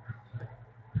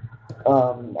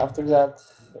 After that,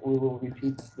 we will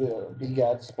repeat the big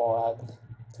ad, small ad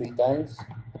 3 times,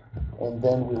 and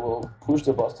then we will push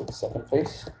the boss to the second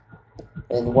phase.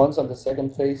 And once on the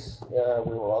second phase,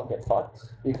 we will all get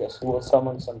fucked because we will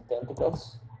summon some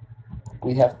tentacles.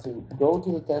 We have to go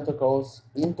to the tentacles,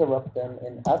 interrupt them,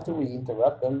 and after we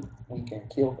interrupt them, we can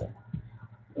kill them.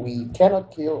 We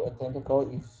cannot kill a tentacle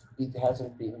if it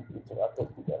hasn't been interrupted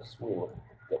because we will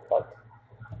get fucked.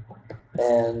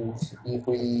 And if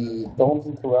we don't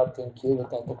interrupt and kill the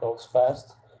tentacles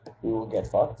fast, we will get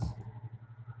fucked.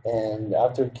 And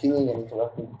after killing and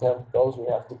interrupting the tentacles,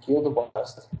 we have to kill the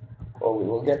boss or we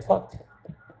will get fucked.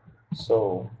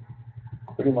 So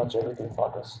pretty much everything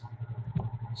fuck us.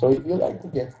 So if you like to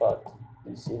get fucked,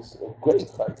 this is a great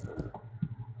fight for you.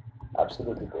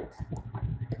 Absolutely great.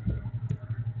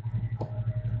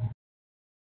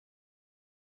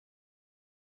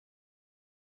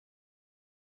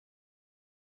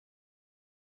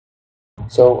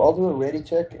 So I'll do a ready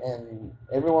check and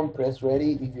everyone press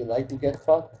ready if you like to get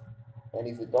fucked. And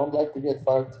if you don't like to get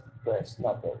fucked, press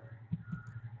not ready.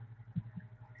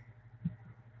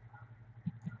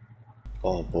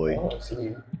 Oh boy. Oh, I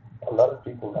see. A lot of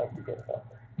people like to get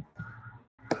fucked.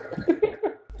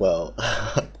 Well.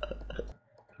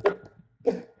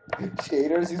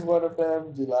 Shaders is one of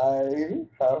them. July,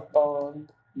 Harpon,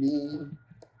 me,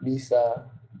 Misa,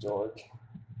 George.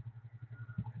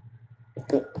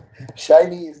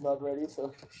 Shiny is not ready,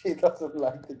 so she doesn't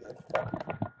like to get fucked.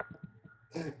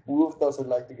 Wolf doesn't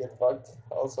like to get fucked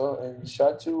also, and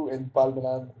Shachu and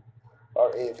Palmeland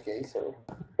are AFK, so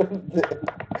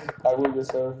I will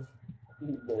reserve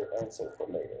their answer for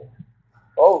later.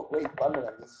 Oh, wait,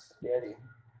 Palmeland is ready.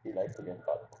 He likes to get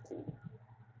fucked too.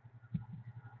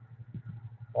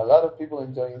 A lot of people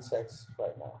enjoying sex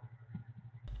right now.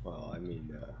 Well, I mean,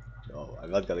 no,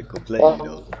 I'm not gonna complain, you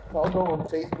know. I'll go on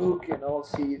Facebook and I'll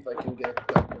see if I can get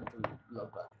them to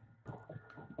love back.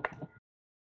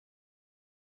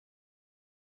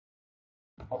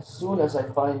 As soon as I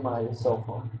find my cell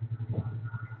phone.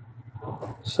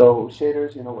 So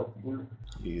shaders, you know what to do.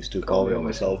 You used to call me on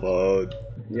my cell phone.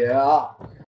 Yeah.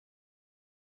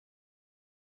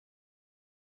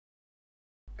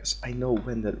 Because I know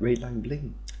when that hotline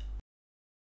bling.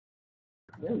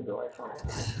 There we go, I found it.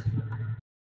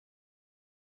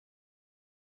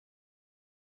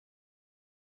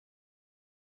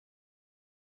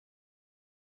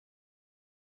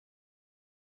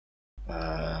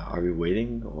 Are we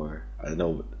waiting or I don't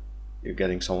know? You're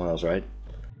getting someone else, right?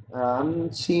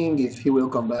 I'm seeing if he will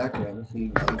come back, and if he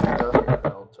doesn't,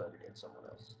 I'll try to get someone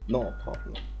else. No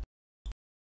problem.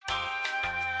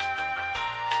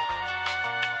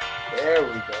 There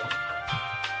we go.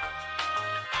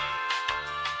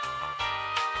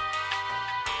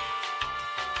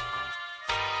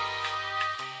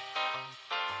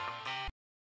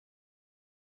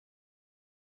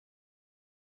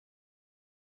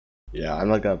 Yeah, I'm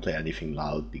not gonna play anything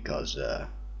loud because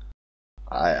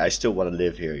I still want to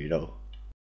live here, you know.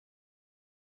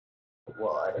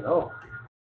 Well, I don't know.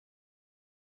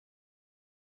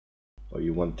 Oh,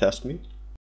 you want to test me?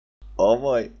 Oh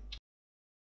boy.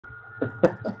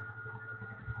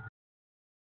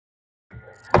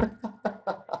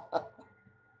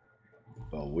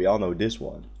 Well, we all know this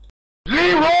one.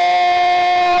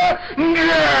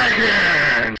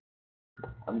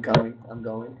 I'm coming. I'm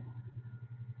going.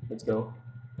 Let's go.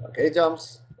 Okay,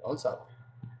 jumps. What's up?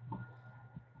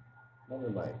 Never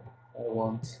mind. I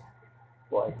want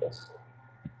Wipers.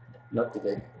 Not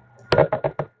today.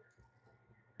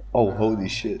 Oh, holy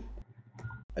shit.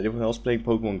 Anyone else playing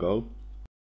Pokemon Go?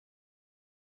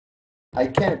 I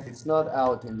can't. It's not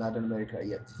out in Latin America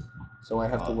yet. So I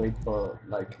have to Oh. wait for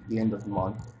like the end of the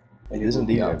month. It will isn't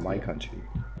be either out in my here. country.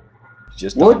 It's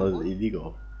just What? downloaded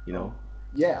illegal, you know?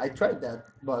 Yeah, I tried that,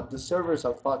 but the servers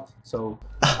are fucked. So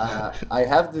I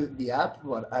have the app,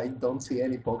 but I don't see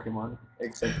any Pokemon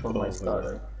except for my Oh,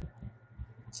 starter.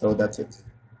 So that's it.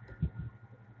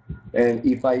 And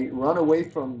if I run away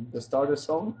from the starter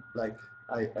zone, like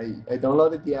I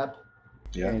downloaded the app,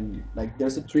 Yeah. and like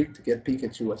there's a trick to get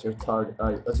Pikachu as your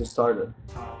starter.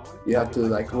 You have to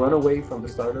like run away from the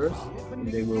starters, and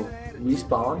they will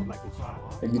respawn.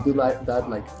 And you do like that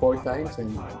like 4 times, and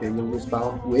they will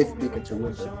respawn with Pikachu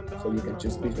with it, so you can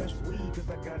choose Pikachu.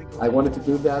 I wanted to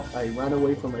do that. I ran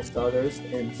away from my starters,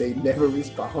 and they never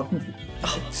respawned.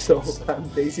 So I'm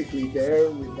basically there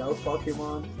without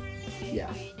Pokemon.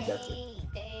 Yeah, that's it.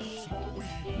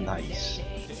 Nice.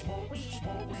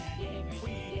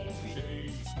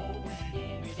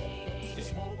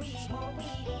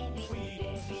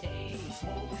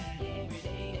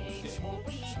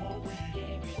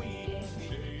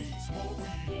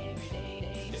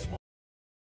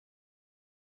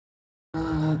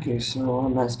 Okay, so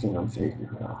I'm asking on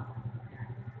Facebook now.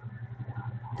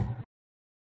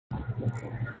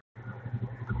 Okay.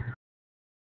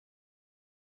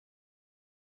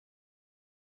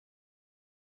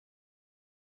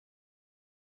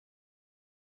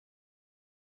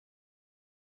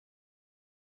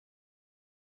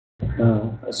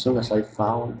 As soon as I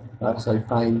find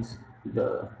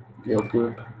the guild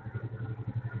group,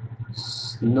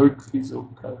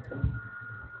 Snurkfizzle Cartel.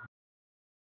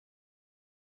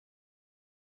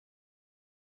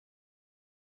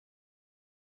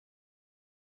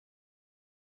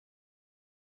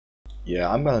 Yeah,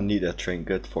 I'm gonna need a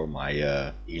trinket for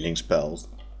my healing spells.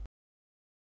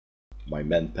 My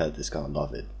man pet is gonna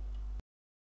love it.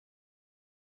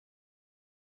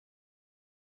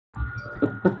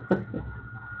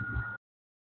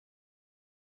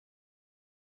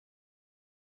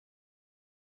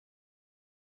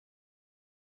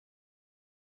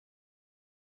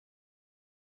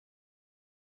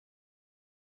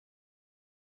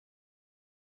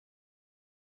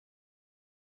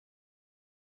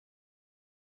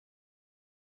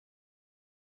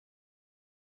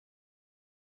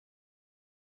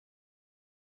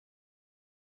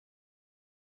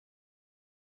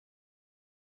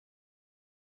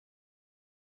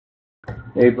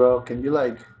 Hey bro, can you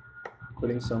like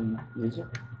put in some music?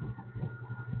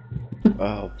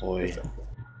 Oh boy.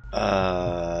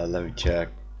 Let me check.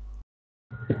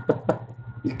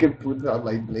 You can put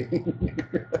Hotline bling.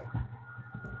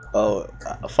 Oh,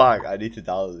 fuck, I need to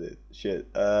download it. Shit.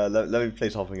 Let me play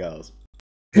something else.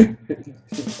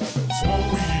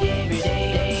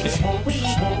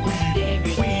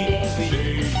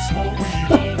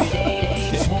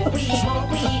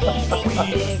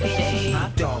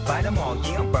 Dog bite 'em all,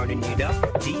 yeah, I'm burning it up.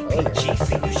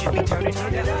 DPGC, you should be turning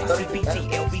it up. CBT,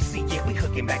 LBC, yeah, we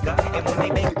hooking back up. And when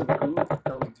they make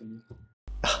Coming to me.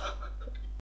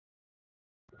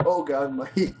 Oh god, my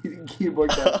keyboard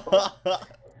got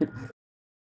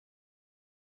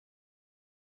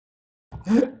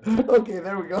Okay,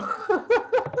 there we go.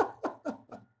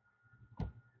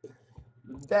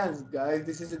 Dance, guys.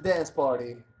 This is a dance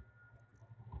party.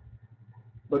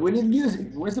 But we need music.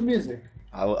 Where's the music?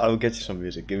 I will get you some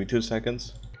music. Give me 2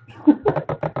 seconds.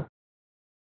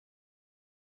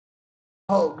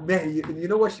 Oh man, you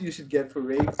know what you should get for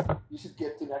raids? You should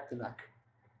get Tanuk.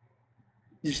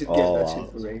 You should get that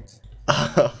shit for raids.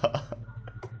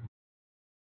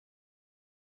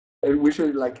 And we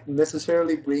should like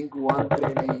necessarily bring one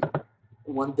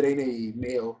trainee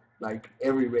male like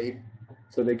every raid,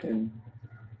 so they can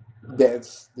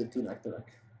dance the Tanuk.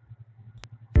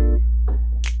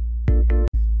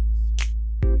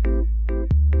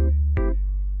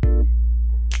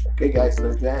 Okay, guys,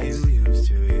 let's dance.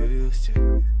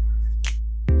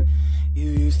 You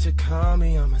used to call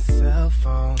me on my cell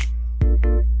phone.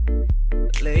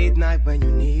 Late night when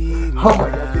you need me. Oh my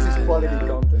god, this is quality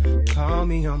content. Call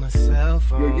me on my cell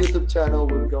phone. Your YouTube channel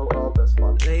will go up as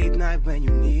fun. Late night when you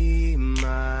need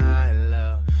my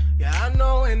love. Yeah, I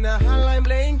know in the hotline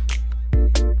bling,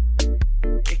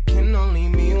 it can only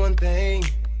mean one thing.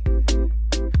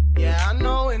 Yeah, I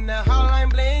know in the hotline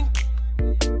bling,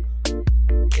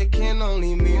 it can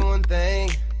only mean one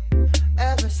thing.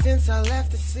 Ever since I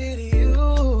left the city,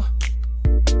 you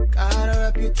got a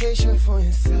reputation for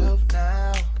yourself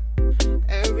now.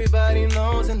 Everybody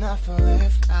knows and I feel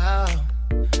left out.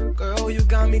 Girl, you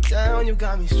got me down, you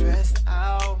got me stressed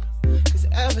out. Cause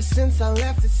ever since I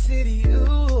left the city,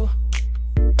 you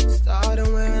started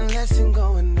wearing less and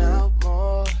going out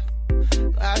more.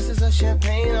 Glasses of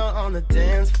champagne out on the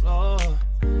dance floor.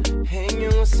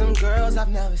 Hanging with some girls I've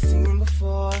never seen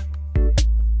before.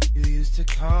 You used to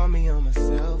call me on my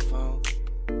cell phone.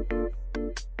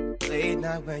 Late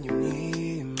night when you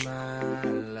need my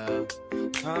love.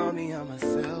 Call me on my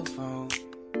cell phone.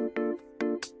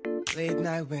 Late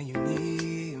night when you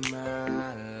need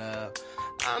my love.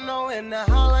 I know in the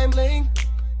hotline bling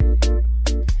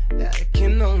that it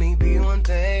can only be one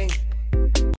thing.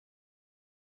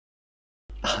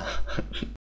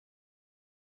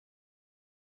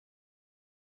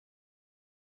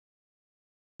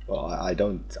 Well, I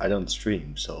don't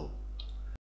stream, so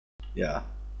yeah,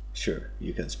 sure,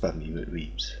 you can spam me with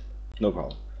memes, no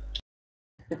problem.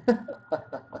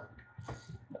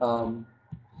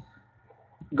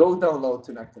 Go download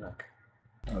Tanuk.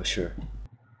 Oh sure.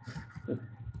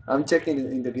 I'm checking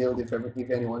in the guild if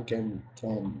anyone can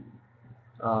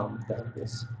tap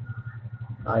this.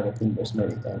 I don't think there's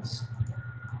many taps.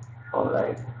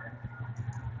 Alright.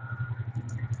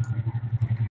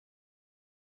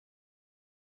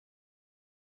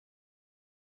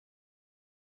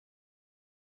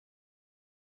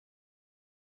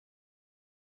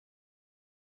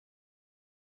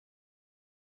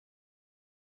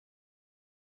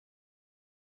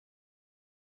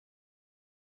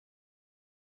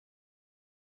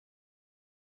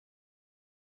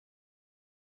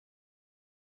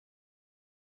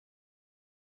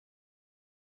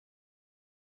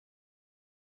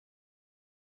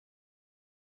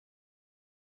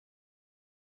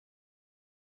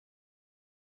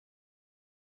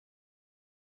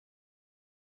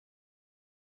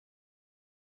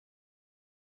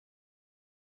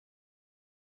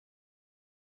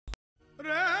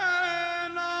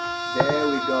 There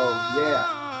we go.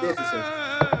 Yeah, this is it.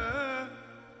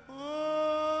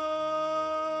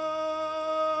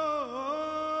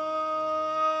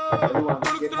 Everyone,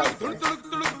 get hyped, guys.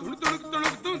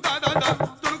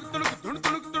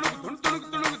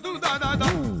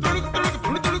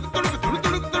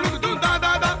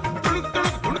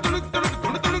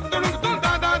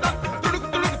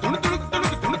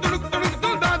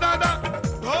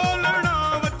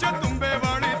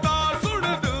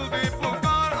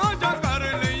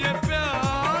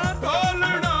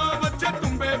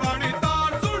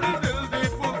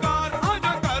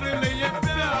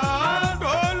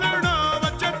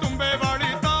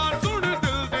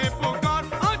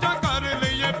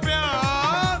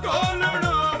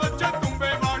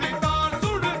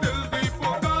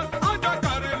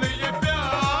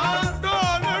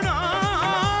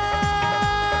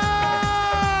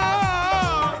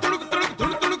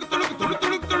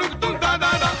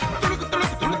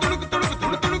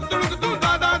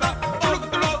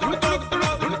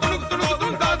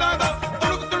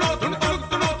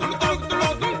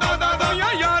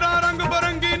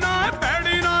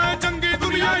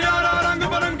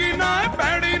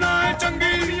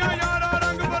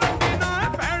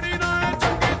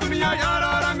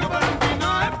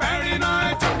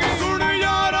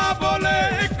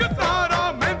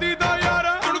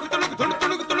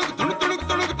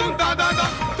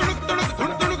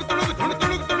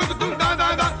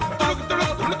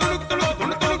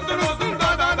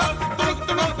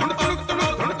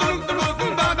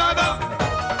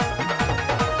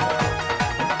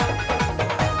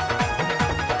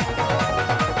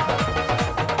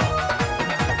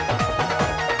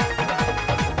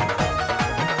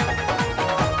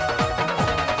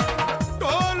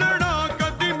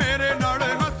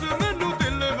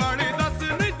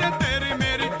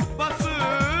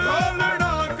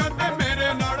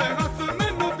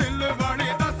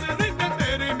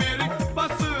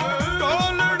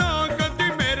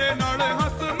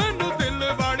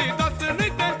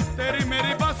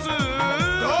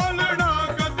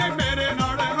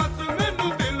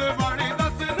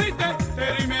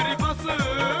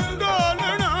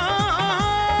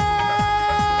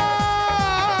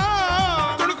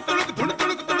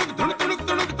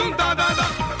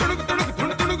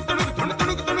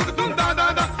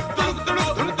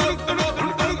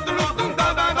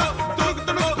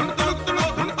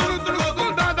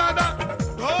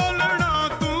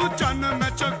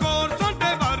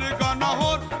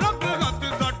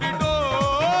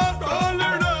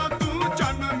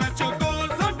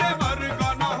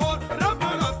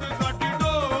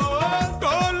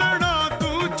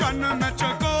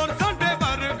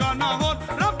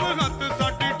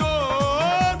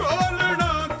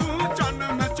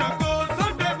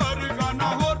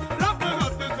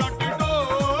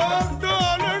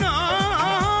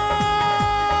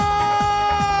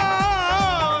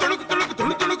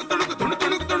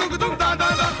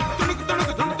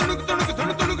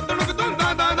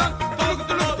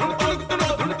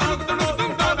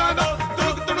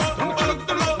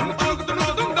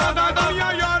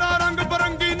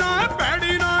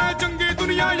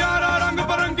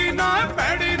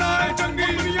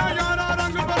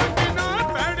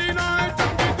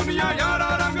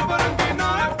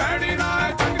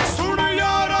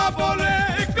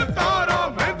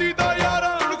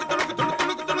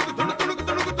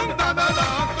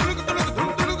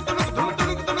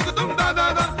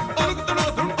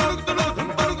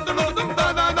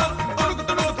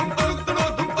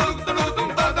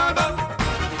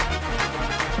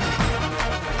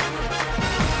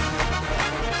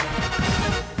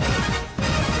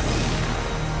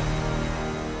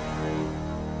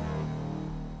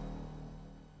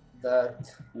 That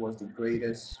was the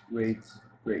greatest rate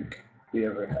break we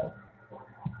ever had.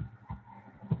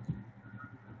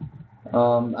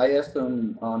 I asked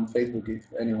on Facebook if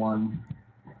anyone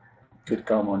could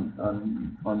come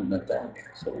on the tank,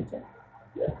 so we can,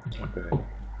 yeah. Okay.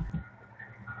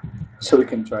 So we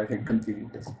can try to continue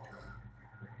this.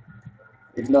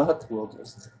 If not, we'll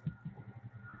just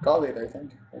call it,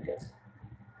 I guess.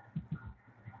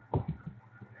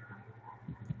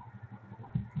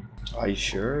 Are you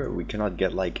sure we cannot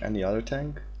get like any other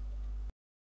tank?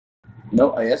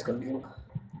 No, I asked on you.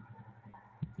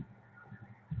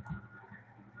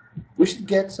 We should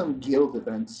get some guild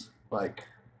events, like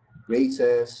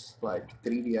races, like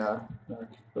trivia, like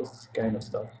those kind of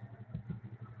stuff.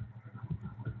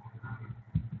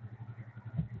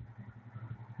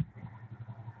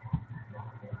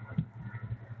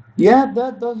 Yeah,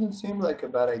 that doesn't seem like a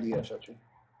bad idea, Shachi.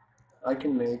 I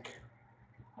can make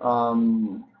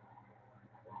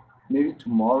maybe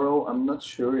tomorrow. I'm not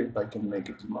sure if I can make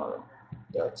it tomorrow.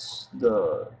 That's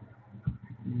the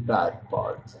bad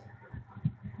part.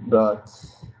 But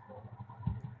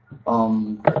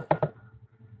um,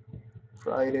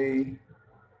 Friday,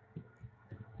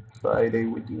 Friday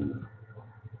we do.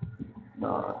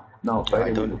 No, Yeah,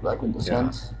 Friday we do Black Wind yeah,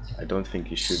 Descent. I don't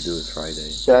think you should do it Friday.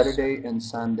 Saturday and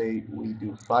Sunday we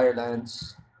do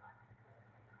Firelands.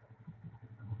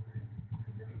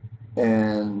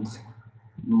 And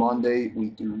Monday we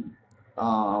do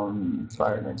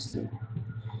Firelands too.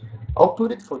 I'll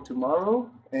put it for tomorrow,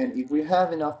 and if we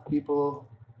have enough people,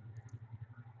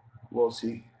 we'll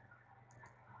see.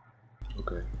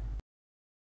 Okay.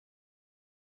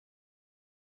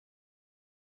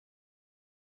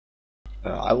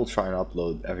 I will try and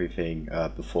upload everything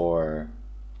before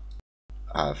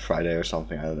Friday or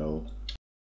something. I don't know.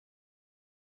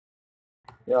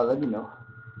 Yeah, let me know.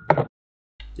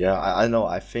 Yeah, I know.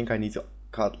 I think I need to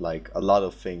cut like a lot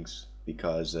of things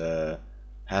because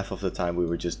half of the time we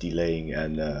were just delaying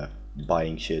and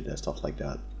buying shit and stuff like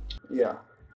that. Yeah.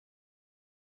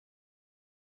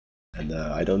 And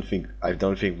I don't think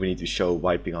we need to show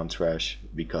wiping on trash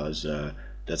because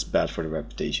that's bad for the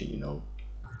reputation, you know.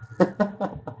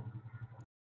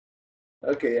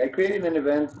 Okay, I created an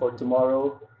event for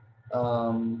tomorrow.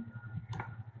 Um,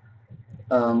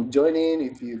 join in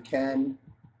if you can.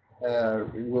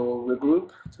 We'll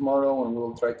regroup tomorrow and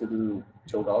we'll try to do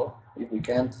Chogal. If we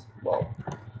can't, well,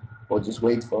 we'll just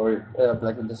wait for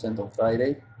Black and Descent on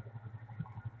Friday.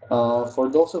 For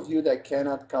those of you that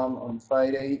cannot come on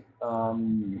Friday,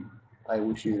 I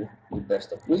wish you the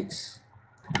best of weeks.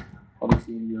 I'll be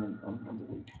seeing you on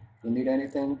the week. If you need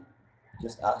anything,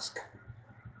 just ask.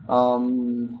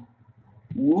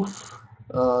 Woof,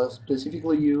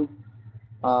 specifically you,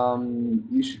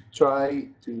 you should try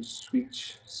to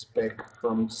switch spec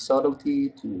from subtlety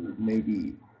to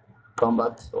maybe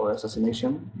combat or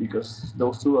assassination because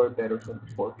those two are better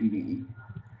for PvE.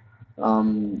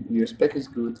 Your spec is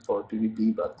good for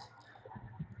PvP, but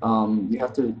you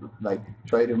have to like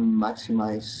try to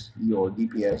maximize your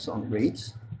DPS on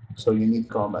raids. So you need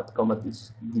combat. Combat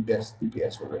is the best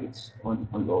DPS for raids on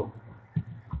load.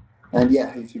 And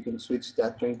yeah, if you can switch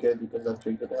that trinket because that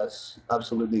trinket has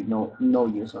absolutely no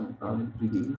use on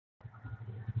PvE.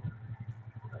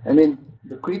 I mean,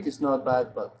 the crit is not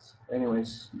bad, but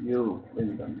anyways, you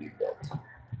really don't need that.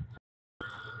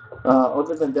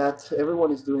 Other than that,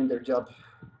 everyone is doing their job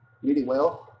really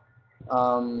well.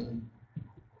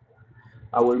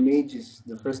 Our mage is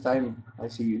the first time I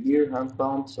see you here,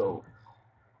 Handbound, so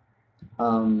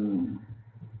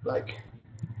like,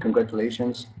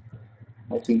 congratulations.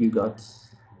 I think you got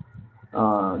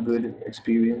good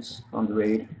experience on the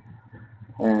raid,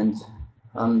 and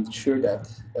I'm sure that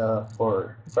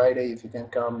for Friday, if you can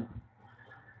come,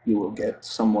 you will get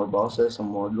some more bosses, some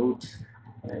more loot,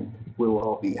 and we will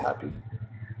all be happy.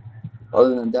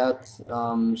 Other than that,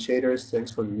 shaders,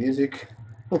 thanks for the music.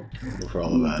 For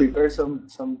all of that. Prepare some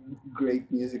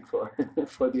great music for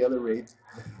for the other raids.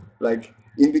 Like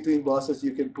in between bosses,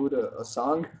 you can put a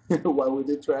song while we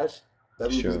did trash. That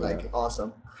would Sure, be like yeah.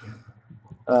 awesome.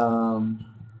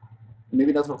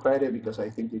 Maybe not for Friday because I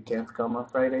think you can't come on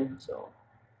Friday. So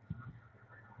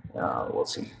we'll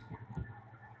see.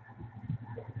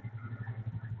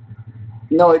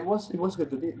 No, it was good.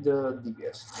 The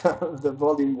DPS, the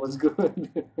volume was good.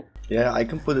 Yeah, I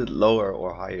can put it lower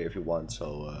or higher if you want.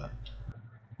 So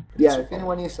Yeah, if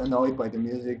anyone is annoyed by the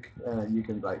music, you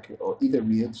can like or either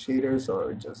mute shaders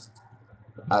or just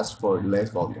ask for less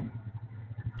volume.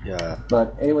 yeah.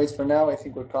 But anyways, for now, I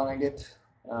think we're calling it.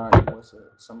 It was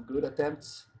some good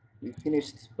attempts. We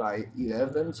finished by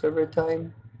 11 server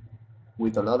time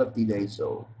with a lot of delay,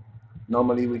 so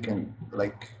normally we can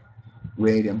like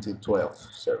raid until 12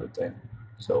 server time.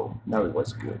 So now it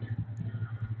was good.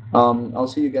 I'll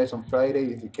see you guys on Friday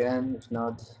if you can. If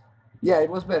not, yeah, it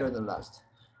was better than last.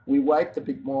 We wiped a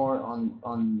bit more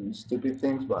on stupid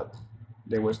things, but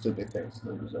they were stupid things.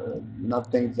 There was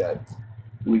not things that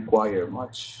require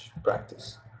much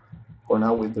practice. For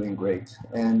now, we're doing great,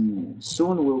 and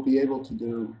soon we'll be able to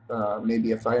do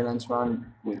maybe a Firelands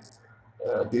run with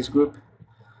this group.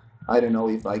 I don't know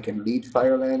if I can lead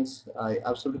Firelands. I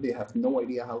absolutely have no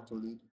idea how to lead